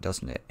 9,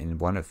 doesn't it, in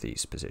one of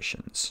these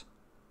positions?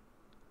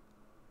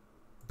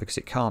 Because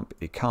it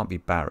can't be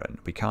barren.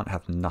 We can't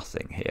have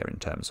nothing here in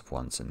terms of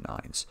 1s and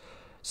 9s.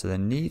 So there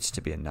needs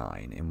to be a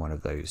 9 in one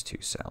of those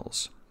two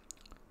cells.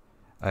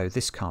 Oh,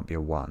 this can't be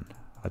a 1.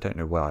 I don't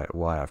know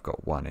why I've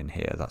got 1 in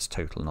here. That's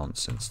total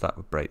nonsense. That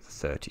would break the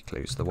 30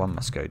 clues. The 1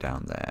 must go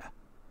down there.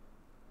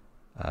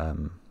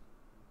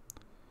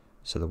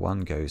 So the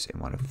 1 goes in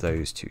one of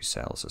those two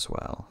cells as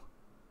well.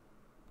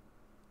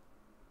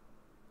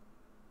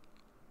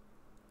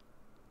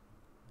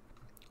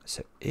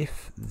 So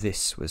if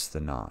this was the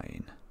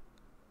 9...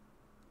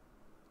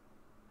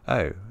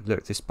 Oh,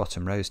 look, this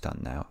bottom row's done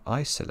now.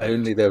 Isolate.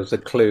 Only there was a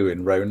clue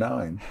in row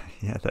 9.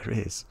 Yeah, there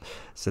is.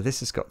 So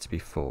this has got to be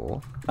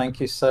 4. Thank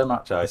you so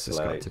much, Isolate. This has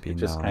got to be 9.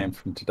 It just came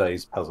from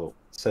today's puzzle.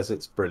 It says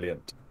it's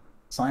brilliant.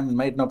 Simon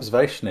made an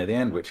observation near the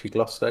end, which he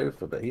glossed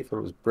over, but he thought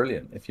it was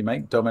brilliant. If you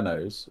make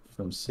dominoes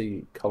from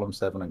column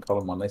 7 and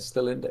column 1, they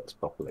still index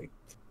properly.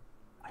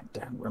 I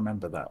don't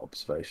remember that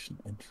observation.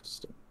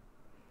 Interesting.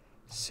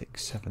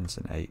 6, 7s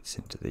and 8s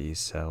into these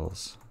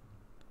cells.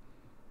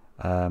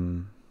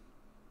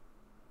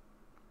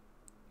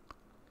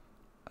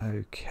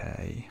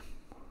 Okay,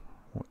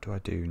 what do I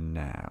do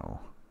now?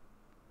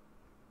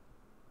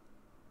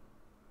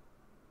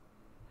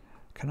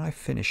 Can I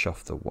finish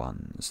off the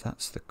 1s?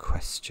 That's the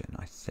question,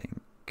 I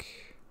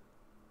think.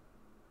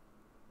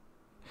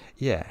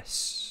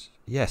 Yes,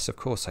 of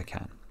course I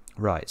can.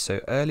 Right,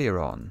 so earlier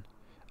on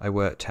I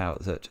worked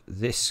out that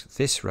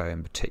this row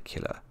in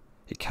particular,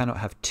 it cannot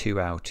have 2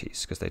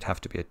 outies because they'd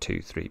have to be a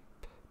 2-3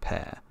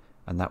 pair,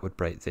 and that would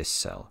break this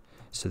cell.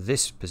 So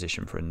this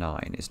position for a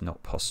 9 is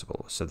not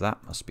possible, so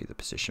that must be the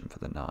position for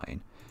the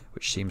 9,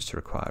 which seems to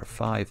require a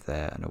 5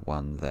 there and a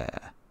 1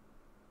 there.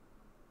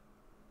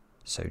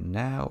 So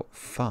now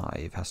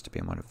 5 has to be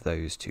in one of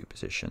those two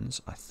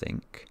positions, I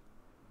think.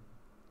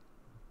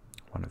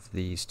 One of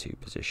these two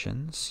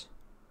positions.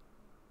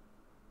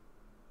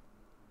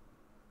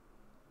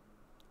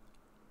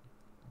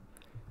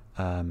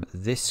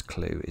 This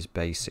clue is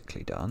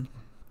basically done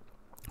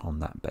on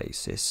that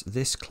basis.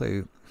 This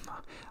clue,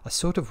 I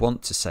sort of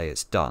want to say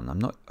it's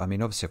done. I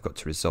mean, obviously I've got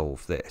to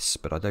resolve this,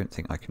 but I don't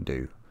think I can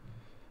do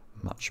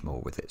much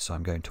more with it, so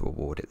I'm going to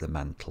award it the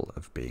mantle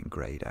of being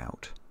greyed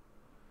out.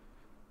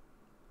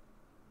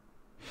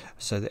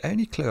 So the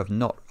only clue I've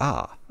not...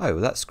 oh,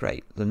 that's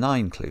great. The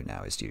 9 clue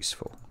now is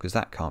useful, because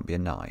that can't be a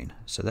 9.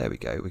 So there we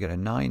go. We get a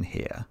 9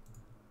 here,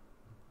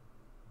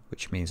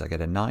 which means I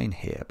get a 9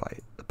 here by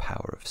the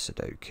power of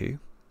Sudoku.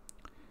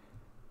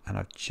 And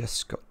I've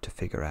just got to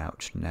figure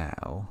out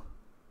now...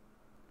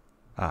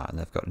 and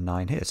they've got a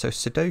 9 here. So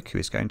Sudoku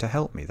is going to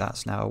help me.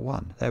 That's now a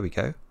 1. There we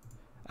go.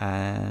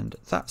 And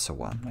that's a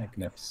 1.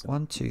 Magnificent.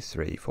 1, 2,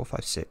 3, 4,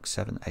 5, 6,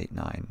 7, 8,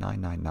 9,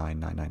 9, 9, 9,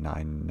 9, 9,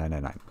 9, 9,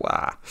 9, 9.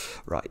 Wow.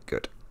 Right,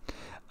 good.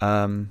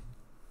 And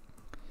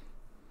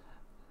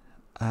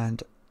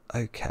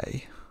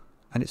okay.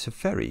 And it's a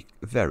very,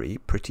 very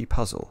pretty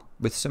puzzle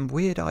with some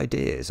weird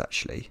ideas,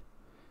 actually.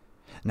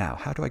 Now,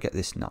 how do I get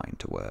this 9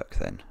 to work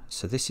then?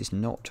 So this is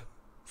not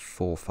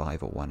 4,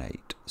 5 or 1,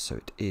 8. So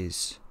it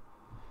is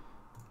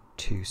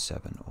 2,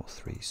 7 or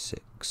 3,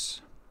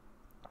 6.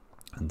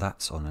 And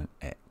that's on an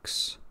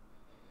X.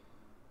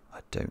 I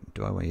don't,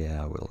 do I?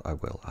 Yeah, I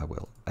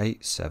will.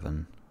 8,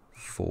 7,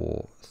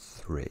 4,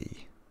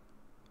 3.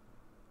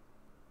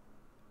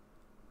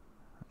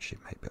 Actually,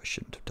 maybe I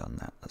shouldn't have done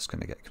that. That's going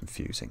to get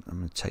confusing. I'm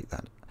going to take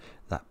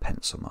that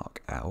pencil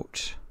mark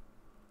out.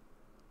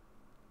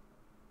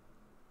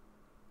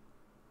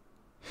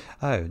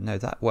 Oh, no,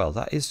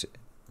 that is...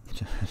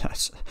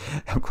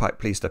 I'm quite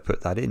pleased I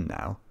put that in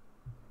now.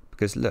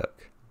 Because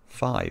look,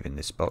 5 in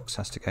this box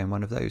has to go in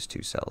one of those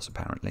 2 cells,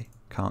 apparently.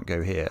 Can't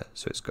go here,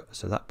 so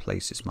so that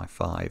places my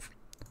 5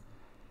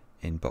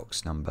 in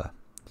box number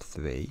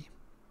 3.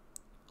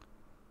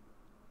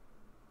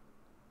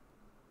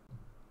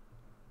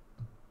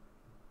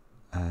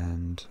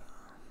 And...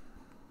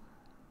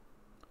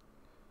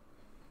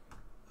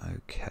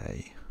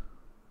 okay.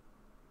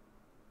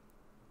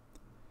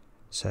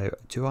 So,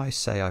 do I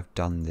say I've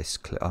done this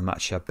clue? I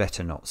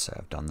better not say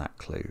I've done that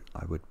clue.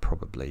 I would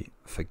probably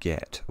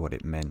forget what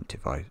it meant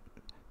if I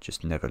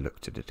just never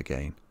looked at it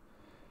again.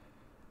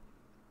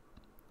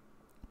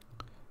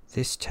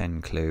 This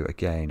 10 clue,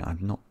 again, I'm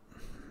not...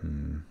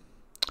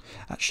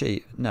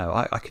 Actually, no,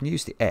 I can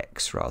use the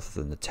X rather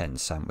than the 10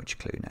 sandwich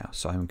clue now,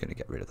 so I'm going to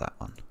get rid of that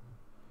one.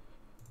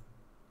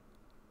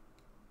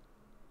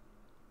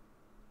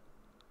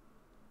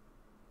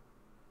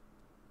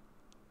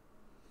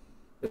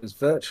 It was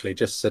virtually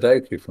just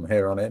Sudoku from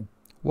here on in.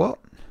 What?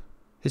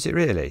 Is it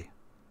really?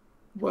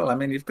 Well, I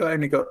mean, you've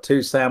only got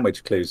 2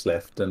 sandwich clues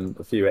left and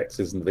a few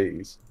X's and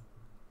V's.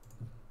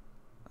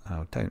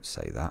 Oh, don't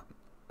say that.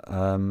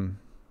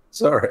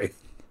 Sorry.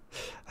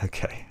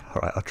 Okay,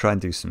 all right, I'll try and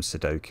do some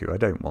Sudoku. I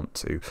don't want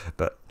to,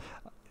 but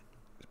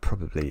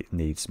probably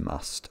needs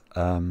must.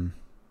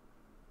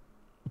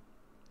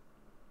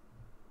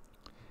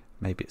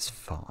 Maybe it's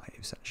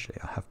 5s, actually.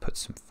 I have put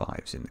some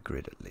 5s in the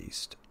grid at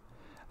least.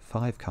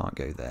 5 can't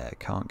go there,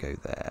 can't go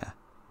there.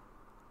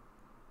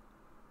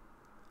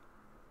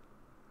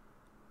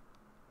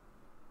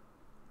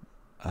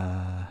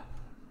 I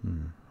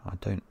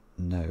don't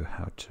know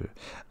how to...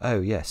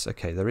 Oh, yes,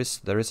 okay, there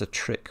is a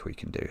trick we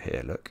can do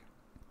here, look.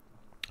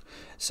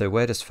 So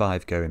where does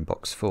 5 go in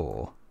box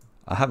 4?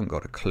 I haven't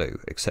got a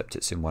clue, except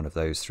it's in one of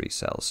those 3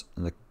 cells.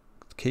 And the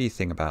key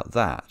thing about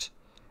that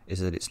is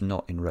that it's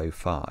not in row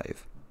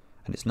 5.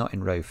 And it's not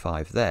in row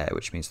 5 there,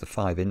 which means the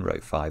 5 in row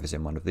 5 is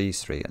in one of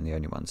these 3, and the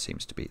only one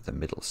seems to be the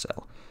middle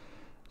cell.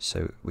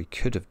 So we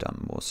could have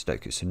done more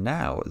Sudoku. So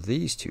now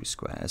these 2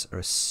 squares are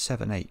a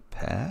 7-8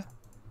 pair.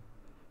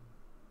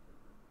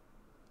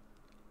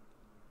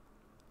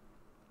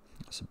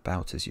 That's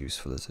about as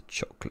useful as a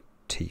chocolate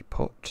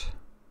teapot.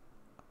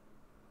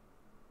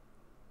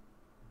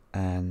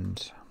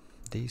 And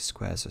these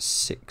squares are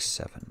 6,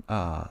 7.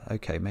 Ah,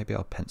 okay, maybe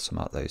I'll pencil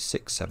mark those.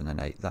 6, 7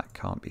 and 8. That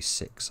can't be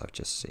 6, I've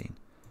just seen.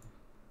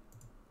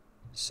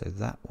 So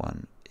that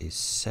one is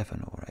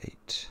 7 or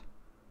 8.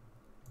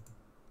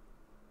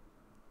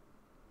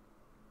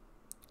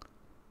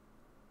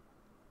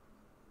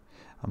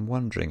 I'm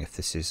wondering if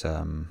this is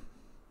a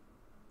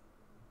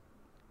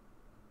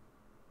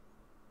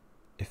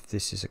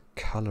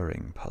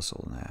colouring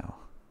puzzle now.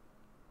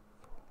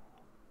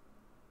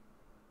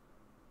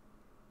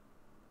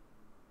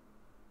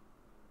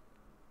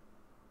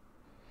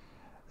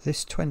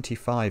 This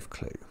 25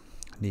 clue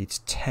needs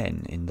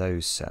 10 in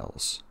those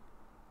cells.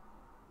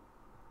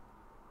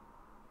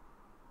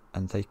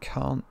 And they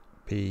can't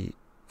be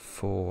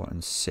 4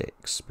 and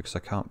 6 because I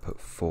can't put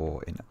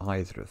 4 in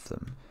either of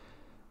them.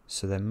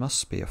 So there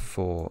must be a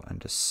 4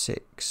 and a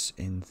 6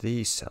 in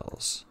these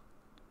cells.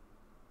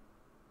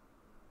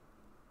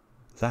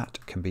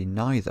 That can be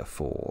neither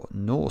 4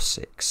 nor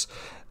 6.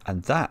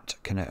 And that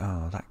can,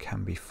 oh, that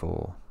can be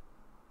 4.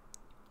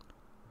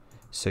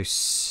 So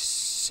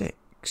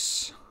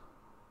 6.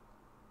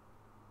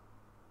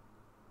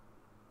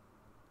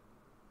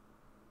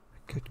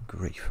 Good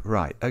grief.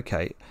 Right,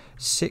 okay.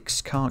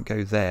 6 can't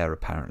go there,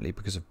 apparently,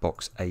 because of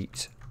box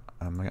 8.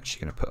 I'm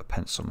actually going to put a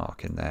pencil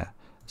mark in there.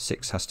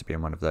 6 has to be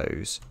in one of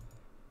those.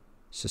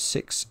 So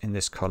 6 in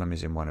this column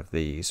is in one of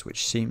these,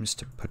 which seems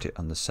to put it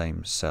on the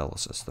same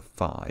cells as the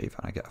 5.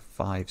 And I get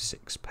a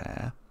 5-6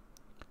 pair.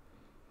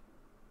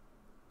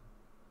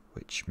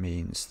 Which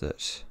means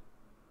that...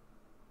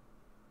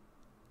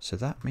 So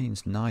that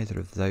means neither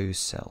of those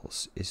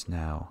cells is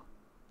now...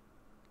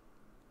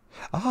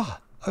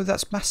 Ah! Oh,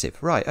 that's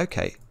massive. Right,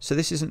 okay. So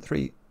this isn't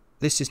 3...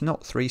 This is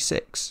not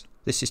 3-6.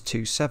 This is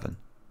 2-7.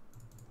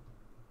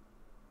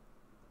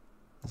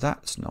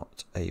 That's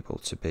not able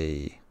to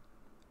be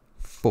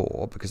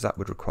 4, because that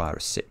would require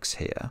a 6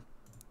 here.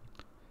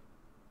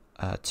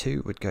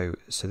 2 would go...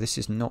 So this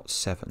is not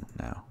 7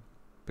 now,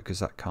 because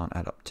that can't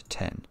add up to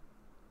 10.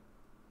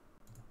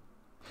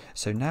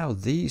 So now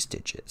these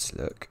digits,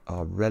 look,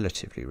 are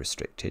relatively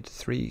restricted.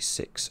 3,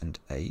 6 and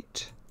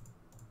 8.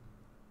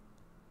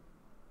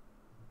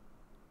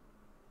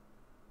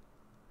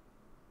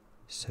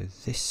 So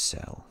this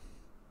cell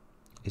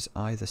is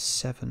either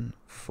 7,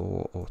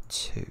 4 or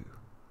 2.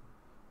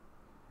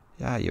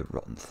 Yeah, you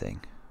rotten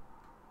thing.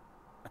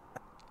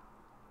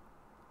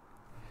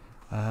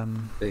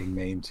 Being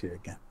mean to you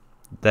again.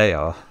 They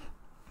are.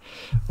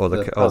 Or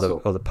the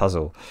puzzle. Or the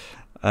puzzle.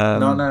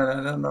 No,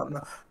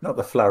 not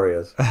the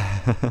flurriers.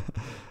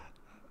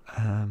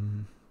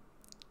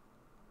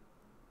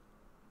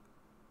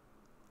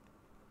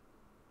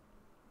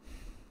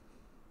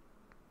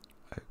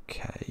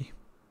 Okay.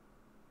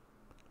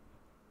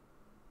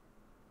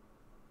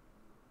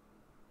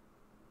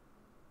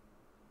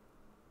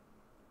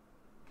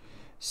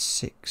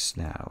 Six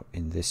now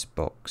in this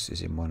box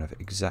is in one of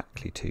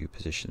exactly 2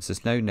 positions.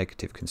 There's no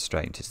negative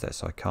constraint, is there?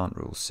 So I can't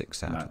rule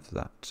 6 out of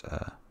that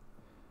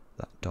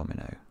that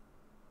domino.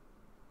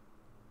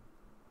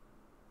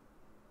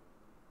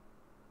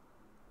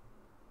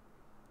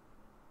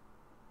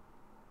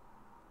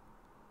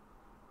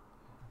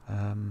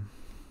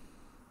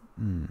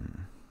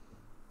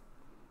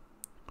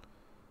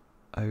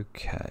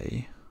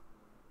 Okay.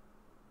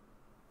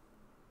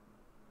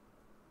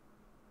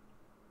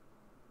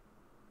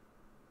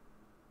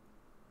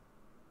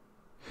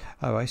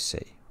 Oh, I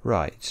see.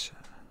 Right.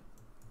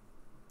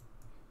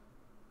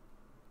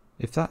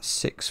 If that's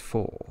 6,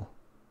 4,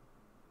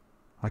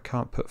 I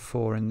can't put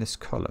 4 in this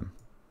column.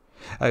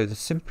 Oh, the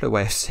simpler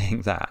way of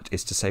seeing that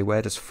is to say,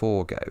 where does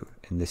 4 go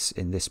in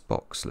this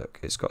box? Look,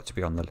 it's got to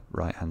be on the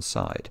right-hand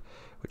side,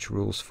 which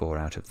rules 4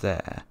 out of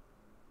there,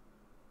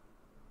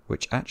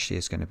 which actually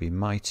is going to be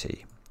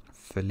mighty.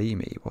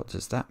 Felimi, what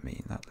does that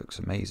mean? That looks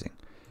amazing.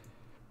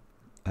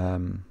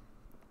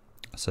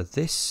 So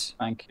this...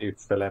 Thank you,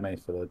 Felemi,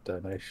 for the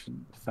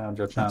donation. Found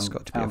your channel,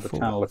 found the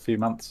channel a few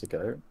months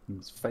ago.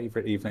 His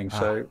favourite evening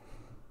show.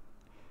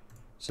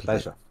 So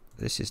pleasure.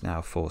 This is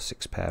now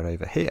 4-6 pair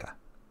over here,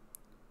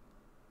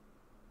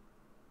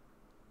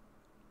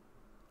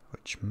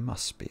 which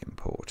must be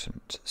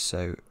important.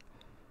 So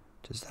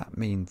does that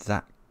mean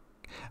that...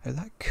 Oh,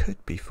 that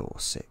could be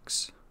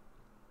 4-6.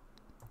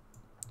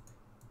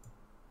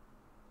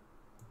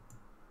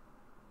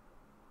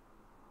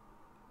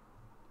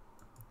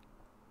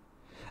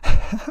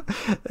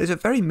 There's a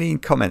very mean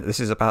comment.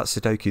 This is about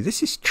Sudoku.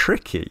 This is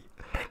tricky.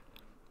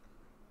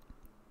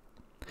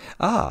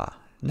 Ah,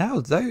 now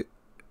though,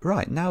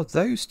 right now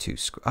those two.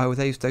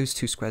 Those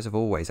 2 squares have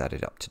always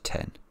added up to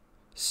 10.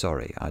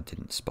 Sorry, I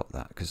didn't spot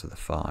that because of the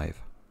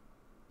 5.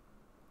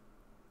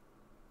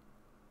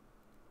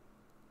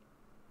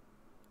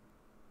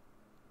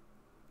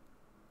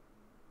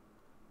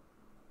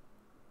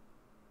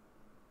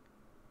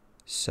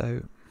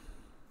 So.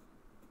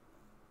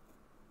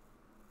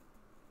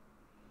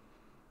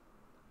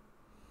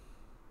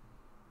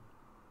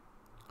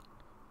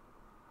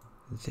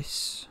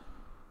 This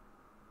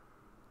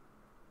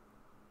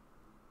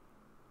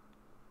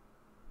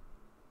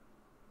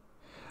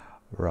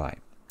right,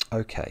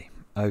 okay,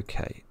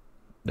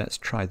 let's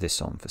try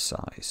this on for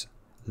size.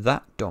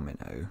 That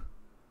domino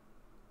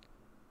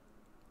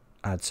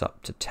adds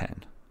up to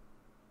 10,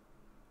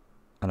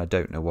 and I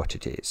don't know what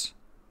it is,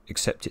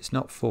 except it's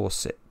not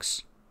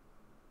 4-6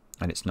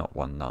 and it's not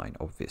 1-9,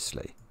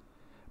 obviously,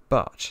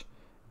 but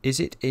is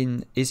it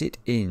in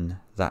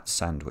that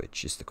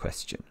sandwich is the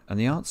question, and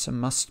the answer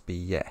must be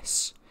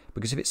yes,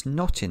 because if it's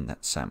not in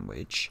that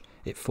sandwich,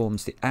 it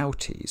forms the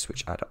outies,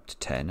 which add up to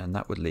 10, and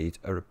that would lead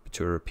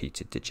to a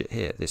repeated digit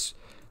here.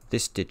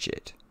 This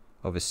digit,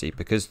 obviously,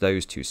 because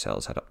those 2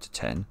 cells add up to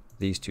 10,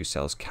 these 2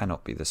 cells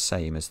cannot be the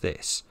same as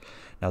this.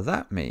 Now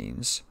that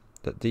means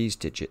that these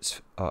digits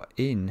are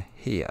in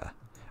here,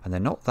 and they're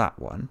not that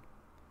one,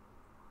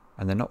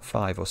 and they're not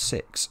 5 or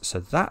 6, so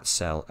that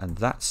cell and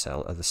that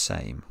cell are the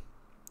same.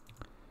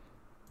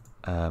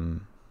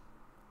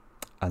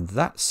 And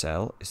that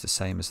cell is the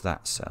same as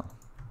that cell.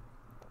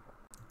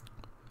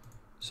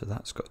 So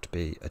that's got to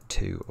be a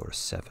 2 or a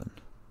 7.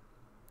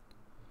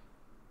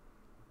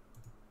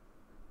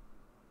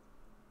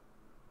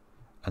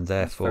 And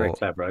therefore... That's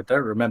very clever. I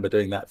don't remember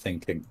doing that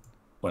thinking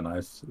when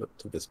I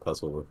looked at this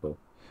puzzle before.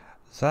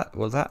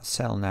 That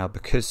cell now,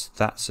 because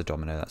that's a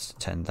domino, that's a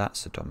 10,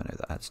 that's a domino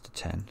that adds to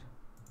 10.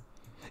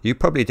 You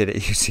probably did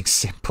it using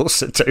simple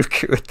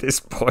Sudoku at this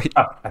point.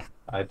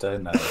 I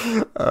don't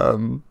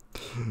know.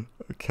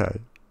 Okay.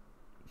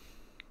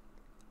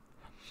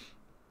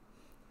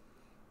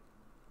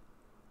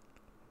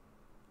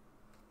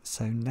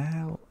 So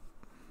now...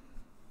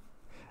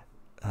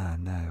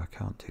 no, I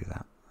can't do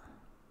that.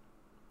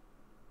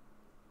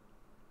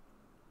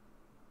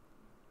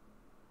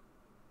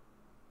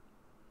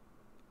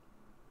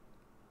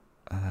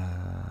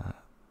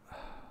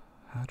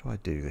 How do I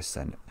do this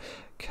then?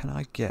 Can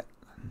I get...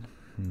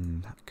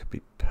 that could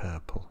be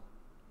purple.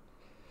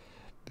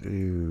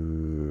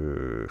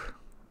 Ooh.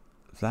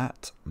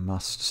 That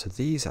must... So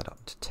these add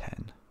up to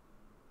 10.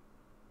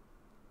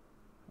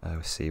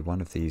 Oh, see, one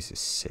of these is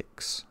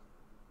 6.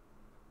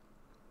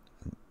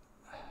 And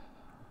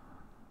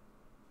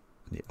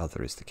the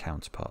other is the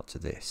counterpart to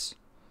this.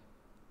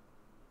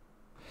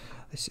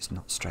 This is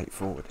not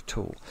straightforward at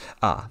all.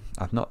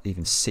 I've not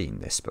even seen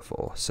this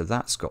before, so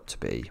that's got to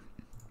be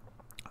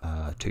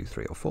 2,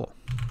 3 or 4.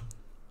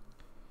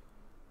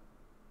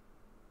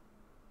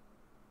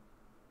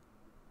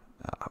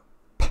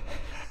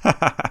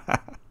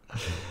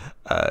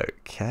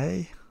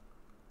 Okay.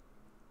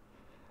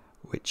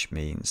 Which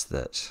means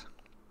that...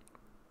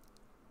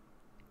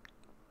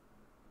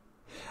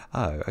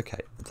 Oh,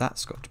 okay.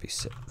 That's got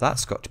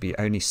to be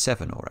only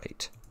 7 or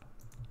 8.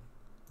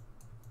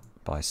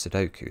 By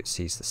Sudoku, it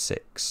sees the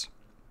 6.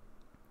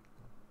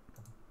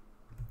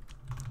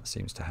 It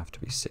seems to have to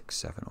be 6,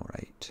 7, or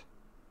 8.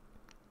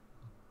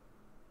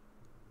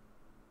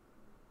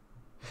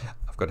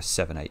 I've got a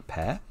 7, 8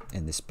 pair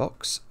in this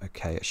box.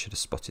 Okay, I should have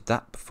spotted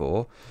that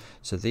before.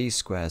 So these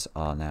squares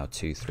are now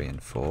 2, 3,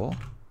 and 4.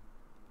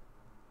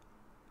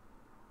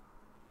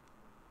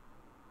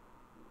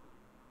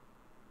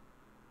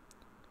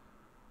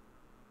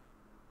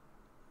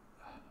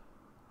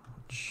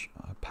 Which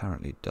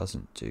apparently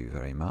doesn't do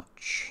very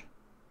much.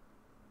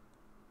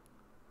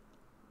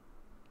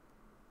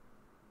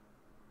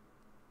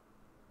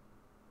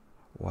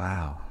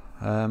 Wow.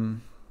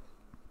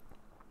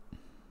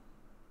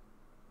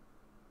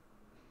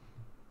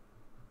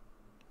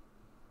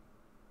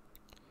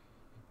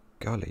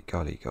 Golly,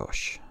 golly,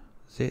 gosh.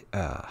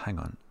 Hang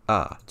on.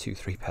 2,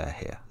 3 pair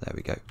here. There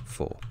we go.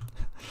 4.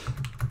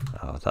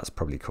 Oh, that's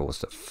probably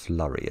caused a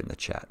flurry in the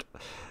chat.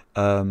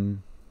 So,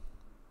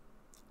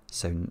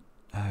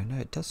 oh no,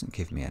 it doesn't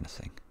give me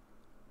anything.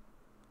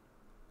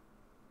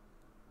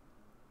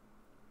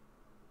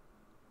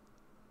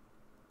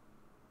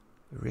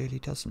 It really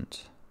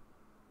doesn't.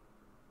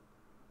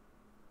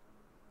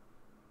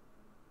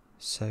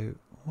 So,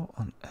 what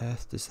on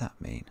earth does that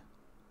mean?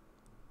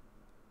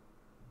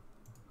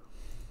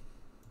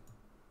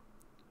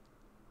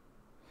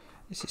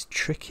 This is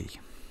tricky.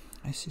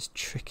 This is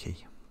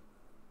tricky.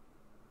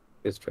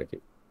 It's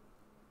tricky.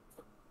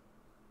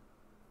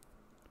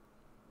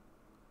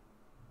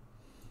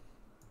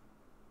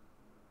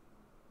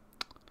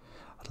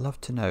 I'd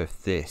love to know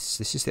if this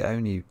is the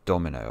only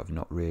domino I've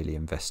not really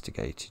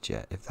investigated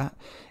yet. If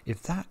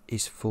that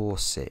is 4,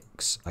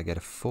 6, I get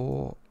a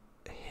 4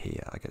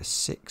 here. I get a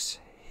 6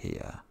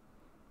 here.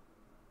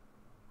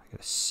 I get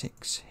a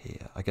 6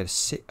 here. I get a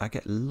 6. I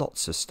get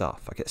lots of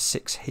stuff. I get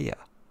 6 here.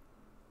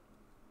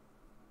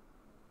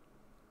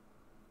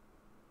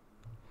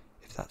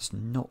 If that's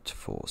not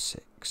 4,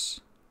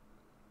 6.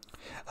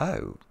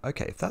 Oh,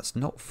 okay. If that's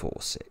not 4,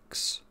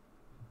 6,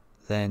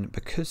 then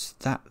because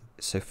that,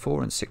 so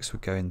 4 and 6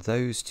 would go in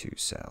those 2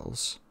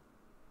 cells.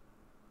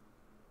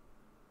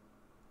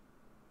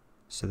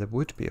 So there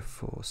would be a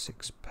 4,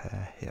 6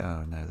 pair here.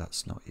 Oh no,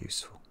 that's not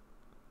useful.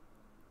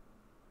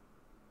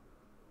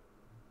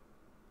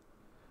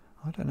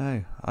 I don't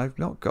know. I've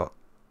not got...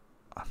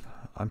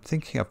 I'm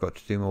thinking I've got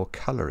to do more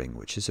colouring,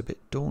 which is a bit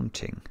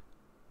daunting.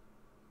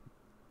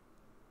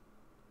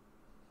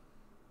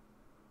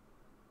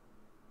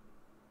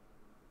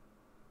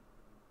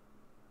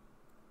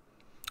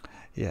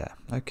 Yeah,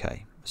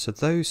 okay. So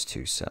those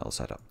 2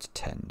 cells add up to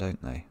 10,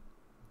 don't they?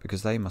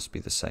 Because they must be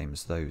the same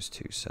as those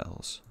 2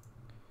 cells.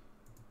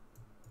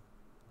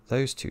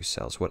 Those 2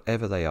 cells,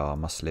 whatever they are,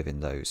 must live in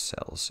those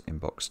cells in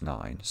box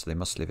 9. So they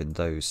must live in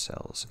those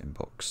cells in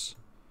box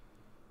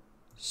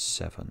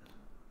 7.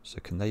 So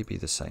can they be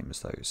the same as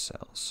those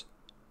cells?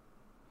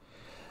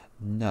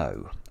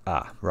 No.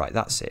 Ah, right,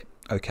 that's it.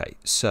 Okay,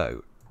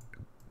 so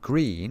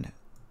green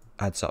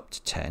adds up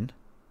to 10.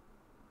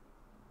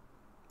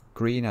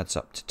 Green adds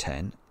up to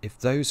 10. If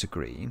those are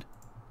green,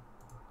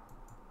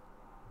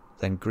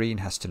 then green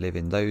has to live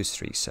in those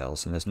 3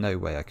 cells, and there's no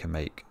way I can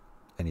make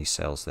any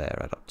cells there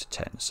add up to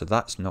 10. So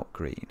that's not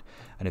green.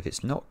 And if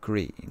it's not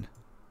green,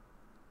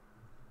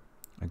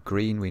 and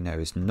green we know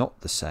is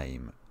not the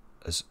same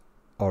as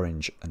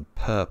orange and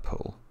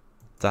purple,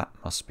 that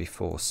must be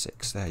 4,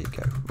 6. There you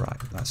go.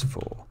 Right, that's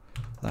 4.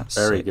 That's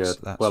very 6.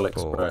 good. That's well 4.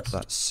 Expressed.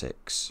 That's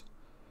 6.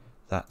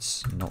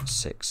 That's not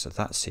 6. So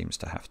that seems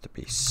to have to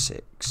be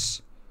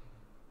 6.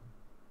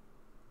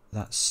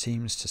 That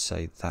seems to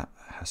say that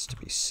has to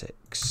be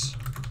 6.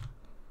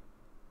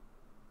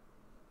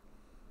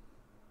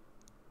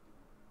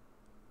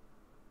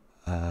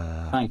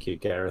 Thank you,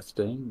 Gareth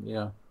Dean.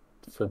 Yeah,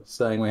 for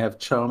saying we have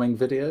charming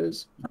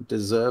videos.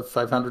 Deserve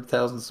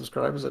 500,000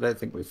 subscribers. I don't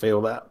think we feel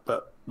that,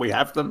 but we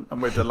have them,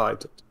 and we're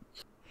delighted.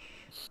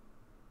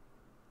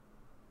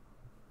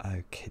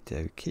 Okie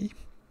dokie.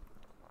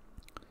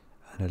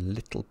 And a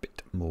little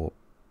bit more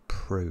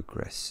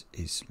progress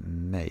is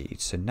made.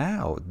 So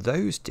now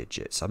those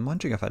digits, I'm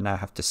wondering if I now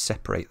have to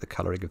separate the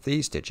colouring of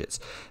these digits,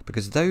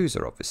 because those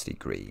are obviously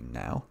green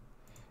now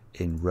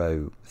in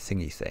row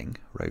thingy thing,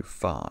 row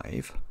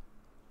 5.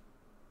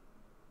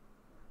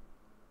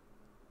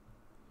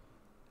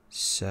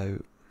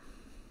 So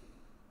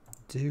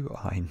do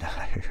I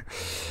know?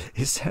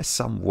 Is there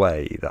some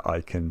way that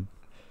I can...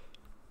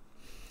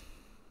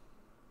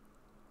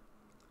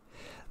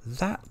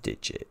 That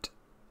digit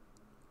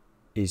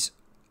is...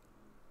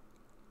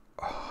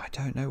 Oh, I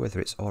don't know whether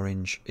it's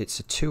orange. It's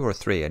a 2 or a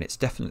 3, and it's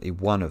definitely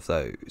one of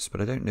those, but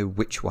I don't know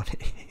which one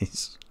it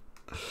is.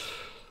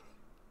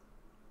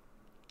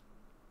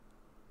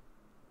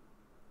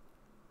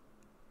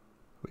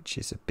 Which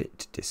is a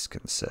bit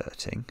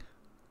disconcerting.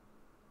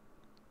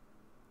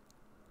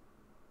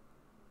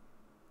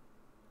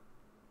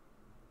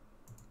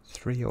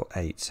 3 or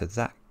 8, so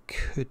that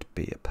could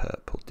be a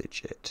purple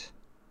digit.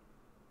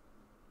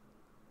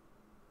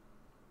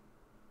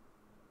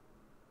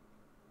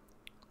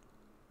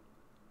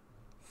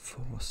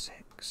 Four,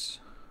 6.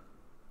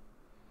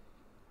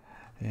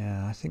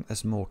 Yeah, I think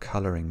there's more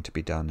colouring to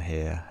be done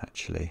here,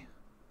 actually.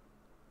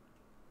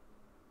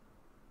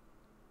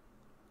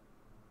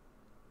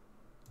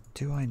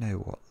 Do I know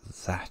what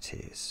that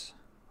is?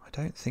 I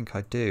don't think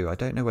I do. I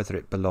don't know whether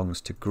it belongs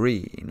to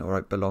green or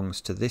it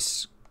belongs to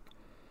this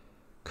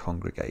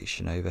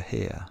congregation over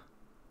here.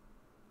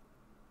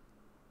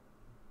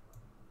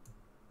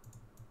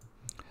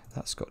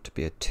 That's got to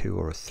be a 2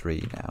 or a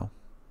 3 now.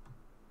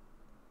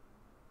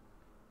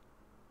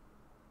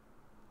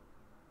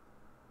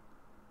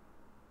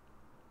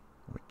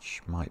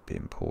 Which might be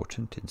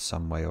important in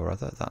some way or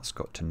other. That's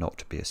got to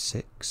not be a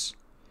 6.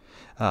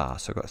 Ah,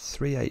 so I've got a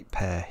 3-8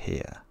 pair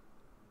here.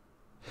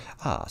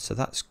 Ah, so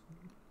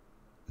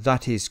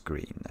that is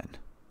green then.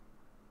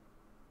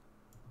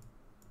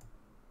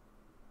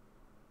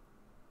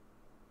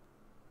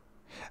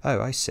 Oh,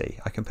 I see.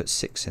 I can put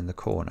 6 in the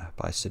corner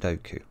by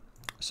Sudoku.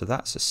 So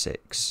that's a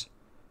 6.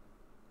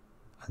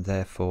 And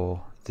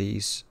therefore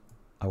these,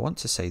 I want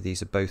to say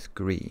these are both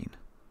green.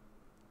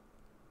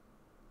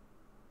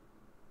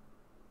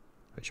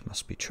 Which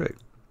must be true.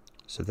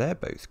 So they're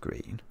both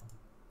green.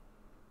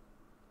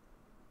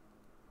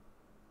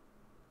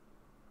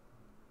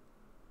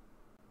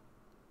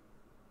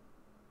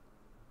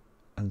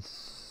 And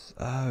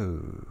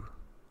oh,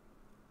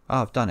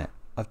 I've done it.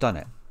 I've done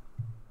it.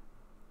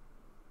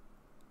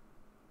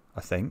 I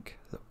think.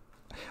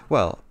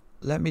 Well,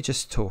 let me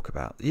just talk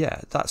about.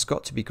 Yeah, that's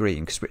got to be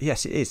green because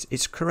yes, it is.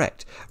 It's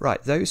correct.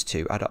 Right, those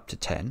two add up to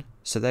 10,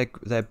 so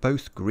they're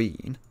both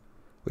green,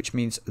 which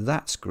means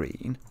that's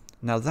green.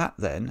 Now that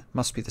then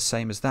must be the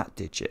same as that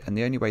digit, and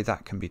the only way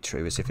that can be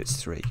true is if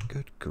it's 3.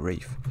 Good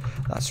grief,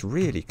 that's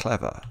really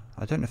clever.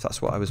 I don't know if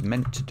that's what I was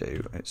meant to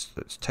do. It's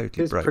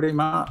totally broken. Pretty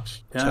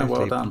much. Yeah, totally,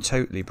 well done.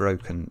 Totally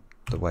broken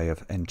the way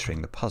of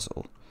entering the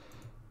puzzle.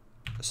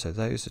 So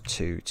those are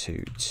 2,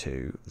 2,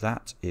 2.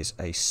 That is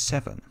a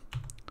 7.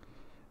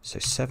 So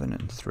 7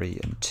 and 3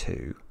 and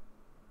 2.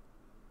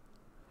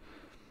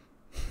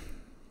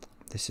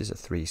 This is a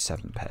 3,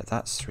 7 pair.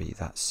 That's 3.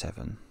 That's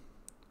 7.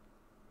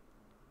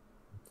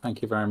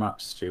 Thank you very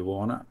much, Stu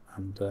Warner,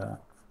 and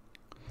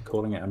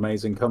calling it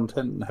amazing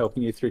content and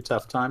helping you through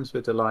tough times.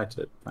 We're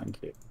delighted.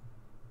 Thank you.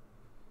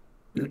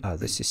 Oh,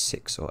 this is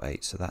 6 or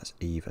 8, so that's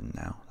even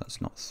now. That's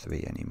not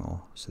 3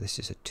 anymore. So this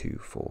is a 2,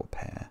 4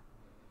 pair.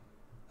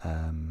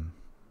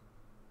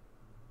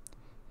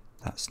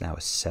 That's now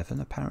a 7,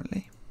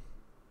 apparently,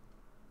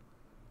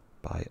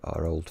 by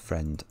our old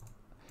friend,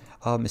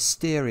 our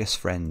mysterious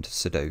friend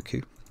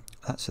Sudoku.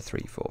 That's a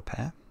 3, 4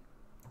 pair.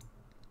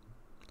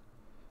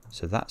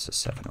 So that's a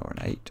 7 or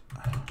an 8.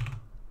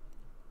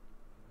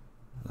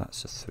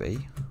 That's a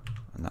 3,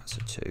 and that's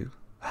a 2.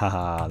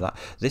 Haha,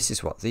 this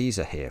is what these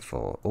are here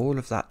for. All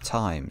of that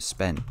time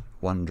spent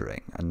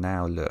wondering, and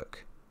now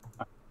look.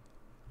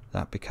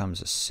 That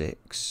becomes a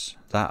 6.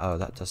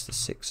 That does the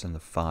 6 and the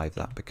 5.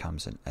 That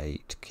becomes an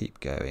 8.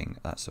 Keep going.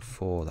 That's a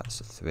 4. That's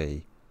a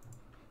 3.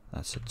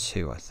 That's a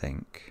 2, I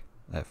think.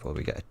 Therefore,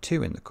 we get a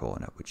 2 in the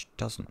corner, which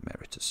doesn't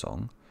merit a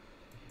song.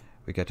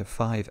 We get a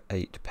 5,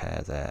 8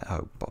 pair there.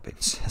 Oh,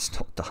 bobbins. That's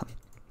not done.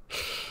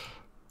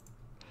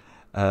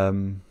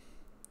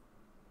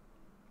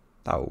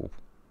 Oh,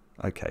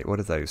 okay.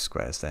 What are those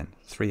squares then?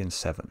 3 and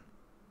 7.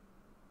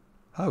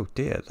 Oh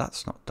dear,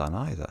 that's not done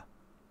either.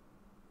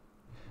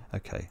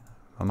 Okay,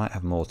 I might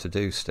have more to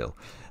do still.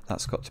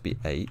 That's got to be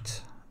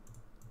 8,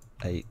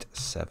 8,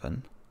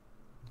 7,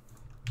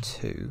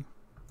 2,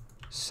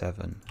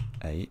 7,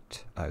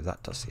 8. Oh,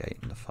 that does the 8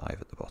 and the 5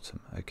 at the bottom.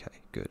 Okay,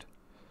 good.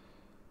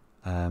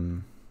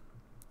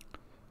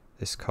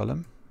 This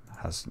column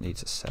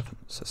needs a 7.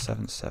 So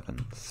 7,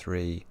 7,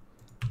 3,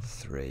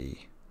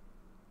 3,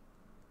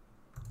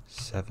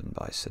 7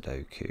 by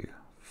Sudoku,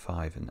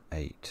 5 and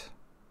 8.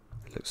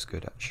 It looks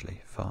good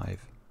actually.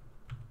 5.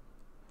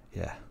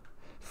 Yeah.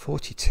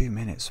 42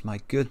 minutes, my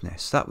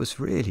goodness, that was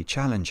really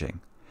challenging.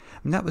 I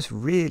mean, that was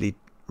really,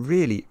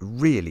 really,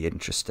 really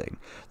interesting.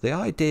 The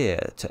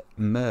idea to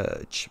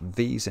merge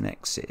V's and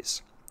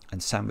X's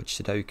and sandwich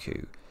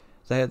Sudoku,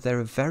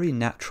 they're a very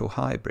natural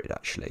hybrid,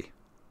 actually.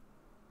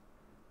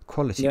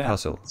 Quality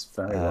puzzle.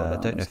 Very well done,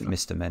 I don't know if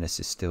Mr.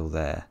 Menace is still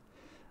there.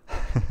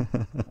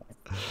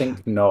 I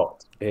think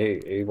not.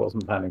 He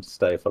wasn't planning to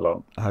stay for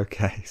long.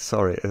 Okay,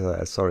 sorry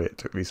it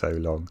took me so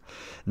long.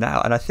 Now,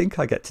 and I think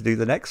I get to do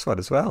the next one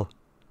as well.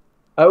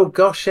 Oh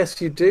gosh,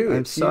 yes you do.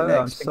 I'm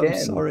so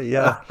sorry.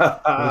 Yeah,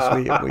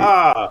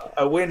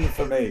 a win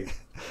for me.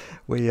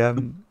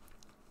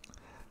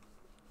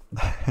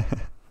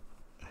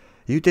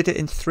 You did it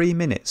in 3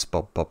 minutes,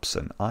 Bob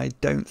Bobson. I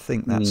don't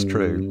think that's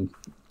true.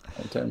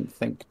 I don't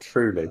think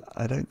truly.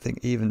 I don't think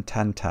even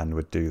Tantan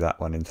would do that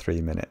one in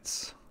 3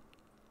 minutes.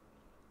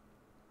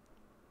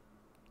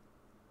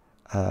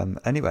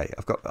 Anyway,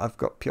 I've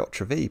got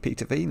Peter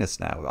Venus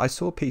now. I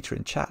saw Peter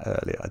in chat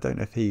earlier. I don't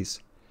know if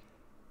he's...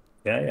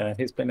 Yeah,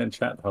 he's been in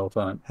chat the whole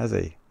time. Has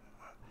he?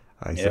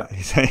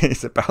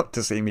 He's about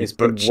to see me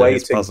butcher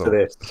his puzzle. For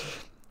this.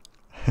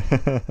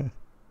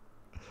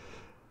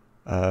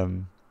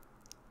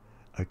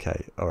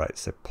 Okay, all right,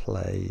 so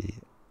play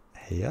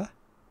here.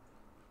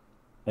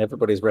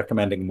 Everybody's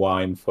recommending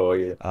wine for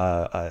you.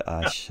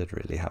 I should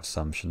really have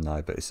some, shouldn't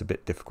I? But it's a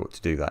bit difficult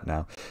to do that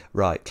now.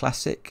 Right,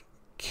 classic,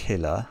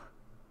 killer.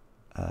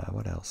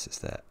 What else is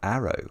there?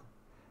 Arrow.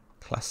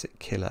 Classic,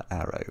 killer,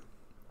 arrow.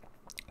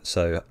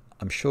 So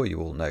I'm sure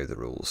you all know the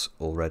rules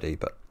already,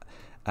 but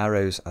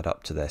arrows add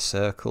up to their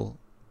circle.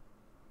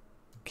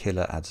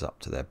 Killer adds up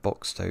to their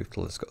box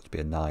total. There's got to be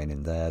a 9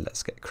 in there.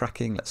 Let's get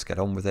cracking. Let's get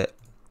on with it.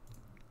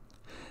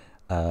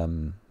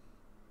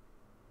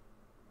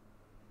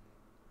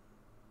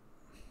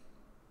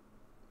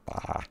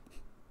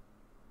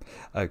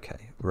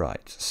 Okay,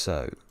 right.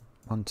 So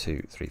 1,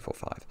 2, 3, 4,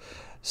 5.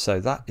 So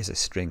that is a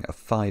string of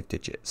 5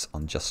 digits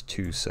on just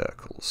 2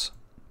 circles.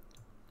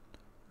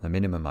 The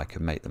minimum I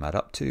can make them add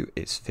up to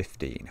is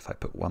 15. If I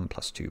put 1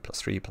 plus 2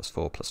 plus 3 plus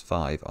 4 plus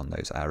 5 on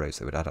those arrows,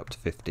 they would add up to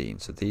 15.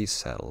 So these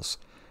cells,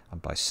 and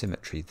by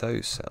symmetry,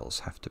 those cells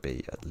have to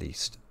be at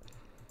least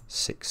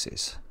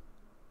 6s.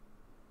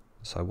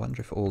 So I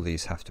wonder if all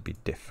these have to be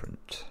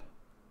different.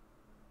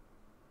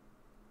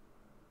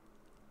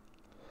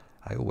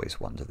 I always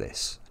wonder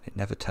this. It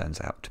never turns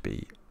out to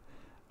be...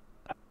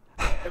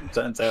 It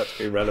turns out to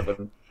be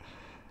relevant.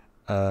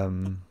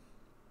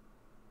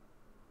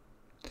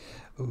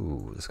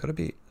 Ooh, there's got to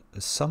be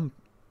some...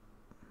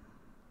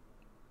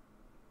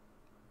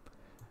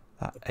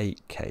 That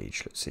 8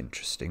 cage looks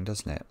interesting,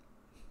 doesn't it?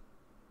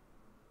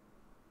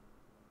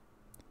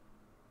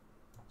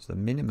 So the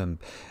minimum...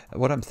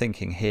 What I'm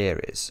thinking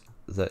here is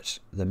that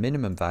the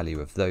minimum value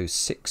of those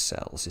 6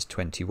 cells is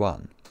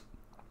 21.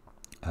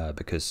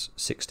 Because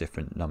 6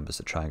 different numbers,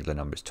 the triangular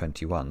number is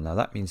 21. Now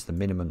that means the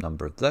minimum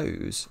number of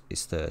those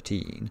is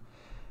 13,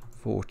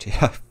 14...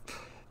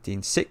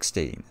 15,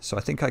 16. So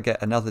I think I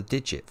get another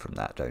digit from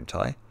that, don't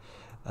I?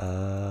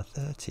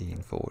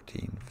 13,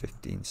 14,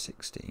 15,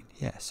 16.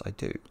 Yes, I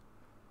do.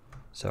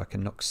 So I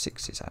can knock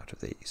 6s out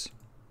of these.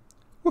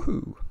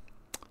 Woohoo!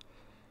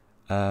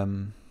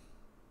 And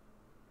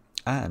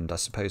I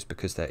suppose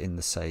because they're in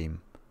the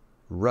same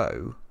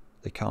row,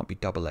 they can't be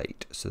double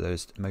 8. So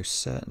there's most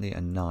certainly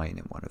a 9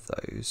 in one of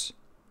those,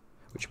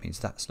 which means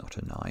that's not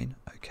a 9.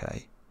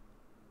 Okay.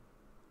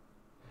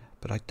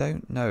 But I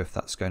don't know if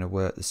that's going to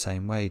work the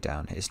same way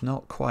down here. It's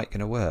not quite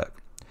going to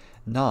work.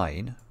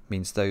 9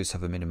 means those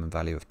have a minimum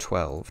value of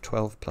 12.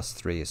 12 plus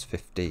 3 is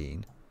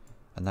 15.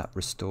 And that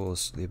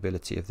restores the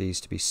ability of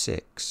these to be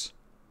 6.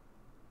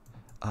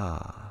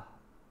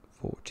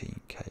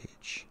 14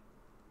 cage.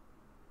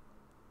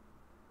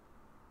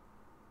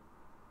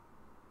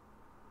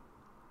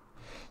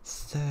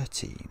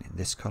 (13) in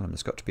this column.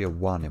 There's got to be a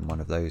 1 in one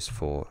of those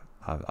 4.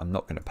 I'm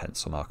not going to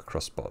pencil mark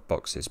across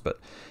boxes, but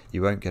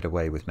you won't get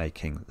away with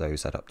making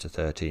those add up to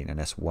 13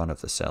 unless one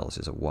of the cells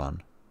is a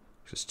 1.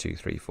 Because 2,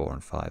 3, 4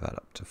 and 5 add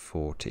up to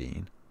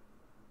 14.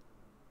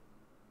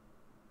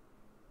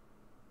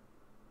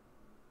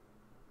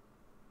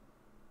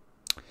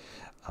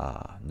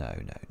 No.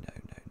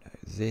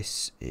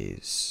 This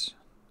is...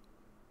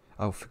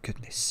 Oh, for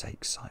goodness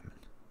sake, Simon.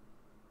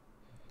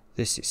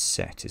 This is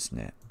set, isn't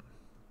it?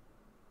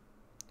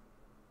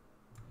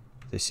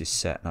 This is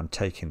set, and I'm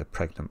taking the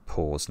pregnant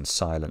pause and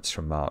silence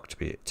from Mark to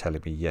be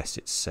telling me, yes,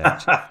 it's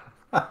set.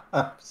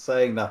 I'm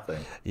saying nothing.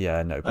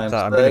 Yeah, no, but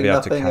I'm going to be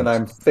able to nothing, and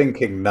I'm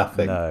thinking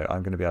nothing. No,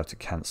 I'm going to be able to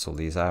cancel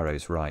these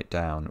arrows right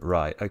down.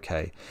 Right,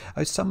 okay.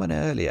 Oh, someone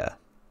earlier.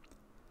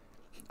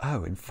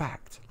 Oh, in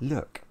fact,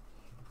 look.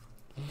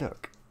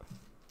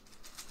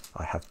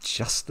 I have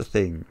just the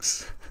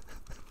things.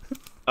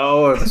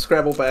 Oh, the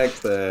Scrabble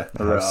bags there.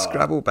 I have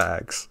Scrabble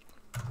bags.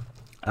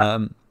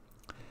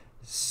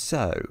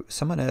 So,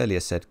 someone earlier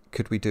said,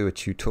 could we do a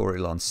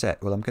tutorial on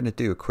set? Well, I'm going to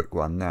do a quick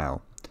one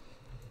now.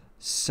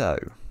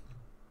 So,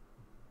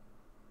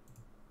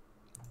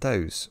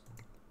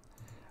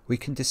 we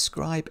can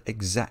describe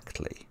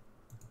exactly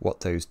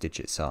what those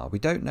digits are. We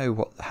don't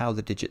know how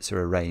the digits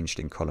are arranged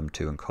in column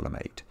 2 and column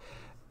 8,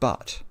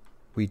 but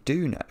we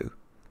do know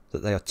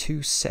that they are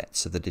 2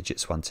 sets of the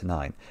digits 1 to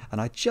 9, and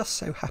I just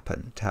so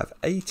happen to have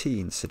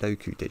 18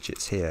 Sudoku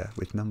digits here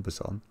with numbers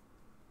on.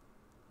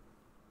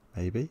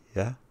 Maybe,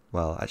 yeah?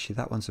 Well, actually,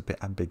 that one's a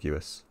bit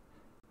ambiguous.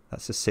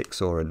 That's a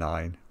 6 or a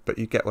 9, but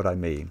you get what I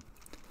mean.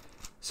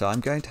 So I'm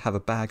going to have a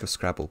bag of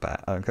Scrabble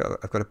I've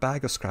got a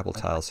bag of Scrabble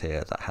tiles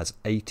here that has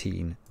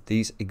 18,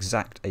 these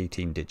exact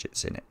 18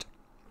 digits in it.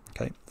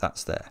 Okay,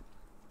 that's there.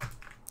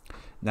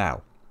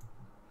 Now,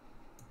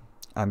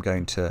 I'm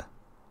going to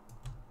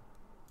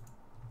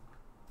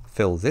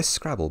fill this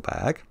Scrabble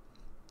bag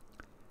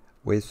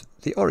with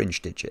the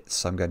orange digits.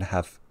 So I'm going to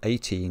have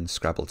 18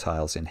 Scrabble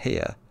tiles in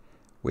here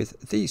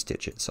with these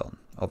digits on.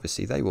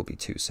 Obviously, they will be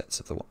 2 sets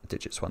of the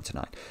digits 1 to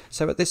 9.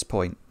 So at this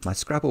point, my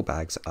Scrabble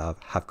bags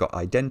have got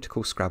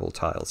identical Scrabble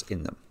tiles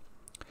in them.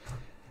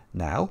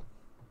 Now,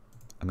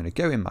 I'm going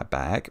to go in my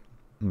bag,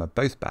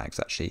 both bags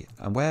actually,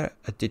 and where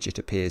a digit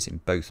appears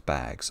in both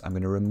bags, I'm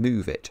going to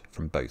remove it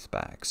from both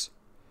bags.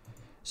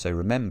 So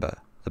remember,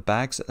 The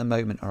bags at the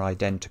moment are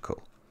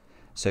identical.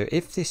 So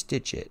if this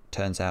digit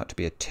turns out to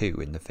be a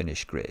 2 in the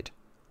finished grid,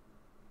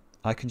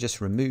 I can just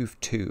remove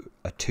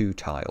a 2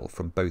 tile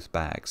from both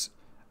bags,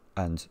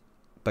 and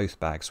both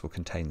bags will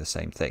contain the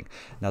same thing.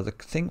 Now the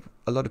thing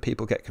a lot of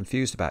people get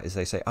confused about is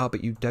they say, oh,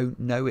 but you don't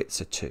know it's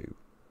a 2.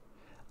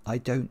 I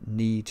don't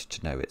need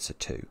to know it's a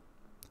 2.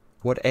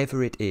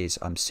 Whatever it is,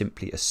 I'm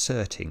simply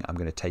asserting I'm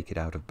going to take it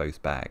out of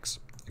both bags.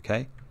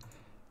 Okay?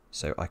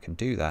 So I can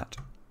do that,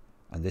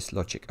 and this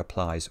logic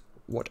applies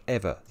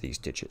whatever these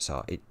digits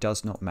are. It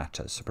does not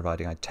matter, so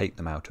providing I take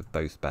them out of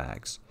both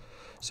bags.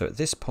 So at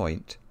this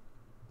point,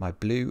 my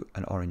blue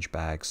and orange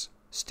bags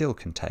still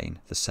contain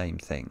the same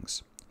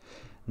things.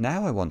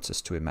 Now I want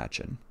us to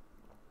imagine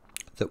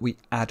that we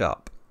add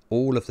up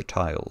all of the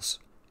tiles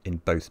in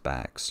both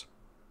bags.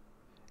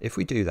 If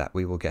we do that,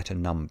 we will get a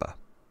number.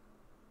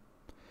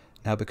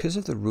 Now, because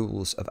of the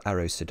rules of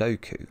arrow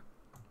Sudoku,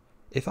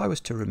 if I was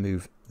to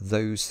remove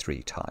those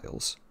 3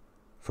 tiles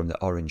from the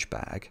orange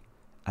bag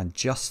and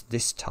just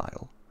this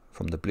tile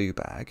from the blue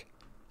bag,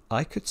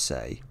 I could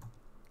say,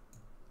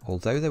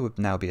 although there would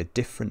now be a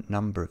different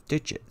number of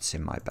digits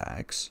in my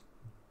bags,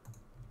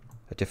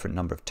 a different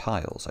number of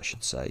tiles, I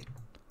should say,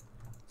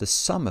 the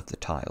sum of the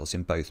tiles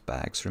in both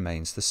bags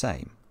remains the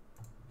same.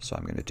 So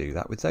I'm going to do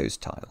that with those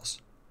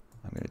tiles.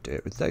 I'm going to do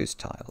it with those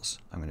tiles.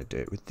 I'm going to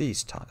do it with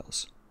these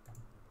tiles.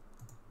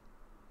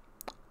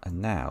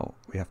 And now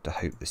we have to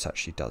hope this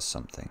actually does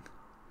something.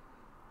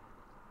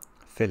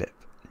 Philip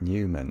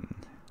Newman.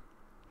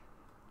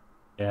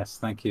 Yes,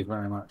 thank you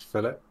very much,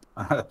 Philip.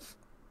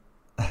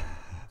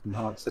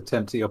 Mark's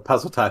attempt at your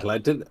puzzle title.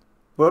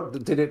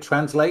 What did it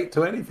translate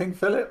to anything,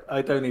 Philip?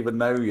 I don't even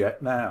know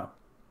yet now.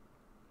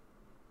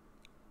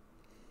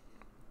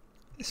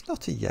 It's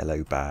not a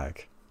yellow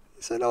bag.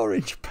 It's an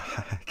orange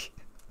bag.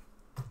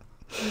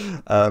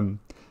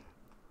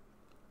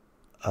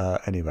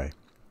 Anyway.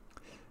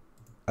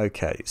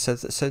 Okay,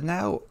 so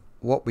now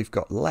what we've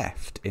got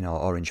left in our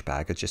orange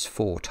bag are just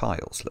 4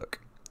 tiles, look.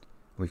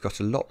 We've got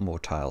a lot more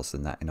tiles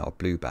than that in our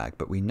blue bag,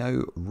 but we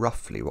know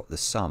roughly what the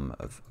sum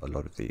of a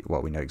lot of the,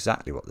 well, we know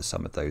exactly what the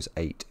sum of those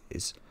 8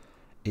 is.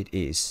 It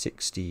is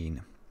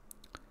 16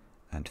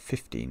 and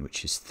 15,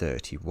 which is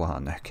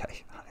 31.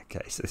 Okay,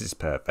 so this is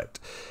perfect.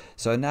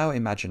 So now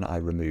imagine I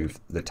remove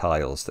the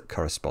tiles that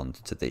correspond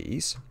to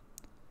these.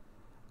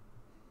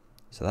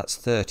 So that's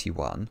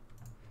 31.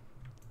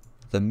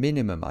 The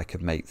minimum I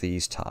could make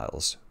these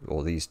tiles,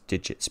 or these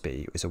digits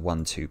be, is a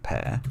 1-2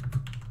 pair.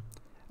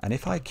 And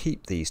if I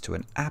keep these to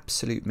an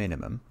absolute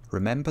minimum,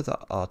 remember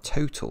that the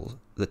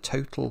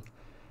total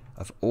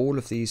of all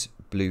of these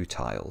blue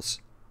tiles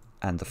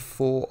and the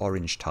 4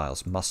 orange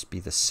tiles must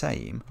be the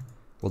same.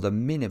 Well, the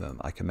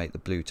minimum I can make the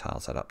blue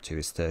tiles add up to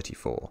is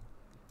 34.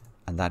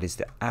 And that is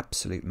the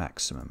absolute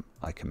maximum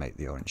I can make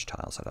the orange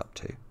tiles add up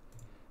to.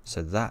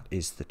 So that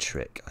is the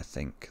trick, I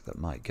think, that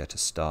might get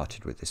us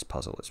started with this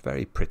puzzle. It's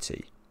very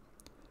pretty.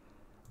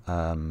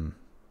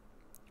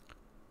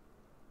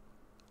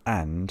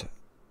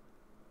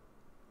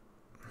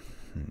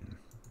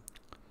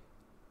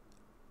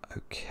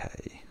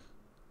 Okay.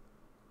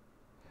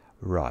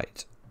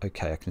 Right.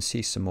 Okay, I can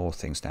see some more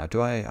things now. I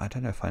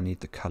don't know if I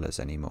need the colours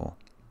anymore.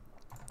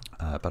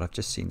 But I've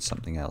just seen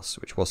something else,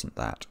 which wasn't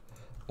that,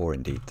 or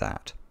indeed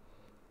that.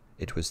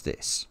 It was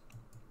this.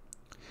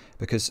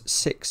 Because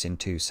 6 in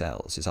 2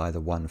 cells is either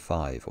 1,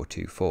 5 or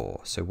 2,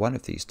 4. So one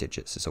of these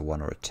digits is a 1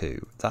 or a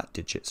 2. That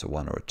digit's a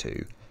 1 or a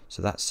 2.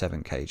 So that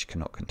 7 cage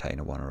cannot contain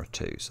a 1 or a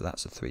 2. So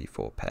that's a 3,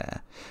 4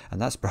 pair.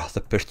 And that's rather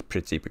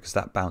pretty because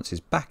that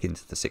bounces back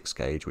into the 6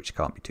 cage, which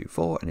can't be 2,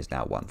 4 and is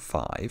now 1,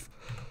 5.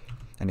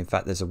 And in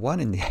fact, there's a 1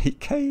 in the 8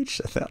 cage.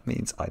 So that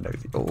means I know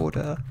the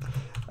order.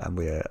 And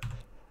we're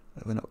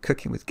not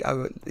cooking with...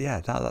 Oh, yeah,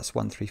 now that's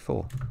 1, 3,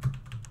 4.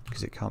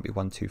 Because it can't be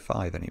 1, 2,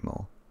 5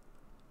 anymore.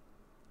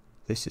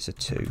 This is a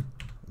 2.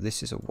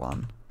 This is a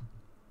 1.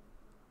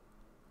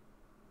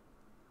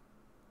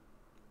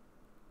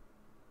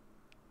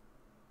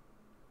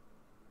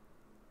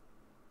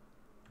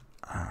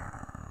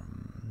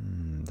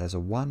 There's a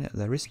 1.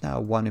 There is now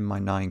a 1 in my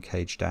 9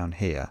 cage down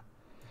here.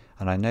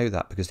 And I know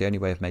that because the only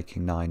way of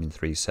making 9 in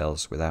 3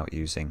 cells without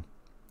using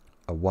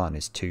a 1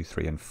 is 2,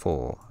 3 and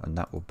 4. And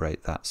that will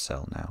break that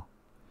cell now.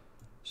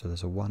 So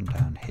there's a 1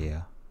 down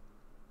here.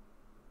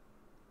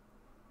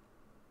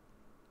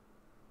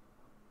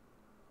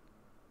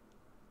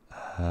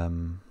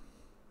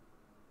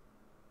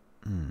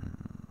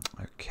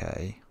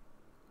 Okay.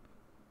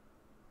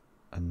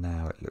 And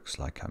now it looks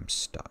like I'm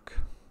stuck.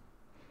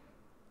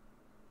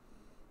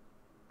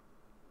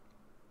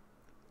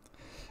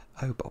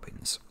 Oh,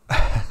 bobbins.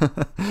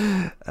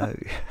 Oh.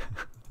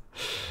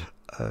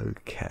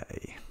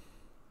 Okay.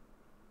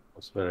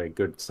 It's a very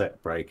good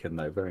set breaking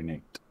though, very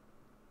neat.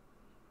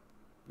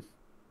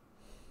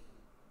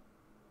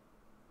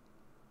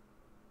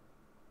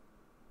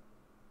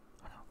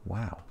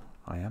 Wow,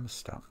 I am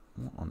stuck.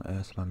 What on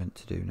earth am I meant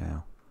to do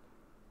now?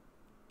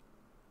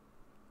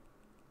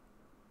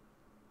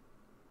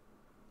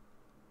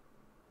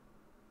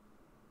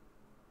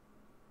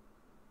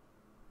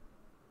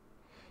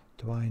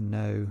 Do I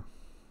know?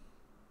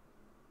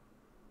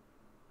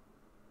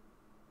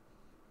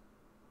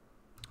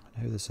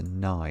 I know there's a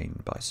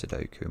 9 by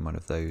Sudoku in one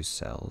of those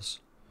cells.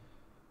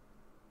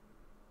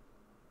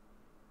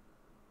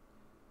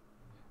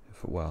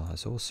 Well,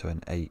 there's also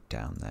an 8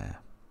 down there.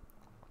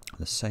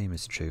 The same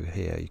is true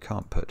here. You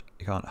can't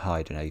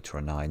hide an 8 or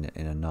a 9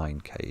 in a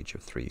 9 cage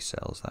of 3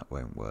 cells. That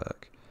won't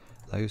work.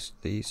 That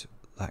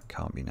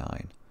can't be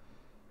 9.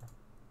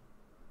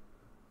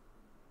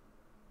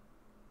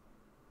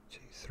 2,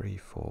 3,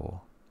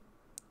 4.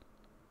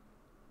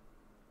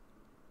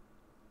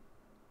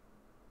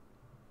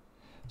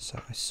 So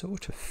I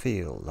sort of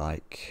feel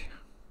like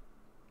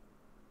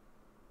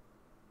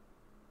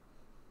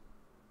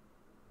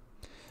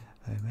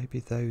maybe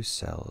those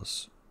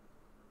cells.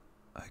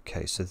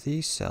 Okay, so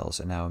these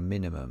cells are now a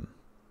minimum.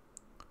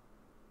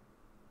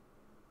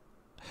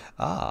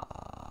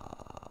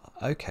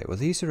 Okay, well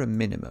these are a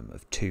minimum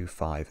of 2,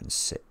 5 and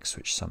 6,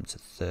 which sum to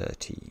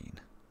 13.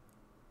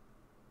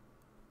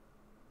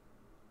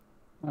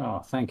 Oh,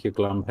 thank you,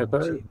 Glum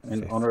Hippo,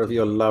 in honour of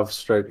your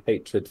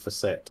love/hatred for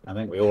Set. I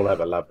think we all have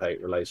a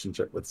love-hate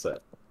relationship with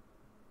Set.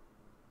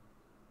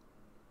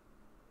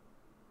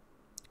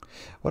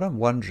 What I'm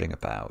wondering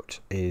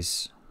about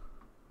is,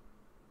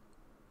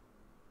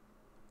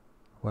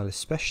 well,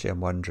 especially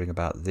I'm wondering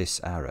about this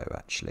arrow,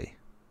 actually.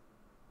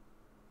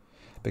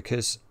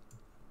 Because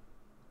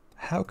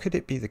how could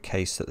it be the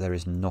case that there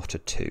is not a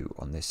 2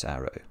 on this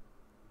arrow?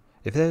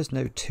 If there's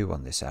no 2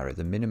 on this arrow,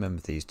 the minimum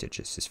of these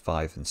digits is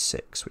 5 and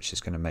 6, which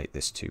is going to make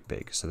this too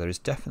big. So there is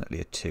definitely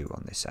a 2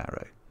 on this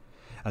arrow.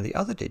 And the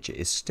other digit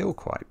is still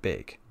quite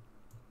big.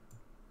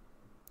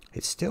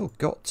 It's still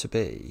got to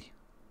be...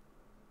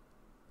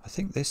 I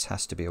think this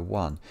has to be a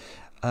 1.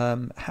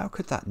 How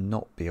could that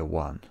not be a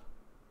 1?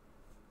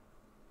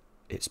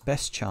 Its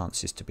best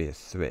chance is to be a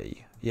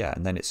 3. Yeah,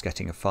 and then it's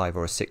getting a 5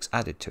 or a 6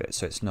 added to it,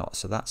 so it's not.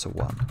 So that's a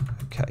 1.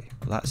 Okay,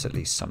 well, that's at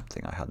least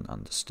something I hadn't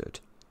understood.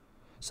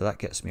 So that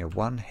gets me a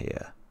 1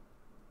 here,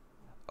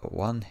 a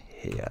 1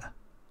 here,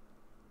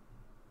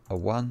 a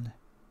 1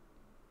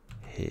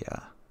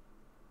 here,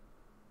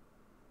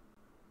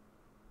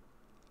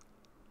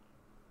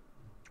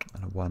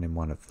 and a 1 in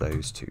one of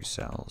those 2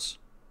 cells.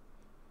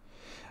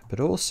 But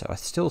also, I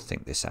still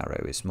think this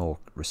arrow is more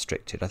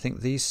restricted. I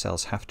think these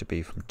cells have to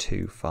be from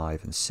 2,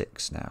 5 and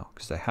 6 now,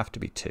 because they have to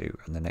be 2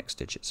 and the next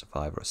digit's a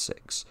 5 or a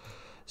 6.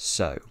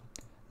 So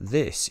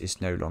this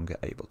is no longer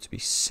able to be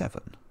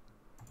 7.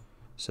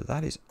 So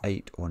that is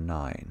 8 or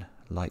 9,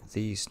 like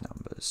these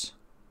numbers.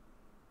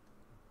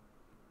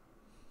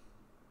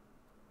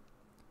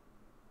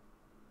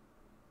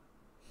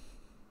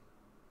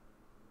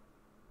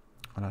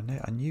 And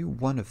I knew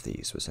one of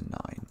these was a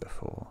 9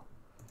 before.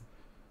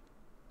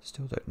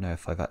 Still don't know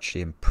if I've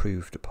actually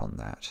improved upon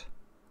that.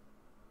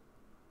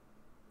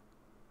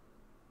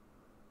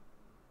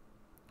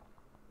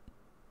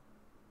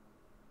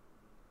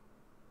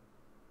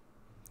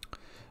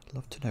 I'd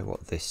love to know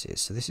what this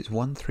is. So this is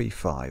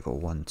 135 or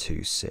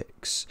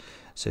 126.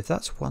 So if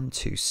that's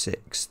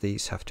 126,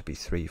 these have to be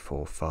 3,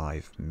 4,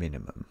 5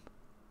 minimum.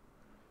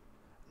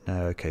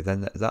 No, okay,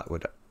 then that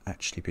would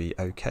actually be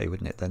okay,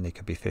 wouldn't it? Then they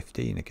could be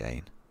 15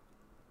 again.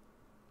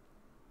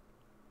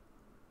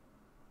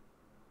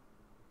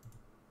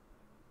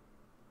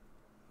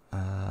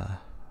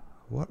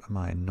 What am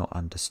I not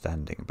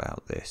understanding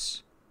about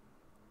this?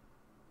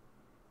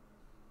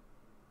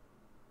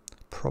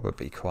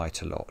 Probably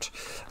quite a lot.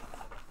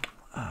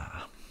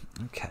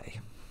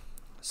 Okay.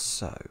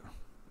 So.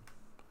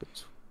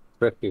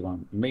 Tricky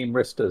one. Meme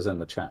Rista's in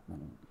the chat now.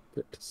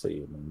 Good to see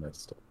you, Meme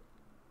Rista.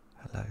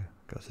 Hello.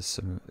 God, there's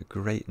some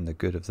great in the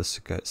good of the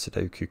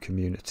Sudoku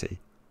community.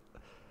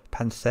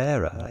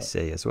 Panthera, I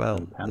see as well,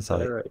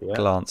 Panthera, as I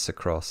glance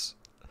across.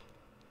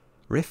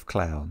 Riff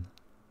Clown.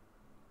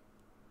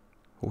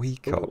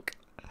 Weecock.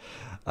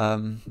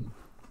 Right,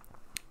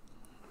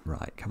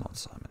 come on,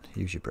 Simon.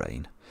 Use your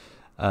brain.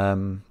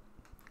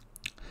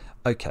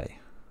 Okay.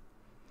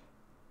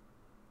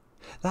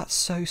 That's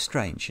so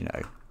strange, you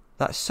know.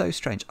 That's so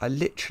strange. I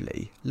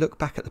literally look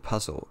back at the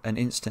puzzle and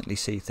instantly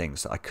see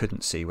things that I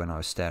couldn't see when I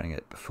was staring at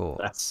it before.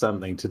 That's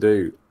something to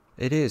do.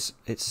 It is.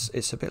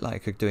 It's a bit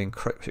like doing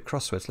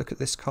crosswords. Look at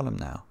this column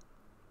now.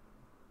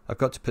 I've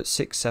got to put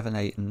 6, 7,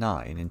 8 and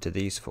 9 into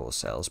these 4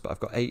 cells, but I've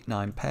got 8,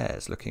 9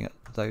 pairs looking at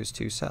those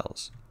 2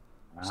 cells.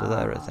 So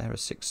they're a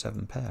 6,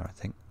 7 pair, I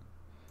think,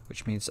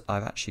 which means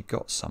I've actually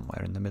got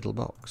somewhere in the middle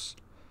box.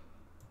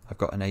 I've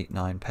got an 8,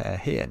 9 pair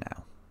here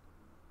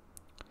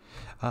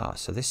now.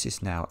 So this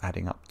is now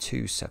adding up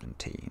to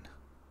 17,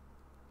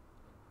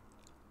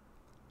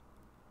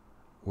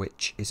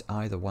 which is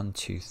either 1,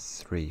 2,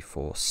 3,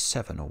 4,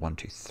 7 or 1,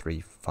 2, 3,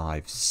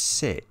 5,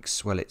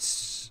 6. Well,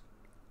 it's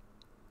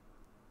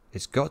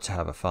got to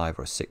have a 5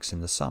 or a 6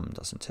 in the sum,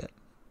 doesn't it?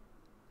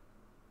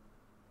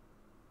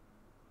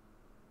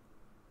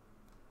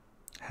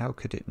 How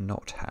could it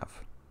not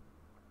have?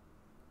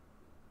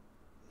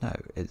 No,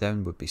 it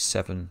then would be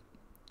 7.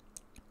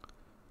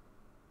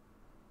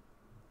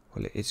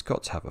 Well, it's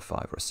got to have a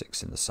 5 or a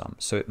 6 in the sum.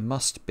 So it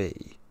must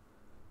be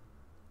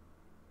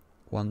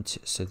 1, 2.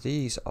 So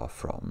these are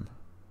from,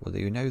 well,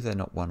 you know they're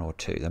not 1 or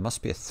 2. There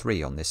must be a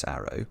 3 on this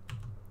arrow.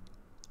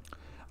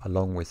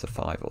 along with the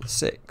 5 or the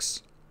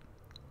 6,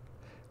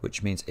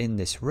 which means in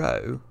this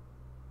row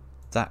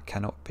that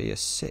cannot be a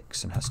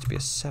 6 and has to be a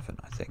 7,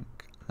 I think.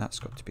 That's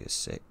got to be a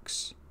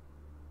 6,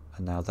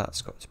 and now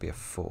that's got to be a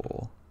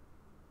 4,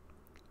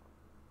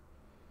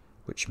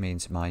 which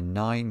means my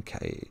 9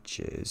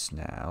 cages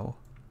now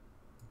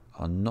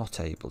are not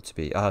able to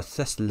be... Oh,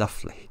 that's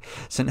lovely.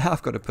 So now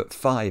I've got to put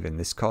 5 in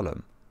this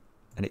column,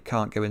 and it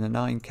can't go in the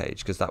 9 cage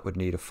because that would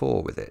need a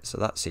 4 with it, so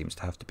that seems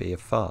to have to be a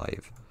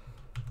 5.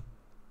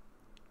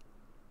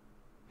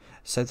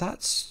 So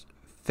that's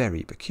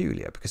very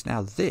peculiar, because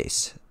now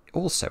this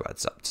also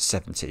adds up to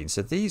 17.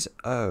 So these...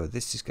 Oh,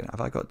 this is going to...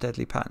 Have I got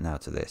deadly pattern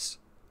out of this?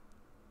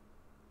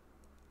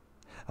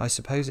 I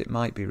suppose it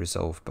might be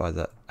resolved by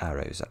the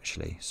arrows,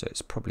 actually, so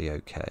it's probably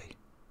okay.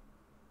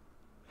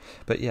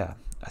 But yeah,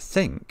 I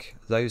think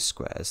those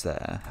squares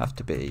there have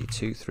to be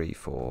 2, 3,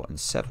 4 and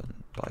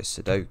 7 by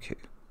Sudoku.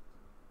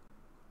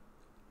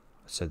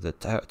 So the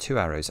 2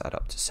 arrows add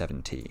up to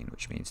 17,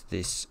 which means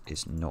this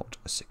is not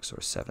a 6 or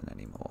a 7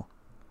 anymore.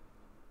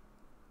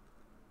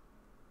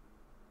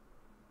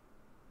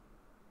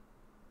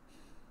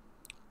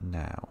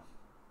 Now,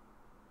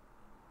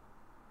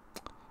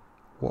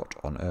 what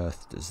on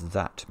earth does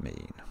that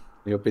mean?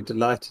 You'll be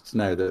delighted to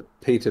know that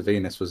Peter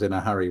Venus was in a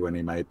hurry when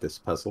he made this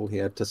puzzle. He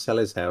had to sell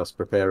his house,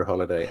 prepare a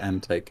holiday,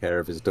 and take care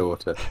of his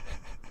daughter.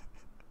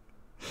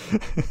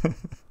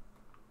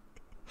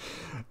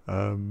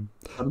 Some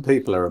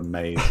people are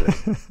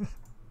amazing.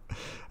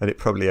 And it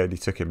probably only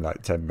took him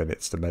like 10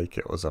 minutes to make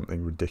it or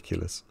something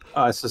ridiculous.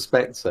 I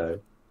suspect so.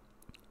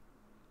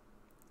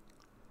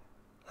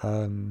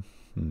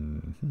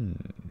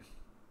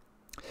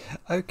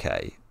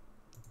 Okay.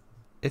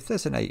 If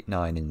there's an 8,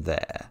 9 in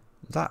there,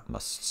 that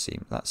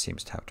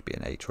seems to have to be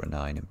an 8 or a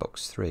 9 in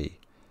box 3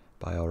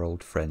 by our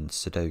old friend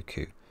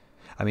Sudoku.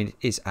 I mean, it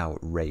is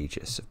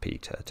outrageous of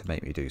Peter to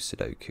make me do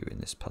Sudoku in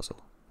this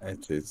puzzle.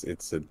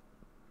 It's a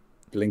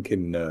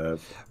blinking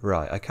nerve.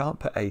 Right, I can't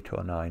put 8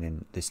 or 9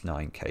 in this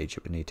 9 cage.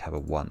 It would need to have a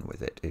 1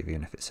 with it,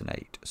 even if it's an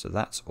 8. So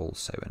that's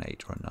also an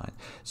 8 or a 9.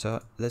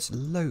 So there's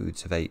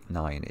loads of 8,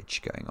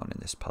 9-age going on in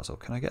this puzzle.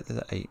 Can I get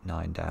the 8,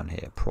 9 down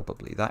here?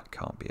 Probably. That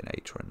can't be an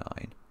 8 or a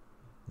 9.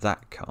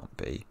 That can't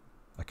be.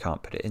 I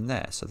can't put it in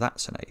there, so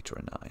that's an 8 or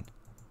a 9.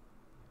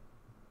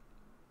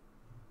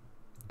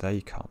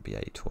 They can't be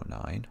 8 or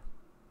 9.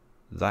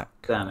 That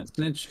Dan, it's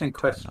an interesting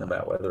question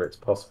about whether it's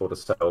possible to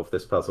solve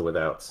this puzzle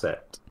without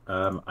set.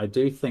 I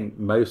do think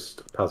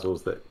most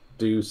puzzles that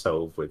do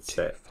solve with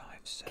set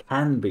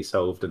can be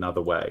solved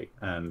another way,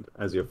 and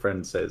as your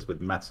friend says,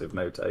 with massive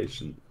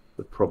notation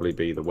would probably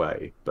be the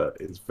way, but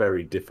it's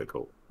very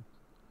difficult.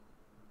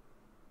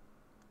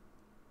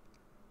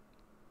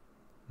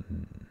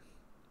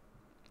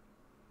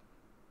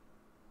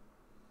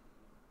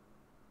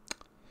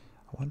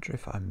 I wonder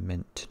if I'm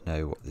meant to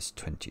know what this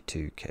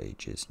 22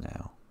 cage is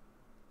now.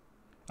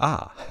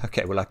 Ah,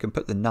 okay, well I can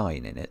put the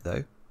 9 in it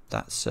though.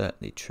 That's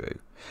certainly true.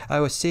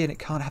 Oh, I see, and it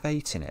can't have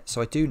 8 in it,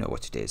 so I do know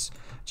what it is.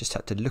 Just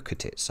had to look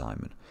at it,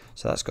 Simon.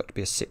 So that's got to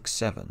be a 6,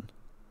 7.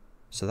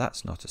 So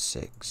that's not a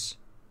 6.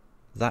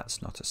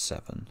 That's not a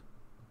 7.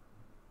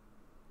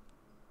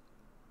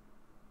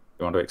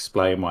 You want to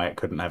explain why it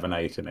couldn't have an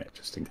 8 in it,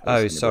 just in case?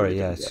 Oh, sorry,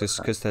 yeah,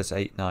 because there's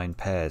 8, 9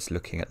 pairs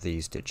looking at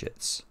these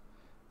digits.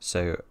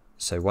 So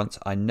once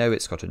I know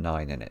it's got a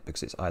 9 in it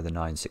because it's either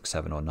 9, 6,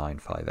 7 or 9,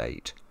 5,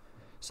 8.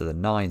 So the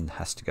 9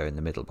 has to go in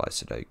the middle by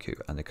Sudoku,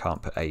 and I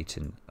can't put 8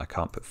 in. I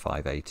can't put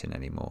 5, 8 in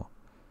anymore.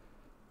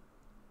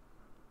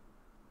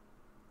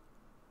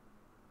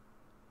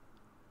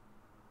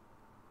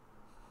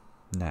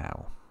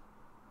 Now,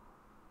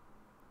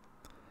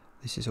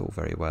 this is all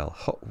very well.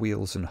 Hot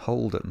Wheels and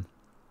Hold'em.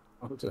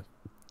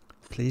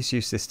 Please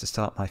use this to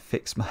start my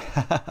fix my...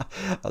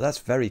 Oh, that's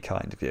very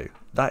kind of you.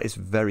 That is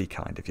very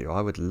kind of you.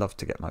 I would love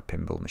to get my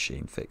pinball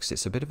machine fixed.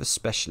 It's a bit of a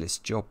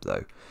specialist job,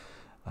 though,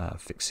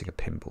 fixing a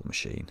pinball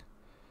machine.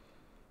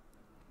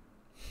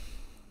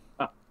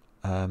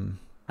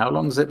 How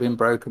long has it been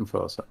broken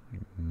for?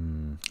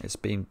 It's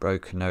been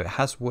broken. No, it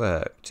has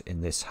worked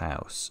in this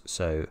house.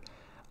 So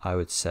I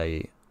would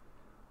say...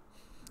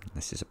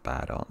 This is a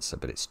bad answer,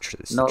 but it's true.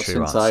 Not the true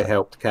since answer. I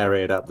helped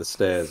carry it up the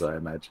stairs, I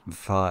imagine.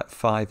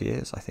 5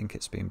 years, I think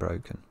it's been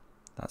broken.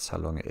 That's how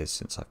long it is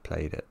since I've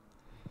played it.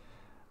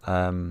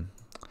 All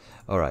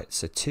right,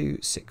 so 2,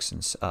 6,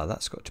 and...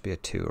 that's got to be a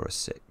 2 or a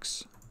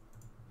 6.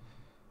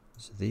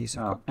 So these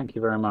are... thank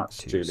you very much,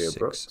 2, Julia 6,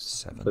 Brooks,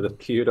 7. For the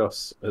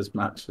kudos as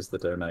much as the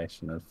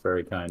donation. That's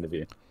very kind of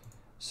you.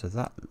 So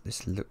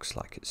this looks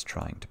like it's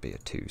trying to be a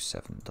 2,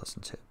 7,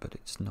 doesn't it? But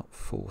it's not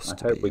forced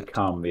to be. I hope we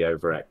calm the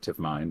overactive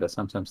mind. I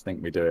sometimes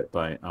think we do it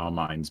by our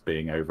minds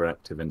being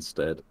overactive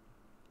instead.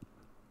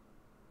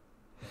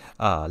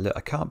 Look,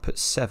 I can't put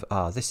 7.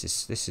 This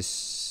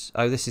is.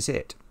 Oh, this is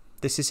it.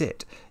 This is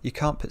it. You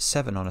can't put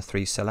 7 on a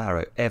 3-cell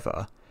arrow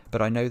ever.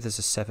 But I know there's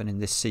a 7 in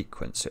this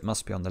sequence, so it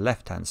must be on the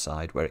left-hand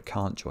side where it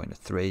can't join a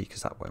 3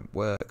 because that won't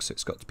work, so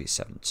it's got to be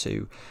 7,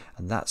 2,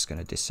 and that's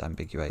going to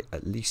disambiguate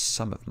at least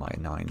some of my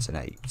 9s and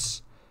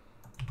 8s,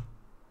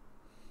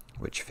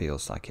 which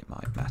feels like it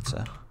might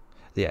matter.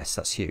 Yes,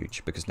 that's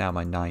huge, because now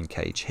my 9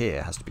 cage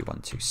here has to be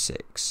 1, 2,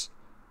 6.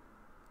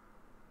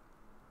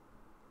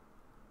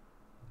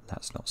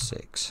 That's not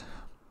 6.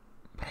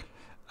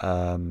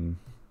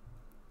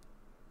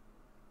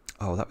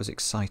 Oh, that was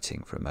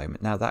exciting for a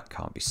moment. Now that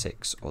can't be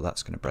 6, or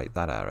that's going to break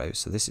that arrow.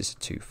 So this is a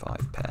 2,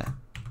 5 pair,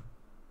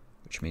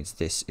 which means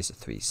this is a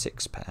 3,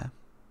 6 pair.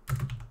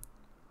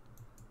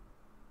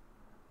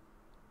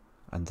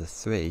 And the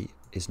 3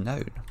 is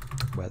known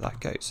where that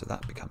goes. So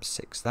that becomes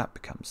 6, that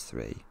becomes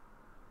 3.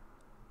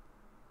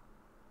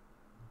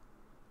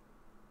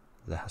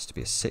 There has to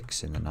be a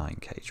 6 in the 9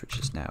 cage, which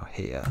is now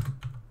here.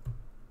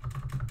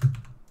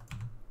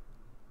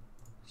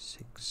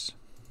 6.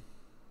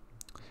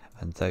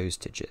 And those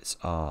digits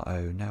are,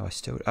 oh, now I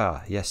still,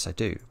 yes I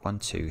do, 1,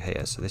 2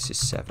 here, so this is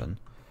 7,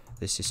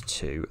 this is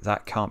 2,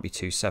 that can't be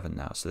 2, 7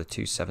 now, so the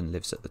 2, 7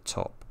 lives at the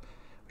top,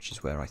 which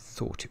is where I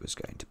thought it was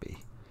going to be.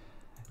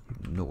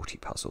 You naughty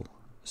puzzle.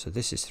 So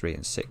this is 3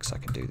 and 6, I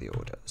can do the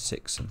order.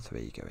 6 and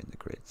 3 go in the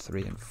grid,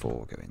 3 and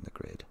 4 go in the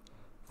grid.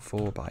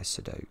 4 by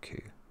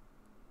Sudoku.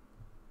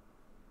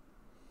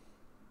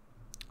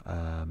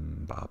 How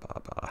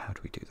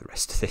do we do the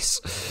rest of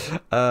this?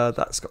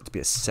 That's got to be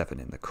a 7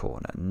 in the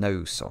corner.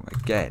 No song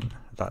again.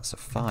 That's a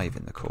 5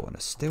 in the corner.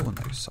 Still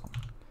no song.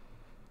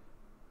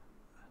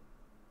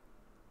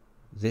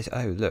 This,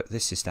 oh look,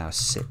 this is now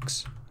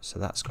 6. So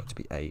that's got to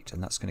be 8,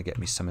 and that's going to get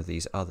me some of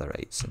these other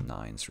 8s and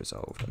 9s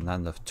resolved. And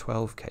then the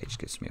 12 cage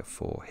gives me a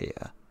 4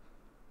 here.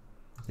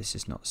 This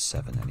is not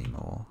 7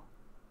 anymore.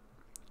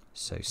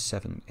 So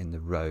 7 in the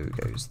row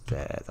goes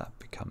there. That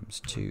becomes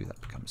 2. That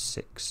becomes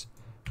 6.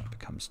 That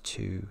becomes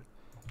 2,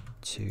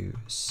 2,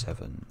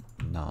 7,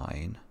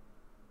 9.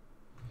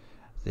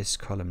 This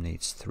column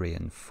needs 3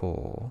 and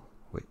 4,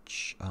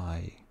 which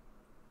I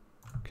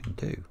can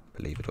do,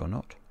 believe it or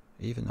not.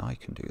 Even I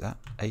can do that.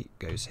 8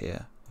 goes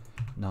here,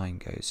 9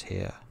 goes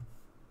here.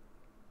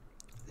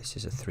 This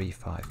is a 3,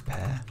 5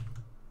 pair.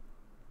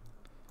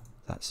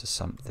 That's a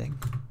something,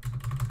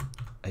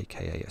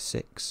 aka a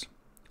 6.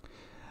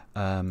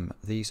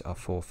 These are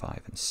 4,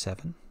 5, and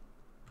 7.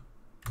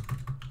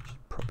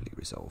 Probably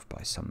resolved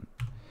by some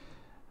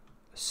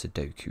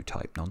Sudoku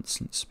type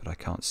nonsense, but I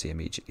can't see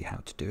immediately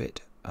how to do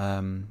it.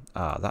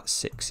 That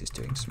 6 is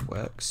doing some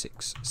work.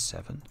 6,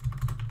 7.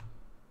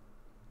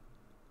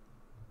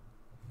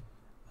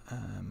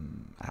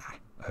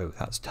 Oh,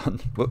 that's done.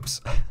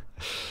 Whoops.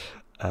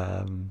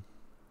 And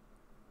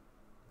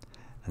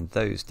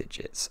those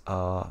digits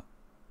are,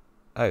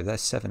 oh,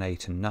 there's 7,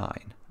 8, and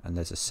 9, and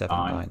there's a 7,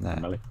 9 there.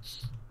 Emily.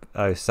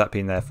 Oh, has that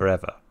been there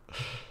forever?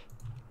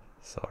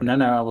 Sorry. No,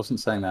 I wasn't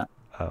saying that.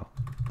 Oh.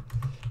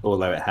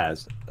 Although it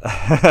has.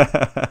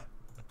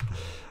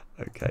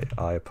 Okay,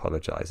 I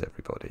apologise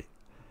everybody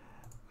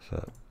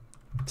for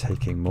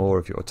taking more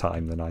of your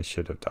time than I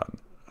should have done.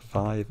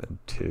 5 and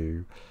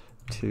 2,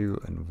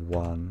 2 and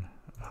 1.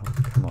 Oh,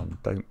 come on,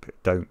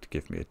 don't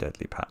give me a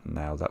deadly pattern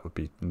now. That would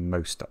be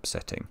most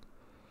upsetting.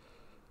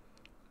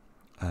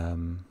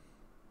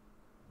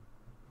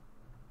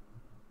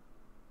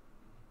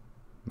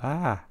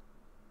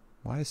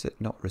 Why is it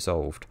not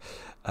resolved?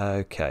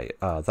 Okay,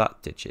 that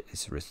digit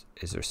is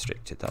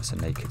restricted. That's a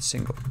naked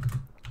single.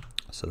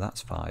 So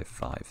that's 5,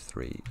 5,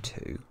 3,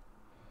 2.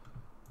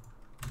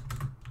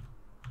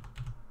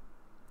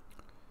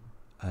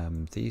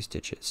 These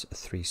digits are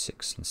 3,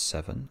 6, and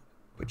 7,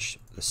 which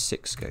the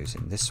 6 goes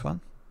in this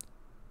one.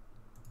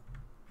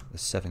 The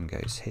 7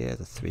 goes here,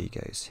 the 3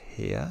 goes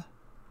here,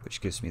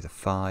 which gives me the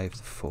 5,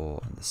 the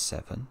 4, and the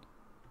 7.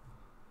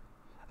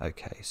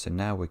 Okay, so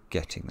now we're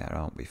getting there,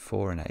 aren't we?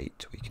 4 and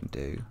 8 we can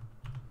do.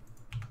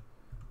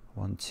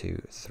 1,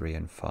 2, 3,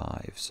 and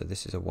 5. So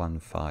this is a 1,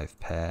 5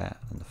 pair,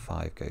 and the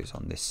 5 goes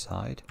on this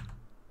side.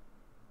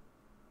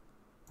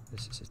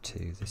 This is a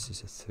 2, this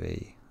is a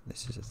 3,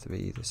 this is a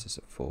 3, this is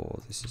a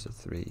 4, this is a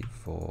 3,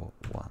 4,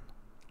 1.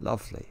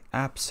 Lovely,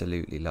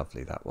 absolutely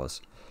lovely that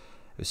was.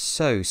 It was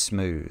so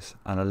smooth,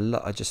 and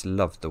I just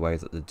loved the way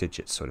that the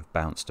digits sort of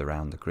bounced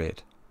around the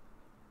grid.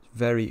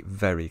 Very,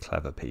 very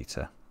clever,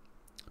 Peter.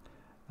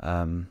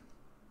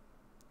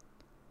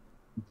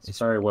 It's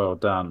very well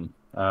done.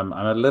 I'm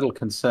a little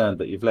concerned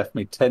that you've left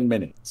me 10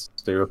 minutes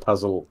to do a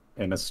puzzle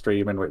in a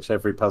stream in which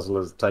every puzzle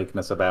has taken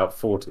us about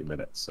 40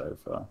 minutes so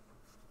far.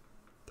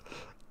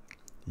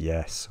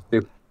 Yes.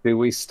 Do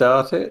we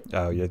start it?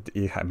 Oh,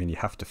 I mean, you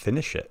have to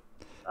finish it.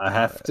 I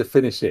have to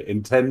finish it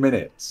in 10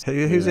 minutes.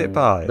 Who's it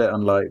by? A bit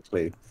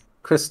unlikely.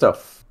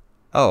 Christoph.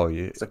 Oh,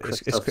 it's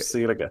Christoph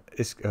Seeliger.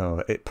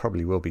 It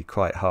probably will be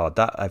quite hard.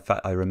 In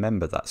fact, I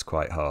remember that's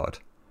quite hard.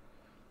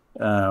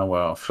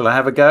 Well, shall I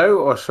have a go,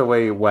 or shall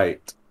we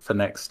wait for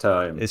next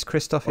time? Is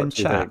Christoph in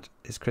chat?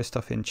 Is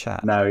Christoph in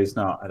chat? No, he's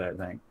not, I don't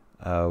think.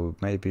 Oh,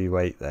 maybe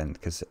wait then,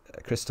 because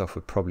Christoph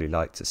would probably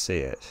like to see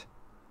it.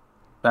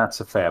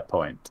 That's a fair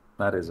point.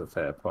 That is a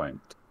fair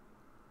point.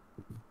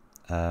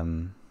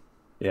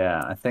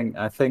 Yeah, I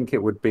think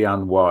it would be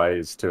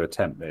unwise to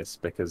attempt this,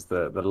 because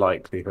the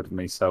likelihood of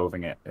me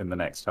solving it in the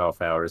next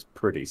half hour is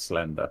pretty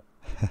slender.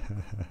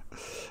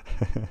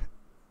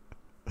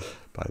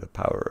 By the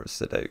power of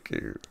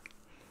Sudoku.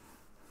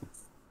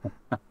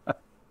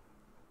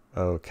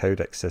 Oh,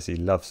 Codec says he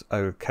loves...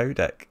 Oh,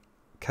 Codec,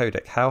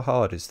 how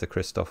hard is the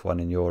Christoph one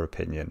in your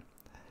opinion?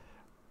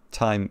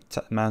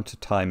 Amount of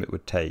time it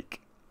would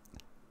take.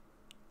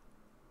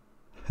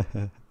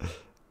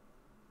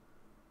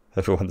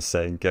 Everyone's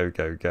saying go,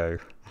 go, go.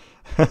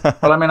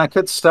 Well, I mean, I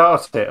could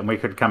start it and we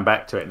could come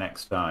back to it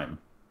next time.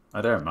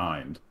 I don't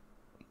mind.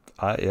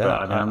 Yeah,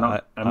 but, I mean,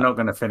 I'm not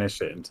going to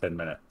finish it in 10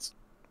 minutes.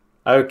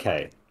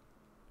 Okay.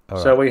 All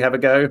Shall right. we have a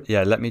go?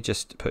 Yeah, let me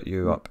just put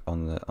you up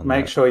on the...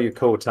 Make sure you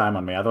call time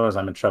on me, otherwise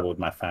I'm in trouble with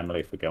my family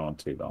if we go on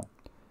too long.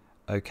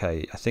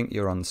 Okay, I think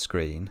you're on the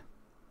screen.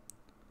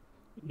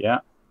 Yeah.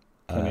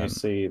 Can you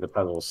see the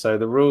puzzles? So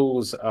the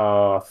rules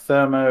are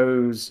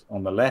thermos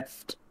on the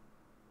left,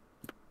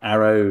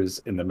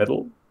 arrows in the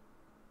middle.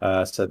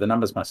 So the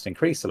numbers must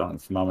increase along the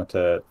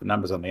thermometer. The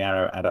numbers on the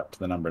arrow add up to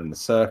the number in the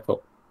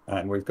circle.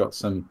 And we've got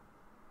some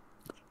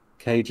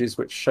cages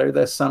which show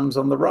their sums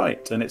on the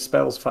right. And it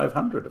spells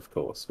 500, of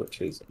course, which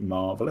is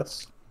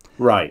marvellous.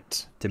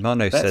 Right.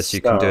 Demono says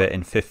you can do it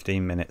in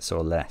 15 minutes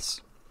or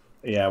less.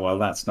 Yeah, well,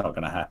 that's not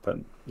going to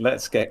happen.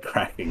 Let's get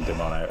cracking,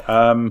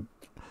 Demono.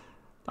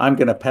 I'm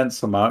going to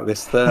pencil mark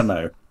this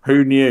thermo.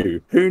 Who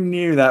knew? Who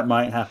knew that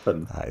might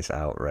happen? That is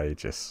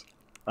outrageous.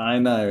 I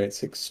know,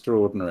 it's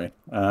extraordinary.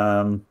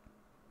 7,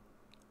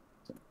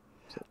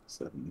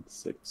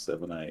 6,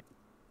 7, 8.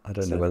 I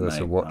don't know whether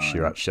to watch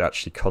you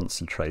actually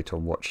concentrate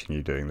on watching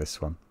you doing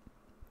this one.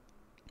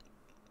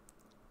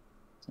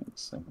 6,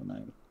 7,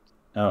 8.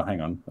 Oh,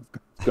 hang on.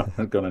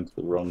 I've gone into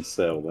the wrong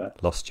cell there.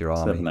 Lost your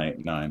army. 7,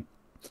 8, 9.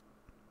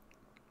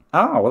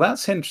 Oh, well,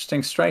 that's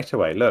interesting straight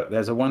away. Look,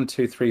 there's a 1,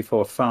 2, 3,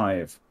 4,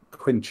 5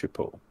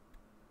 quintuple.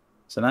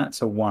 So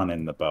that's a 1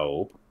 in the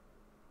bulb.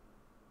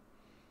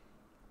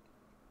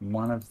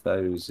 One of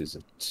those is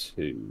a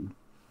 2.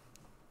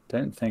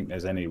 Don't think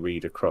there's any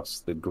read across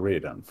the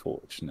grid,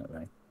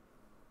 unfortunately.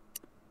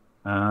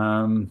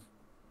 Of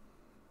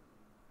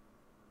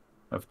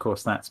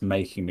course, that's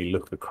making me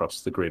look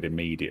across the grid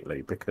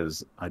immediately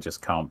because I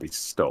just can't be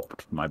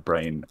stopped. My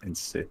brain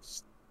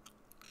insists.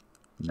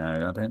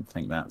 No, I don't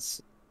think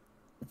that's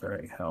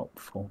very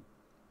helpful.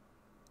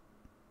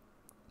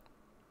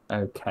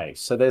 Okay,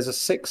 so there's a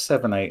 6,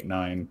 7, 8,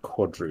 9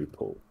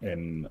 quadruple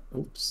in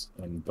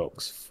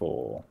box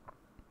 4.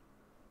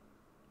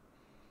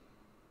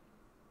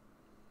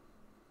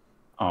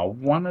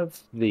 One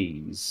of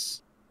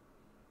these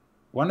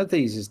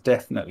is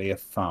definitely a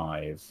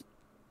 5.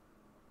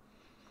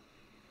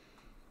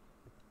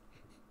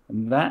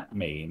 And that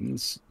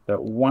means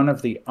that one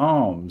of the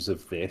arms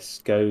of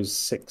this goes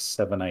 6,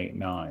 7, 8,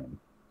 9.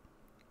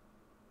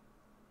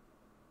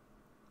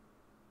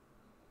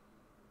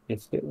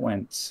 If it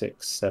went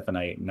 6, 7,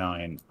 8,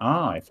 9,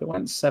 if it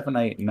went 7,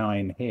 8,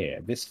 9 here,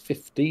 this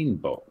 15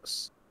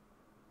 box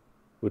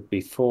would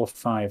be 4,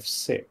 5,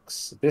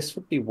 6. This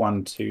would be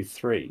 1, 2,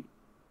 3.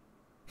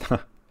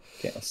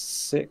 Get a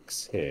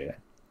 6 here.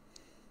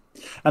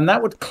 And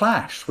that would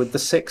clash with the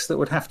 6 that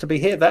would have to be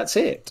here. That's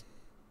it.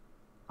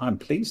 I'm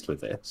pleased with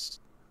this.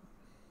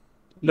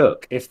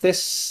 Look, if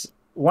this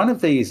one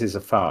of these is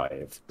a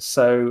 5,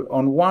 so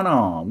on one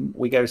arm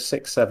we go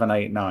 6, 7,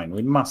 8, 9.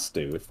 We must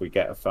do if we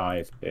get a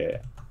 5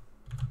 here.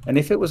 And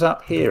if it was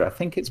up here, I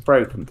think it's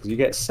broken because you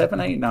get 7,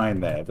 8, 9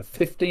 there. The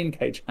 15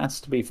 cage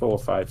has to be 4,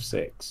 5,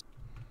 6.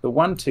 The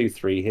 1, 2,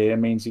 3 here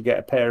means you get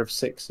a pair of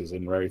 6s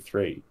in row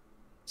 3.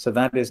 So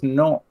that is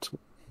not,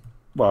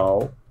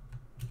 well,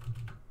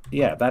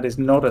 yeah, that is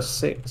not a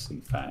 6,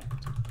 in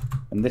fact.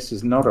 And this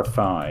is not a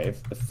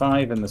 5. The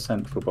 5 in the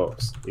central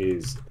box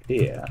is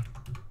here.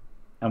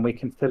 And we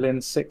can fill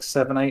in 6,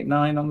 7, 8,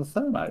 9 on the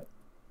thermo.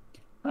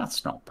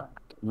 That's not bad.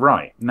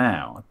 Right,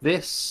 now,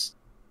 this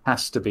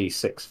has to be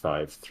 6,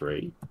 5,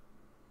 3.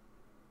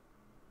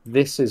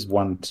 This is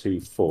 1,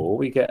 2, 4.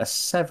 We get a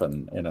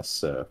 7 in a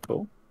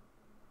circle.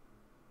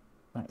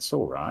 That's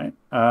all right.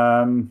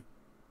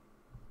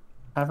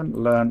 Haven't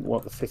learned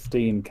what the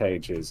 15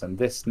 cage is, and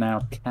this now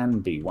can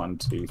be 1,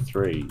 2,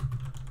 3.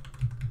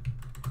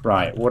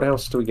 Right, what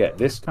else do we get?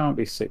 This can't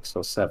be 6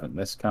 or 7.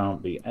 This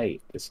can't be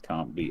 8. This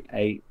can't be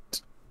 8.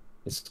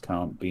 This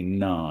can't be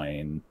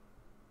 9.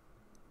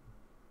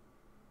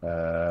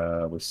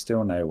 We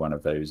still know one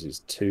of those is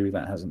 2.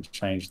 That hasn't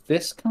changed.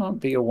 This can't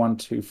be a 1,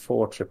 2,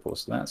 4 triple,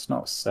 so that's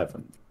not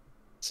 7.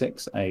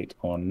 6, 8,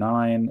 or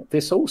 9.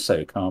 This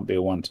also can't be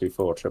a 1, 2,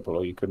 4 triple,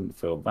 or you couldn't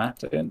fill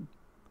that in.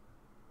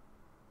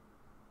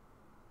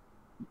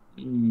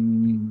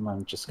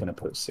 I'm just going to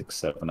put 6,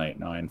 7, 8,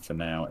 9 for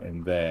now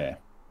in there.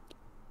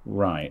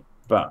 Right,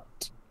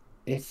 but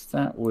if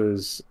that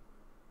was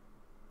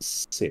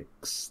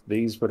 6,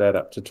 these would add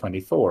up to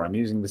 24. I'm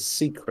using the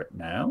secret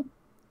now.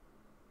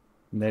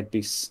 And there'd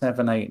be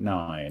 7, 8,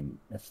 9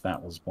 if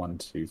that was 1,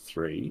 2,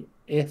 3.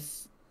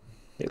 If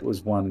it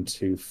was 1,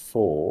 2,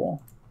 4,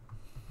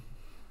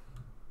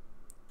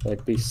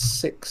 there'd be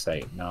 6,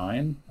 8,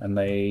 9, and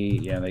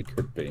they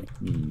could be.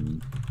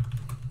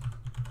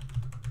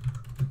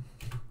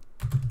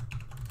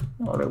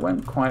 Well, it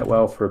went quite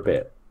well for a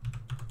bit.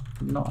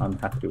 I'm not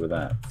unhappy with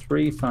that.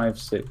 3, 5,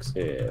 6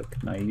 here.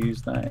 Can I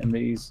use that in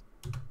these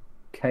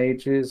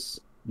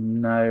cages?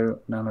 No,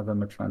 none of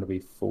them are trying to be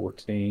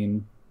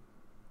 14.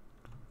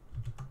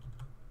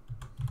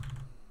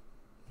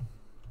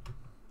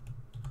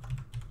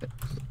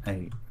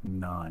 Eight,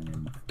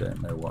 9. I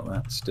don't know what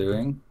that's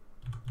doing.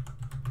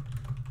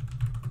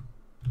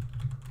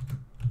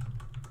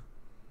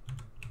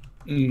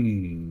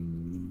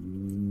 Come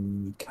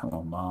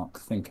on, Mark.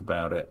 Think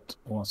about it.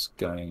 What's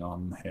going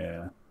on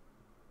here?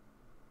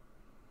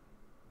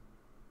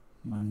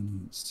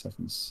 9,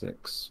 7,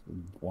 6,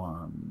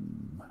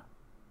 1.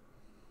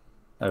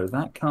 Oh,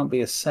 that can't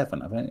be a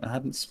 7. I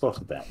hadn't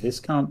spotted that.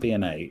 This can't be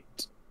an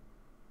 8.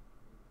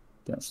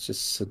 That's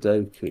just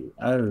Sudoku.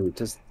 Oh,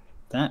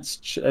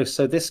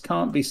 so this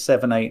can't be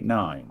 7, 8,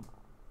 9.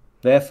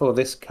 Therefore,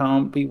 this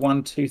can't be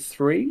 1, 2,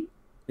 3.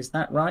 Is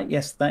that right?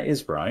 Yes, that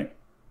is right.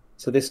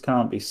 So this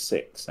can't be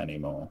 6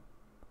 anymore.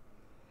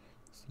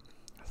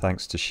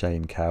 Thanks to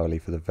Shane Cowley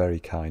for the very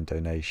kind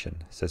donation.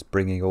 It says,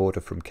 bringing order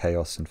from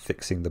chaos and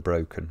fixing the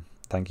broken.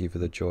 Thank you for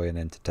the joy and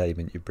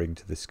entertainment you bring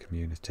to this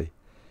community.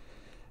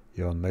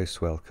 You are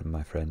most welcome,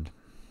 my friend.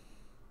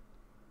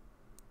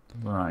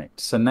 Right.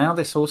 So now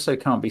this also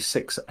can't be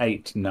 6,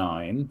 8,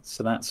 9.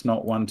 So that's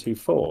not 1, 2,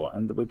 4.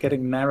 And we're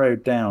getting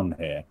narrowed down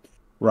here.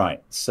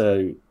 Right.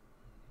 So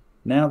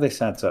now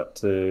this adds up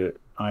to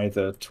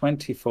either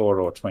 24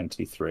 or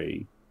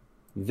 23.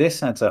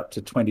 This adds up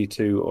to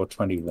 22 or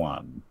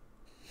 21.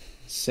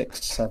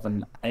 6,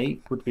 7,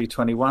 8 would be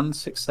 21.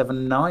 6,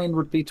 7, 9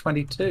 would be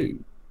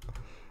 22.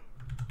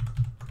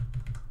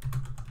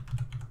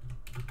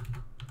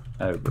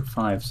 Oh, but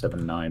 5,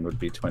 7, 9 would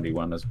be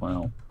 21 as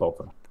well.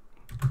 Bother.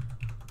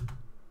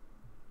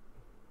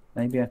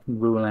 Maybe I can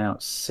rule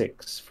out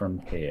 6 from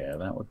here.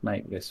 That would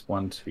make this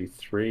 1, 2,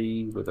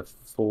 3 with a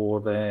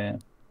 4 there.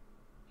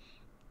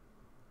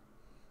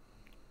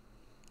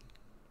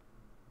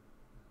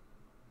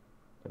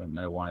 Don't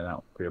know why that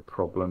would be a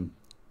problem.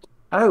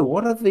 Oh,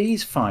 what are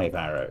these 5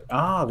 arrows?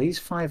 Ah, these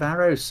 5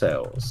 arrow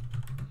cells.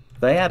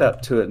 They add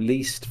up to at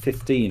least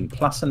 15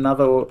 plus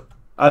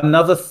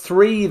another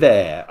 3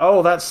 there.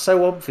 Oh, that's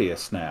so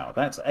obvious now.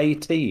 That's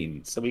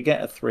 18. So we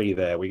get a 3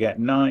 there. We get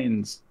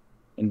 9s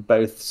in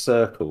both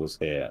circles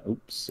here.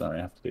 Oops, sorry,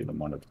 I have to do them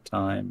one at a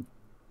time.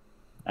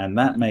 And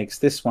that makes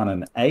this one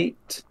an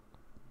 8.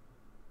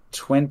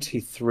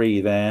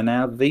 23 there.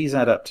 Now these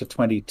add up to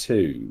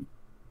 22.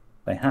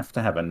 They have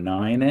to have a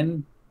 9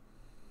 in.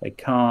 They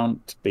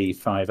can't be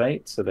 5,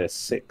 8, so they're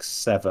 6,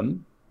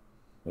 7.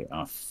 We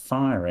are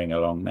firing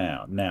along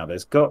now. Now,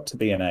 there's got to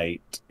be an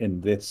 8 in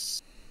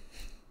this,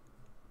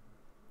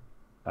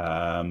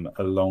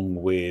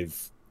 along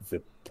with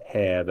the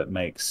pair that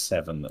makes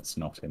 7 that's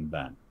not in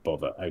that.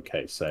 Bother.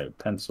 Okay, so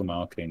pencil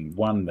marking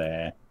 1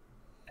 there,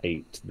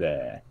 8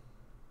 there.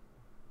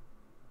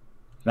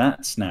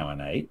 That's now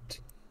an 8.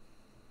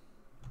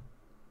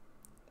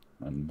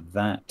 And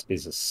that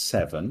is a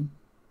 7.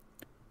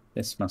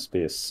 This must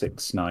be a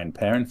 6, 9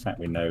 pair. In fact,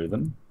 we know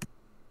them.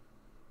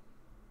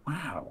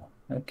 Wow.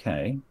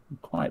 Okay. I'm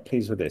quite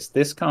pleased with this.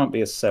 This can't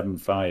be a 7,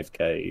 5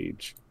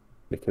 cage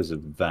because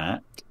of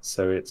that.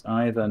 So it's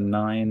either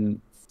 9,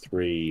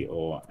 3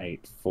 or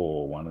 8,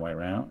 4 one way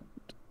around.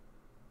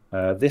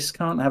 This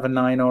can't have a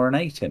 9 or an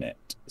 8 in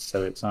it.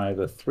 So it's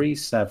either 3,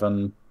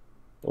 7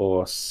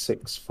 or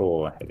 6,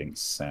 4 heading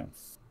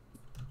south.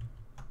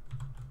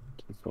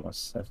 2, 4,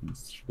 7,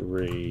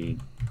 3.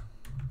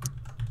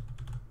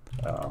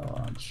 Oh,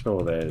 I'm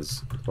sure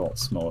there's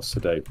lots more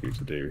Sudoku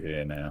to do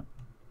here now.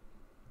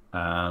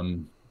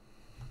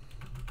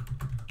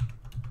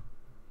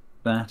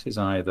 That is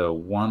either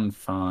 1,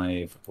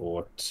 5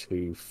 or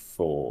 2,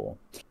 4.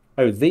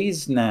 Oh,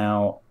 these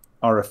now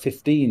are a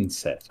 15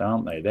 set,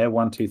 aren't they? They're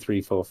 1, 2,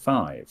 3, 4,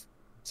 5.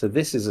 So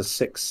this is a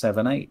 6,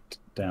 7, 8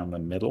 down the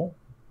middle.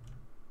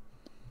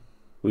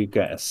 We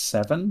get a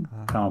 7.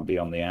 Can't be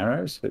on the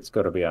arrow, so it's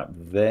got to be up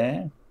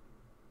there.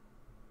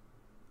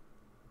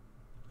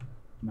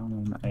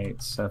 9,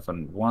 8,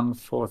 7, 1,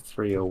 4,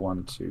 3 or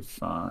 1, 2,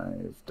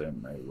 5.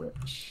 Don't know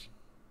which.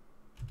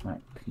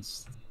 That can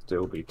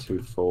still be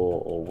 2,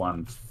 4 or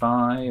 1,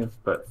 5,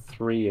 but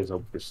 3 is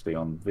obviously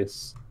on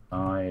this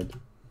side.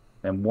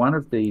 Then one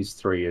of these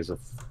 3 is a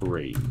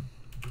 3.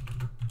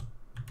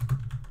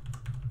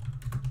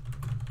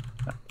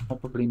 That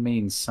probably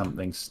means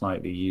something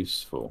slightly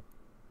useful.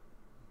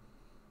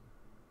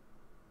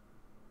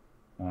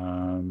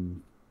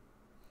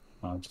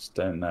 I just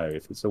don't know.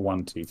 If it's a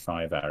 1, 2,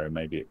 5 arrow,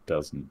 maybe it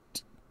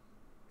doesn't.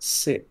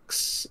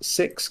 6.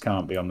 6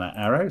 can't be on that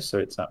arrow, so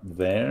it's up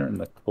there in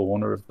the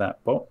corner of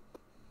that box.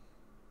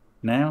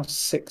 Now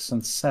 6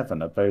 and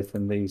 7 are both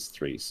in these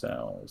 3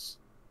 cells.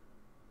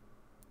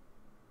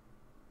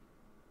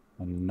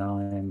 And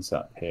 9's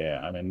up here.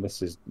 I mean,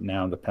 this is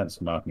now the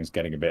pencil marking is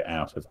getting a bit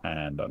out of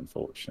hand,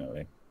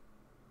 unfortunately.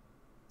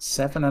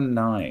 7 and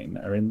 9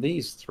 are in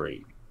these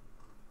 3.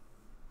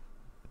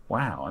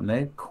 Wow, and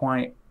they're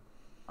quite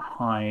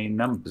high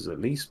numbers.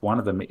 At least one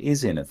of them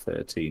is in a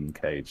 13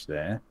 cage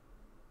there.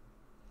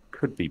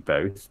 Could be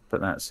both,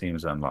 but that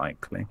seems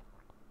unlikely.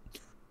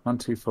 1,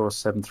 2, 4,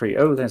 7, 3.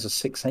 Oh, there's a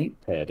 6,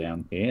 8 pair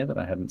down here that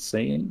I hadn't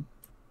seen.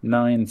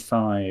 9,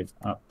 5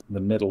 up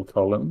the middle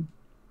column.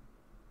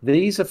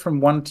 These are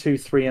from 1, 2,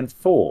 3, and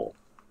 4.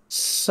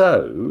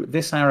 So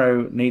this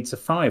arrow needs a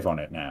 5 on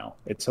it now.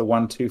 It's a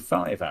 1, 2,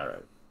 5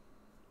 arrow.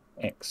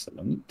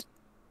 Excellent.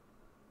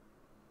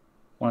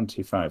 1,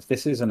 2, 5.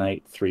 This is an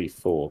 8, 3,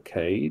 4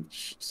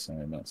 cage. So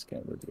let's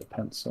get rid of the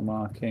pencil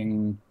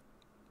marking.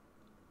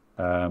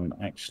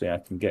 Actually, I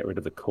can get rid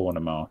of the corner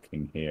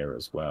marking here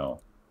as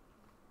well.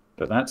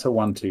 But that's a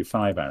 1, 2,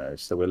 5 arrow.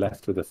 So we're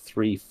left with a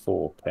 3,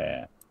 4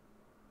 pair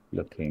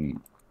looking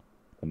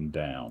up and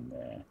down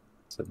there.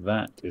 So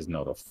that is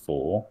not a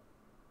 4.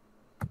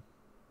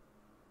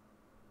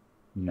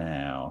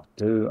 Now,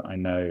 do I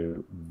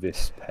know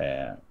this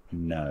pair?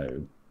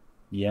 No.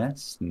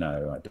 Yes?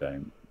 No, I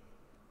don't.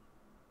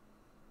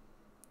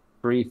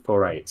 3,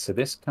 4, 8. So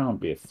this can't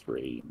be a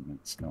 3.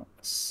 It's not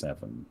a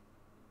 7.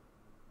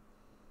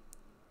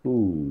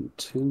 Ooh,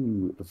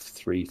 2 of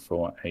 3,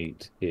 4,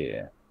 8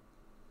 here.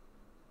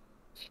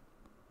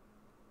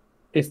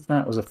 If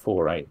that was a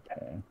 4, 8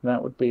 pair,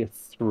 that would be a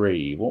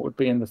 3. What would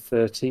be in the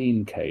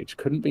 13 cage?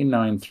 Couldn't be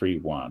 9, 3,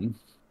 1.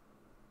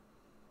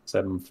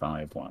 7,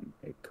 5, 1.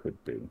 It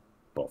could be.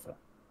 Bother.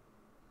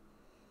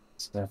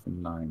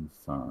 7, 9,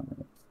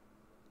 5.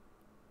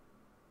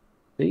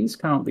 These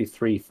can't be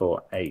 3,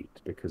 4, 8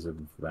 because of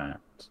that.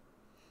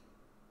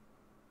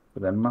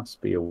 But there must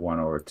be a 1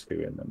 or a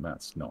 2 in them.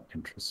 That's not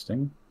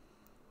interesting.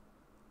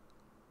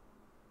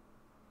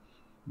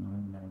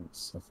 9, 8,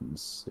 7,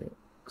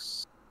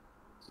 6.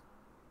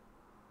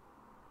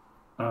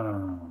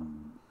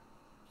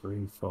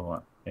 3,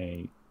 4,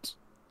 8.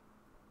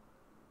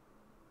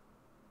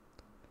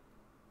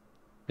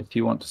 If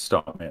you want to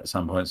stop me at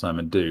some point,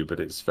 Simon, do, but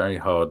it's very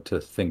hard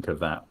to think of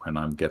that when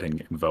I'm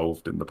getting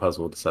involved in the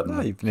puzzle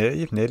suddenly. No,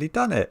 you've nearly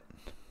done it.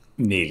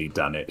 Nearly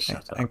done it.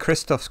 Shut up. And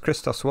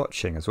Christoph's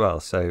watching as well,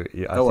 so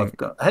I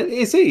think.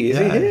 Is he? Is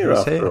he here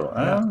after here,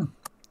 all?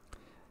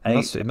 Yeah.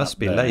 It must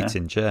be late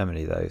in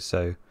Germany though,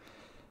 so.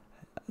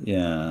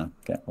 Yeah,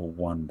 get a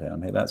 1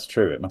 down here. That's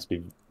true. It must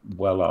be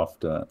well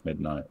after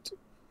midnight.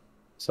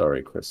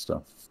 Sorry,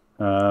 Christoph.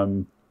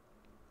 3,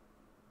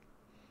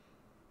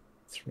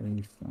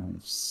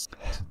 5,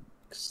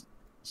 6,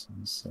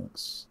 7,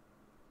 6.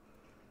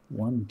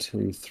 1,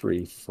 2,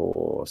 3,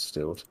 4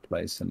 still to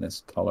place in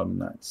this column.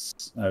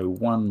 That's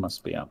 1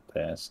 must be up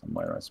there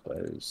somewhere, I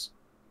suppose.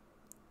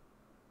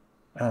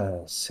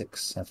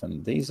 6,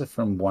 7. These are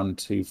from 1,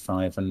 2,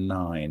 5, and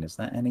 9. Is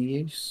that any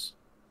use?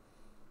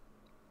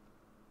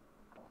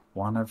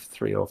 1 of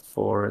 3 or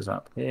 4 is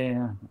up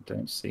here. I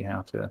don't see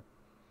how to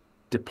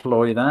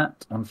deploy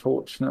that,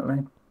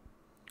 unfortunately.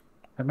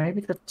 And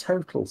maybe the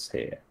totals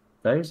here.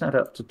 Those add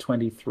up to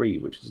 23,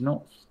 which is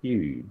not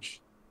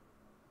huge.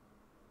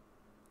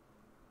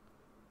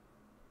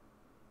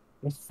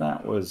 If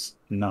that was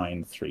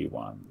 9, 3,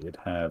 1, you'd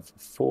have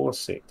 4,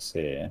 6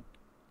 here.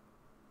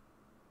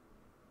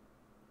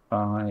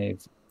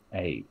 5,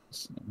 8.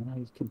 No,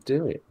 you could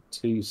do it.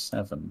 2,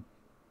 7.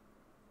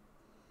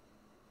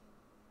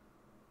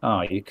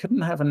 You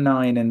couldn't have a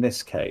 9 in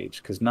this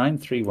cage, because 9,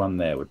 3, 1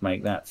 there would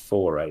make that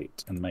 4,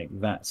 8, and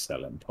make that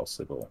cell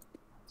impossible.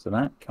 So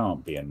that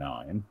can't be a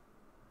 9.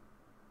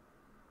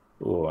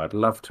 Oh, I'd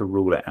love to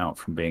rule it out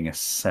from being a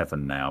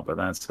 7 now, but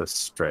that's a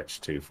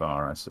stretch too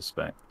far, I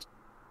suspect.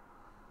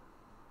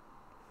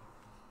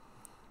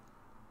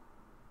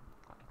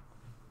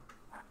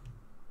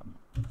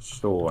 I'm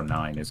sure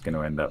 9 is going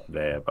to end up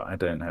there, but I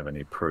don't have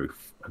any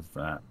proof of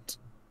that.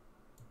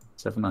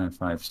 7, 9,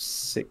 5,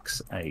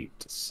 6,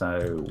 8.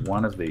 So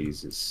one of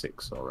these is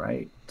 6 or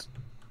 8.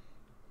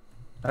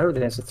 Oh,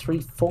 there's a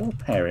 3, 4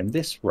 pair in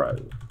this row.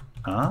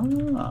 I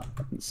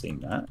haven't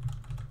seen that.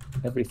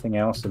 Everything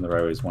else in the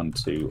row is 1,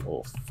 2,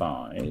 or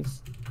 5.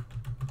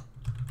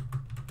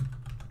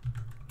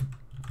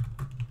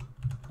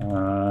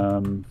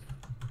 Does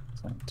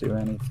that do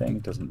anything?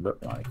 Doesn't look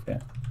like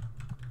it.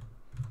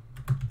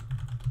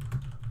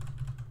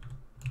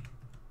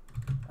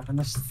 And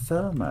this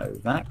thermo,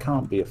 that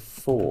can't be a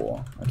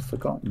 4. I'd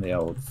forgotten the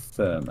old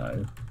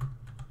thermo.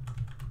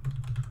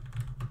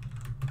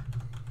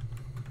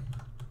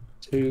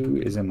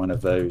 2 is in one of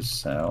those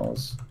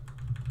cells.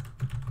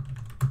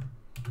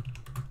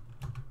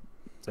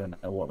 Don't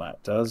know what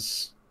that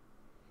does.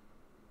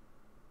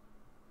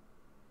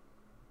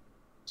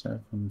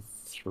 7,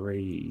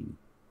 3.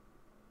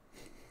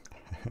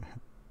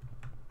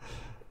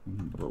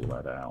 Rule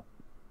that out.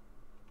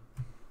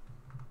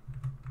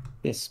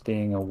 This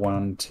being a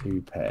 1,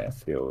 2 pair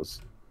feels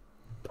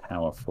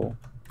powerful,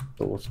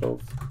 sort of.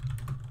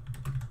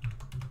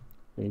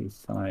 3,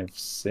 5,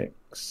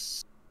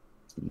 6.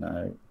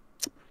 No.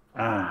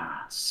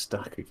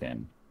 Stuck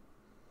again.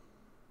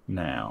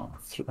 Now,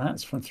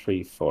 that's from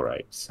 3, 4,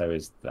 8. So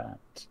is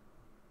that.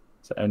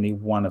 So only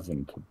one of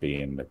them could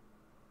be in the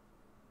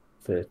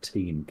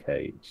 13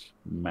 cage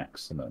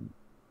maximum.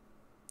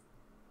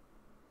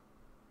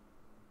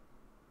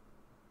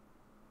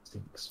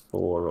 6,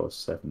 4 or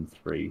 7,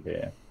 3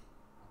 here.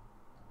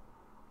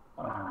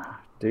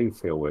 Do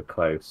feel we're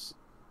close.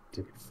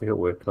 Do feel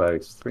we're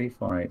close. 3,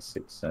 4, 8,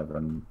 6,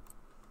 7.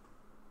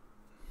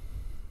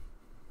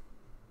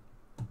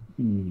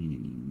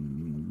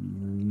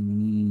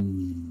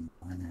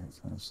 I know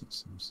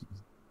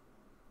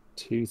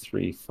 2,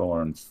 3,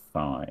 4, and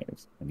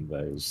 5 in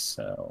those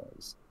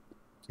cells.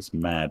 Just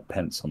mad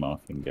pencil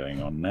marking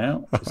going on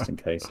now, just in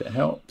case it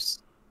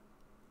helps.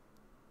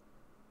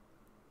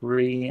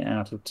 3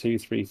 out of 2,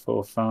 3,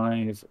 4,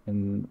 5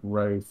 in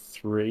row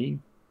 3.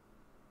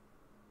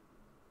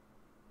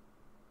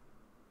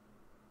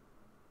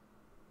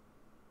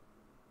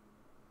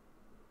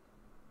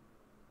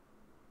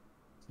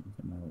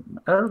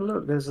 Oh,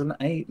 look, there's an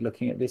 8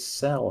 looking at this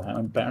cell. How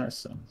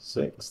embarrassing.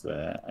 6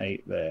 there,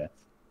 8 there.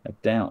 I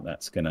doubt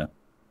that's going to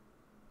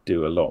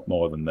do a lot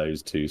more than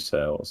those 2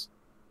 cells.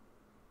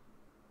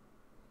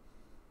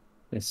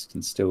 This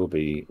can still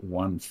be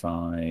 1,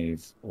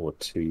 5 or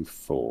 2,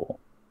 4.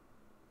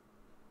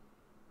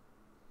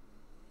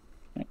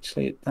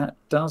 Actually, that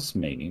does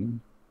mean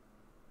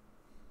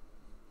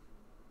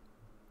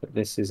that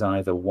this is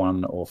either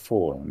 1 or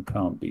 4 and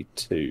can't be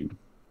 2.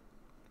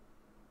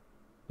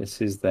 This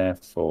is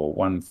therefore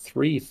 1,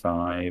 3,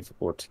 5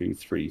 or 2,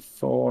 3,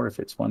 4. If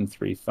it's 1,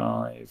 3,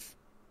 5,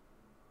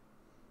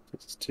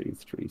 it's 2,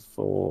 3,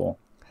 4,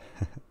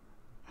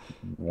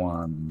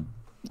 1.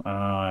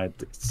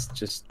 It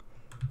just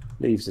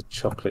leaves a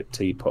chocolate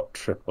teapot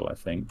triple, I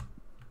think.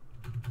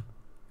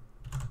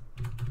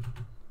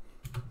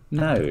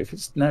 No,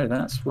 no,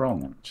 that's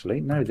wrong actually.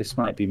 No, this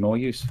might be more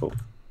useful.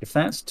 If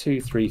that's 2,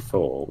 3,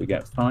 4, we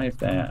get 5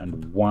 there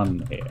and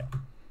 1 here.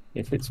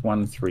 If it's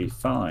 1, 3,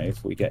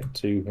 5, we get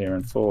 2 here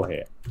and 4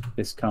 here.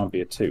 This can't be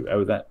a 2.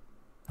 Oh, that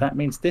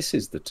means this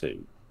is the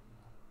 2.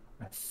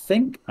 I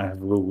think I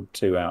have ruled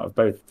 2 out of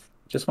both.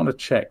 Just want to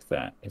check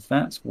that. If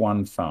that's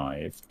 1,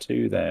 5,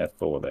 2 there,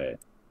 4 there.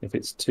 If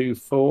it's 2,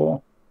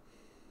 4,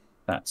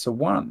 that's a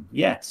 1.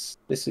 Yes,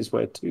 this is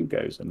where 2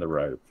 goes in the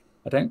row.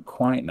 I don't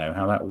quite know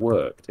how that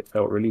worked. It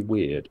felt really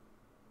weird.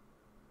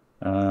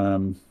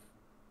 And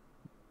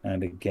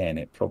again,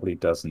 it probably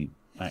doesn't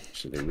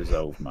actually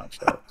resolve much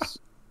else,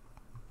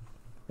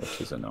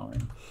 which is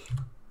annoying.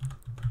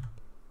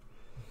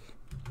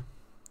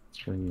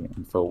 3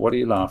 and 4. What are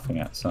you laughing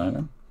at,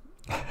 Simon?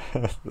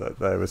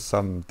 There was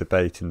some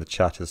debate in the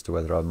chat as to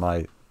whether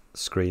my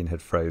screen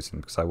had frozen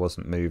because I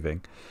wasn't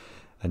moving.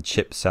 And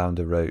Chip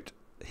Sounder wrote,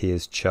 "He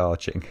is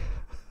charging."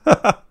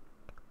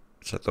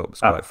 Which I thought was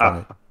quite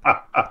funny.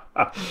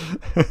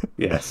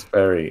 Yes,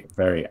 very,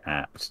 very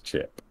apt,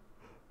 Chip.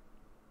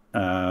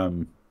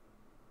 So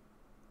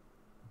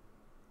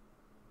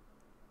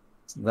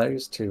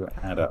those 2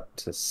 add up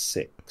to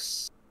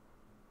 6,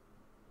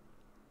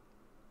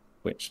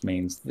 which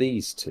means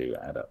these 2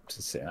 add up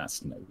to 6.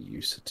 That's no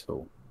use at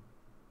all.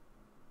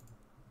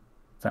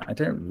 In fact, I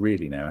don't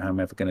really know how I'm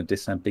ever going to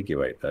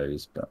disambiguate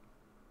those, but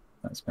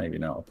that's maybe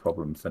not a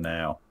problem for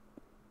now.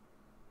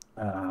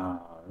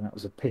 That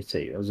was a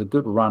pity. It was a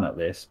good run at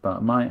this, but I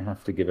might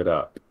have to give it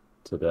up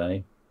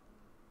today.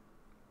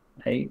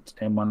 8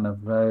 in one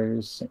of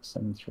those. 6,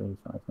 7, 3,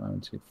 5,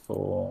 9, 2,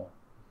 4.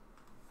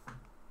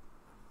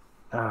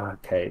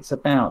 Okay, it's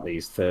about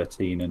these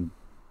 13 and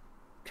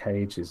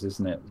cages,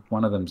 isn't it?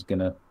 One of them's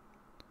gonna.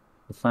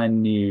 If I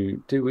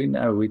knew, do we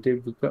know? We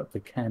do. We've got the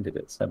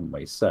candidates, haven't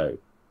we? So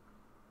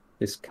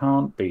this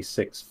can't be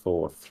 6,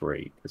 4,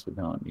 3 because we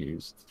can't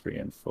use 3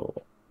 and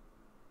 4.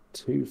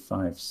 2,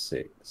 5,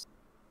 6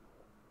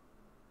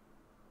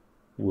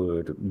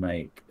 would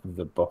make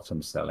the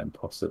bottom cell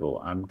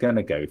impossible. I'm going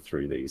to go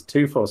through these.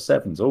 2, 4,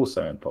 7's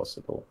also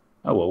impossible.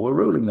 Oh, well, we're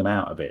ruling them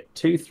out a bit.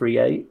 2, 3,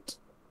 8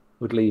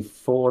 would leave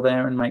 4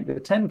 there and make the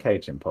 10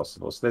 cage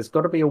impossible. So there's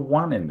got to be a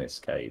 1 in this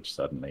cage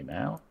suddenly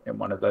now, in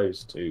one of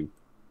those 2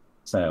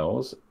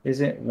 cells.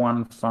 Is it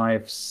 1,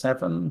 5,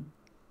 7,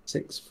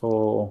 6,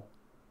 4,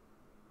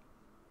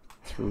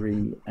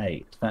 3,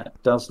 8?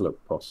 That does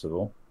look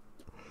possible.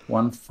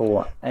 1,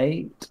 4,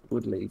 8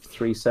 would leave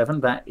 3,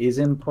 7. That is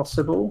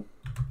impossible.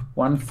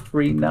 1,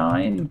 3,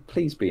 9.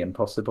 Please be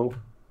impossible.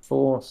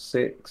 4,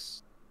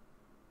 6,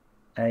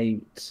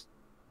 8,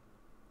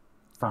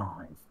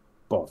 5.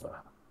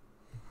 Bother.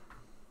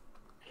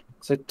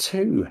 So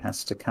 2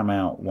 has to come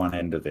out one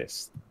end of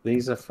this.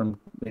 These are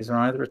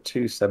either a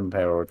 2, 7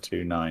 pair or a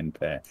 2, 9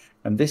 pair.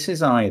 And this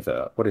is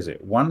either, what is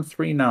it, 1,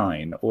 3,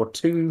 9 or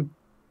 2.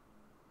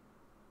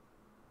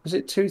 Was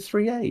it 2,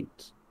 3,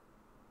 8?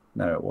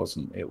 No, it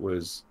wasn't. It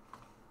was.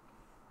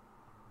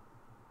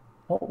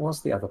 What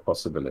was the other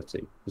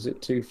possibility? Was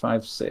it 2,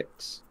 5,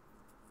 6?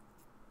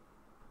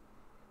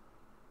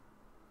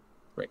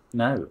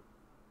 No.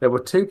 There were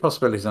 2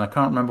 possibilities, and I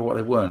can't remember what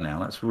they were now.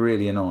 That's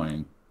really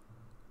annoying.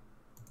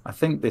 I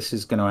think this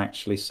is going to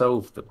actually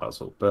solve the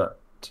puzzle, but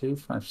 2,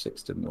 5,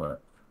 6 didn't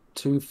work.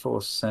 2,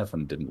 4,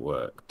 7 didn't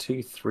work.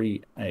 2,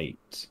 3,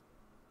 8.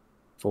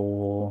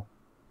 4.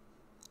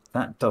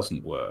 That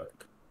doesn't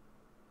work.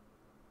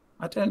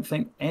 I don't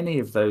think any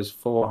of those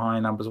 4 high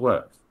numbers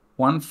work.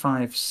 1,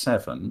 5,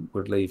 7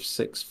 would leave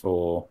 6,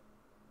 4.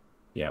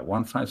 Yeah,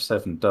 1, 5,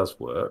 7 does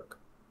work.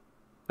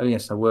 Oh,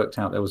 yes, I worked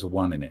out there was a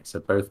 1 in it, so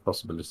both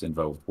possibilities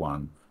involved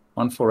 1.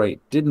 1, 4,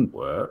 8 didn't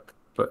work,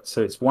 but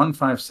so it's 1,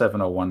 5,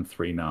 7 or 1,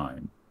 3,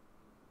 9.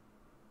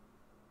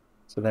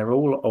 So they're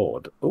all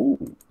odd. Oh,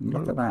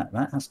 look at that.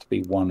 That has to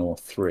be 1 or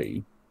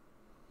 3.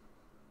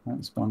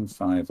 That's 1,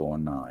 5, or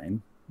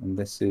 9. And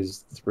this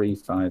is 3,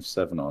 5,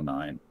 7, or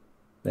 9.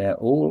 They're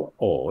all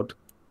odd.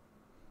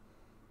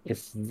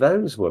 If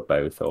those were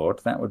both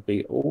odd, that would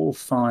be all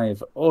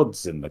 5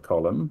 odds in the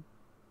column.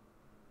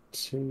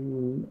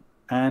 2,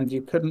 and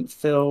you couldn't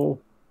fill...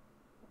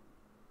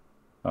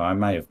 Oh, I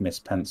may have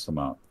mispencil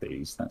marked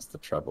these. That's the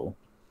trouble.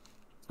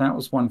 That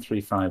was 1,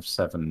 3, 5,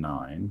 7,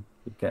 9.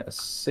 You'd get a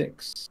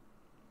 6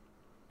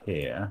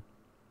 here.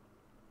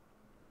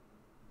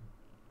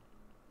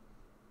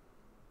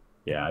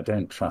 Yeah, I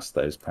don't trust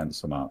those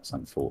pencil marks,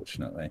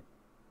 unfortunately.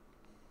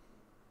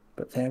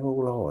 But they're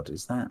all odd.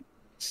 Is that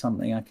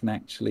something I can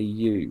actually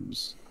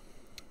use?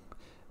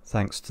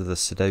 Thanks to the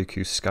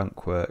Sudoku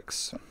Skunk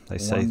Works. They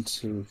say, 1,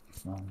 2,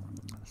 5.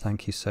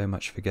 thank you so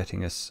much for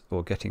getting us,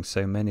 or getting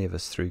so many of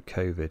us through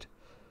COVID.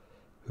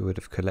 We would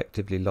have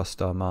collectively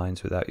lost our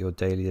minds without your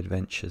daily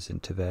adventures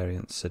into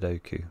variant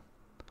Sudoku.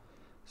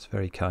 It's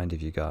very kind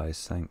of you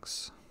guys,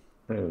 thanks.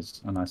 It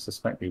is, and I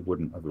suspect you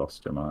wouldn't have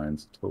lost your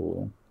minds at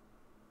all.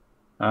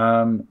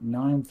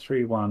 9,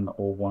 3, 1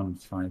 or 1,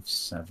 5,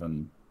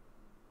 7.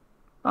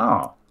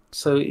 Ah,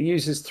 so it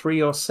uses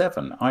 3 or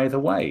 7 either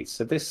way.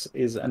 So this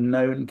is a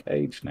known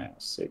cage now.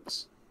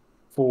 6,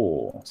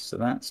 4. So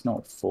that's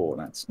not 4.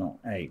 That's not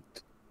 8.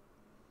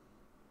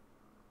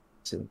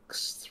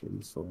 6,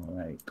 3,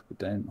 4, 8. We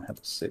don't have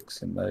a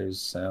 6 in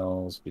those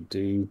cells. We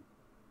do.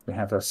 We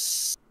have a...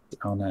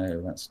 Oh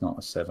no, that's not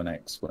a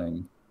 7X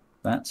wing.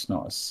 That's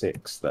not a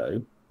 6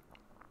 though.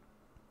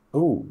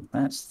 Oh,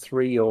 that's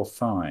 3 or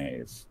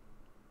 5.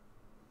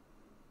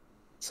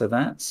 So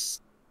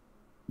that's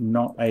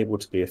not able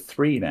to be a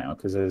 3 now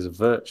because there's a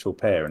virtual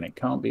pair, and it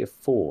can't be a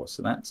 4.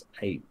 So that's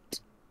 8.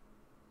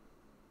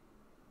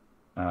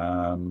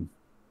 Come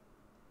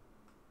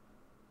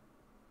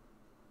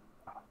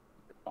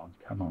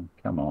on,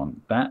 come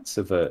on. That's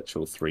a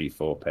virtual 3,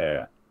 4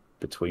 pair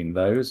between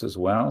those as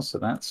well. So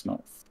that's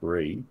not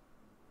 3.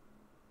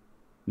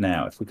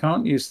 Now, if we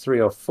can't use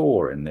 3 or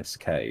 4 in this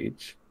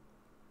cage,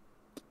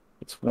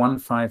 it's 1,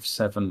 5,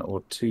 7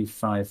 or 2,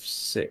 5,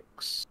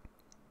 6.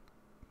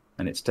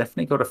 And it's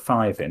definitely got a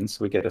 5 in,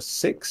 so we get a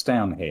 6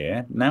 down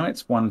here. Now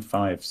it's 1,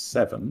 5,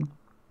 7.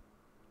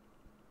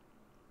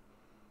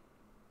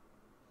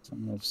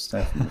 5,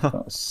 7. We've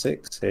got a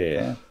 6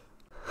 here.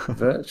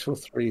 Virtual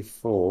 3,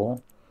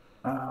 4.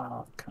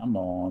 Ah, come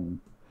on.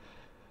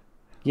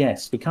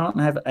 Yes, we can't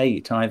have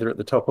 8 either at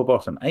the top or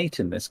bottom.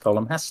 8 in this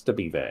column has to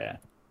be there.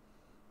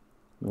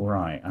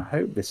 Right, I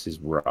hope this is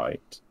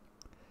right.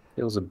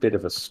 Feels a bit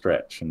of a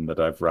stretch and that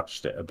I've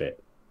rushed it a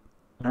bit.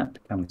 That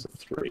becomes a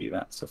 3,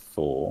 that's a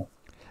 4.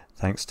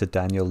 Thanks to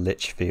Daniel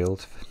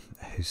Litchfield,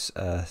 who's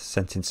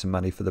sent in some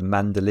money for the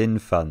Mandolin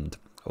Fund,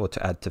 or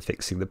to add to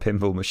fixing the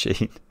pinball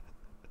machine.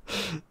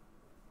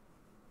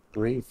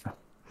 3,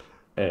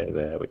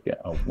 there we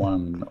get a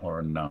 1 or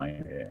a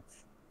 9 here.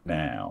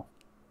 Now,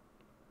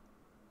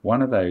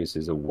 one of those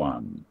is a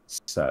 1,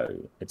 so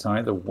it's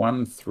either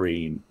 1,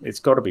 3, it's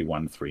got to be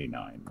 1, 3,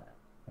 9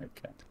 now.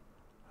 Okay.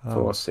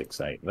 4,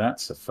 6, 8,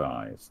 that's a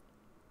 5.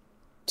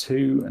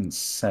 2 and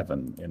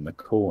 7 in the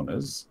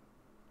corners.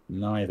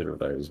 Neither of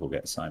those will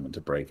get Simon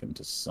to break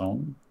into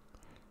song.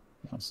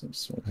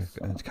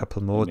 And a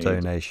couple more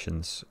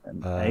donations.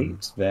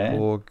 8 there.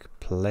 Org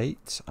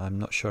Plate. I'm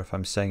not sure if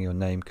I'm saying your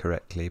name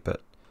correctly,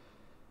 but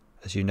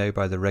as you know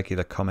by the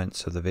regular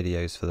comments of the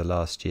videos for the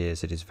last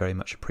years, it is very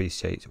much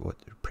appreciated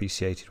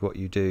what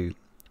you do.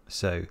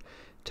 So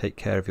take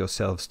care of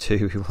yourselves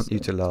too. We want you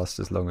to last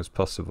as long as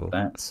possible.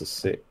 That's a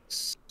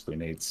 6. We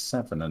need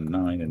 7 and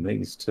 9 in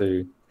these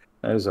two.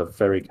 Those are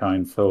very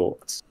kind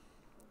thoughts.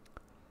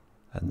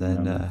 And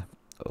then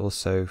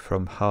also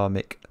from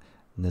Harmic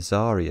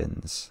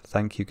Nazarians,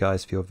 thank you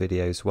guys for your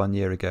videos. 1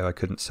 year ago I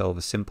couldn't solve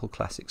a simple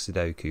classic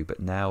Sudoku,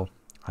 but now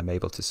I'm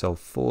able to solve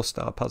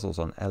 4-star puzzles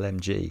on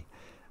LMG.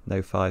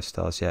 No 5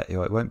 stars yet. It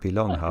won't be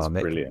long,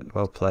 Harmic. Brilliant.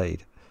 Well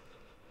played.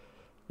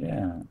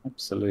 Yeah,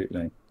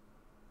 absolutely.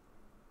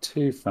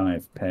 2,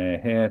 5 pair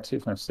here. 2,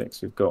 5,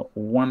 6. We've got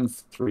 1,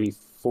 3,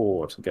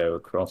 4 to go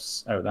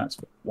across. Oh, that's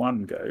where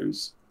 1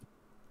 goes.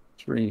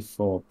 3,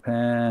 4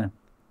 pair.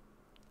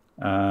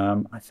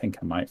 I think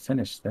I might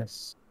finish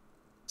this.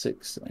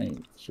 6,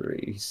 8,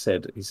 3. He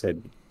said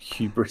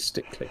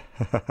hubristically.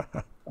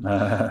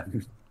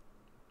 9,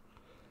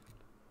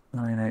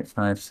 8,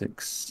 5,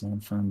 6,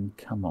 7.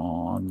 Come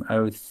on.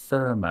 Oh,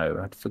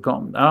 THERMO. I'd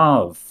forgotten.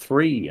 Oh,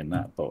 3 in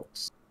that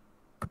box.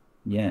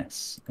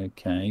 Yes.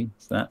 Okay.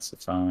 So that's a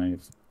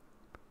 5.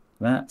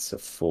 That's a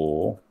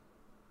 4.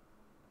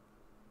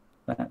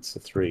 That's a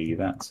 3.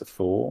 That's a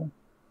 4.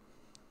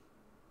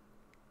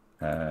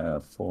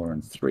 4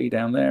 and 3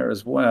 down there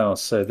as well.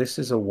 So this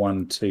is a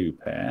 1, 2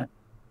 pair.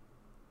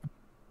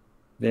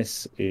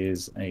 This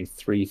is a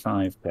 3,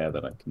 5 pair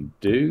that I can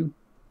do.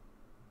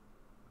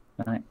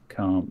 That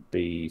can't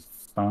be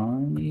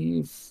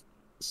 5.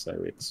 So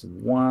it's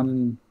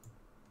 1.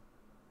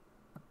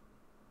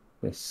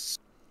 This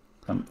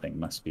something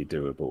must be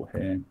doable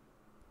here.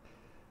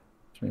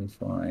 3,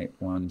 4, 8,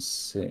 1,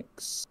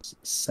 6,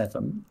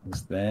 7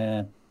 is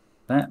there.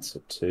 That's a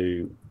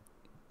 2.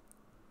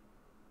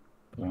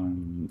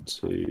 1,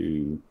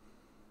 2.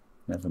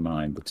 Never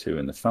mind the 2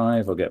 and the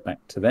 5. I'll get back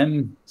to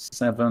them.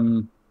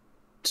 7,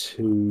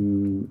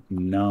 2,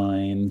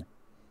 9.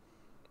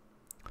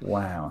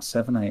 Wow,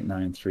 7, 8,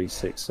 9, 3,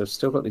 6. So I've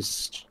still got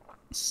these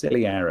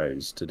silly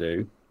arrows to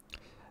do.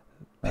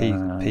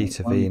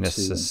 Peter 1, Venus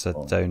 2, has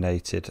 4.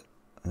 donated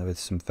with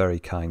some very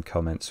kind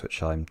comments,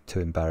 which I'm too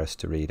embarrassed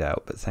to read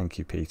out. But thank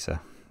you, Peter.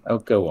 Oh,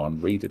 go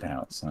on, read it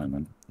out,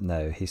 Simon.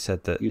 No, he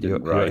said that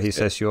he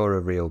says you're a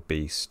real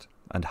beast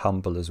and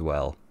humble as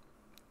well.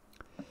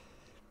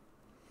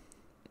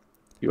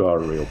 You are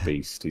a real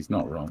beast. He's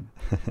not wrong.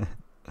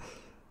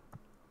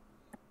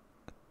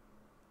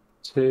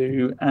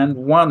 2 and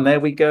 1. There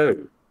we go.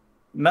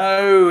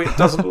 No, it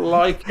doesn't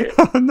like it.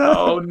 Oh no!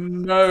 Oh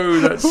no,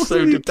 that's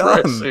so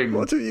depressing.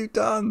 What have you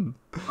done?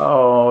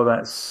 Oh,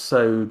 that's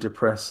so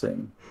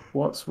depressing.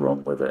 What's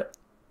wrong with it?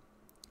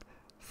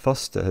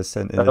 Foster has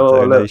sent in a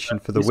donation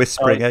for the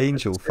Whispering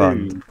Angel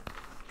Fund.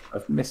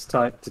 I've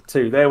mistyped to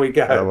 2. There we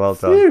go. Oh, well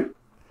done. Phew.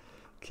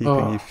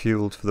 Keeping you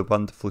fueled for the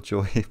wonderful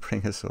joy you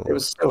bring us all. It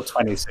was still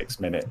 26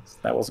 minutes.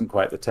 That wasn't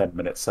quite the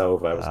 10-minute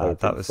solve I was hoping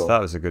for.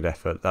 That was a good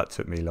effort. That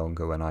took me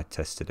longer when I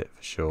tested it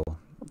for sure.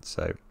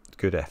 So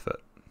good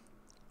effort.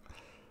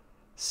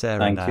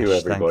 Sarah Nash,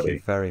 everybody. thank you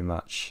very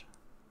much.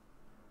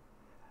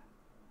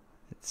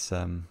 It's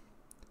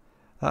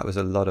that was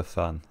a lot of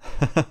fun.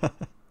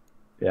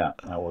 Yeah,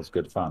 that was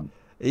good fun.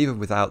 Even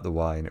without the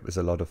wine, it was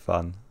a lot of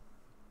fun.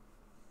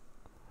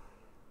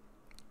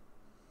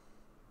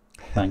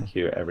 Thank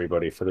you,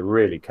 everybody, for the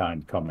really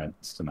kind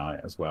comments tonight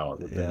as well.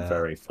 They've been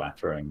very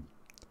flattering.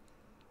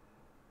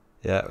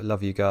 Yeah,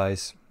 love you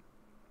guys.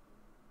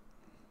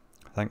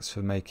 Thanks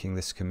for making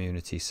this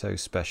community so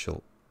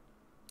special.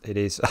 It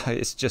is.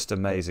 It's just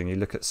amazing. You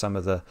look at some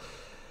of the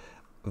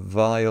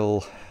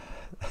vile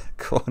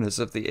corners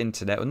of the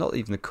internet, or not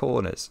even the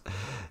corners,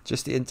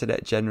 just the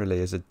internet generally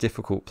is a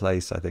difficult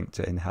place, I think,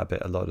 to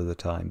inhabit a lot of the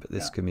time. But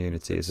this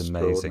community is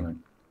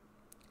amazing.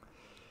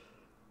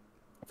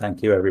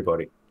 Thank you,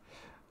 everybody.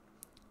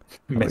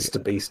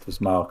 Mr. Beast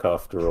was Mark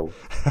after all.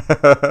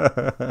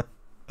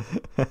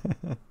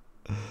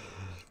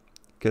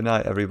 Good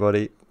night,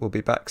 everybody. We'll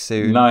be back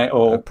soon. Night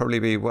all. It'll probably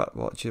be, what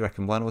do you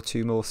reckon, 1 or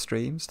 2 more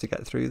streams to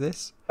get through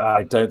this?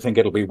 I don't think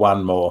it'll be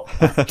 1 more.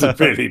 I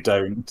really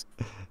don't.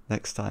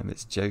 Next time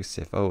it's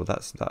Joseph. Oh,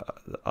 that's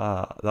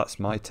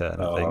my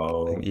turn, I think.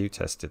 I think you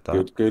tested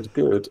that.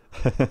 Good.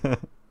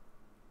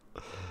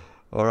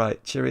 All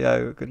right.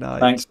 Cheerio. Good night.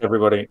 Thanks,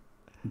 everybody.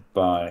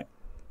 Bye.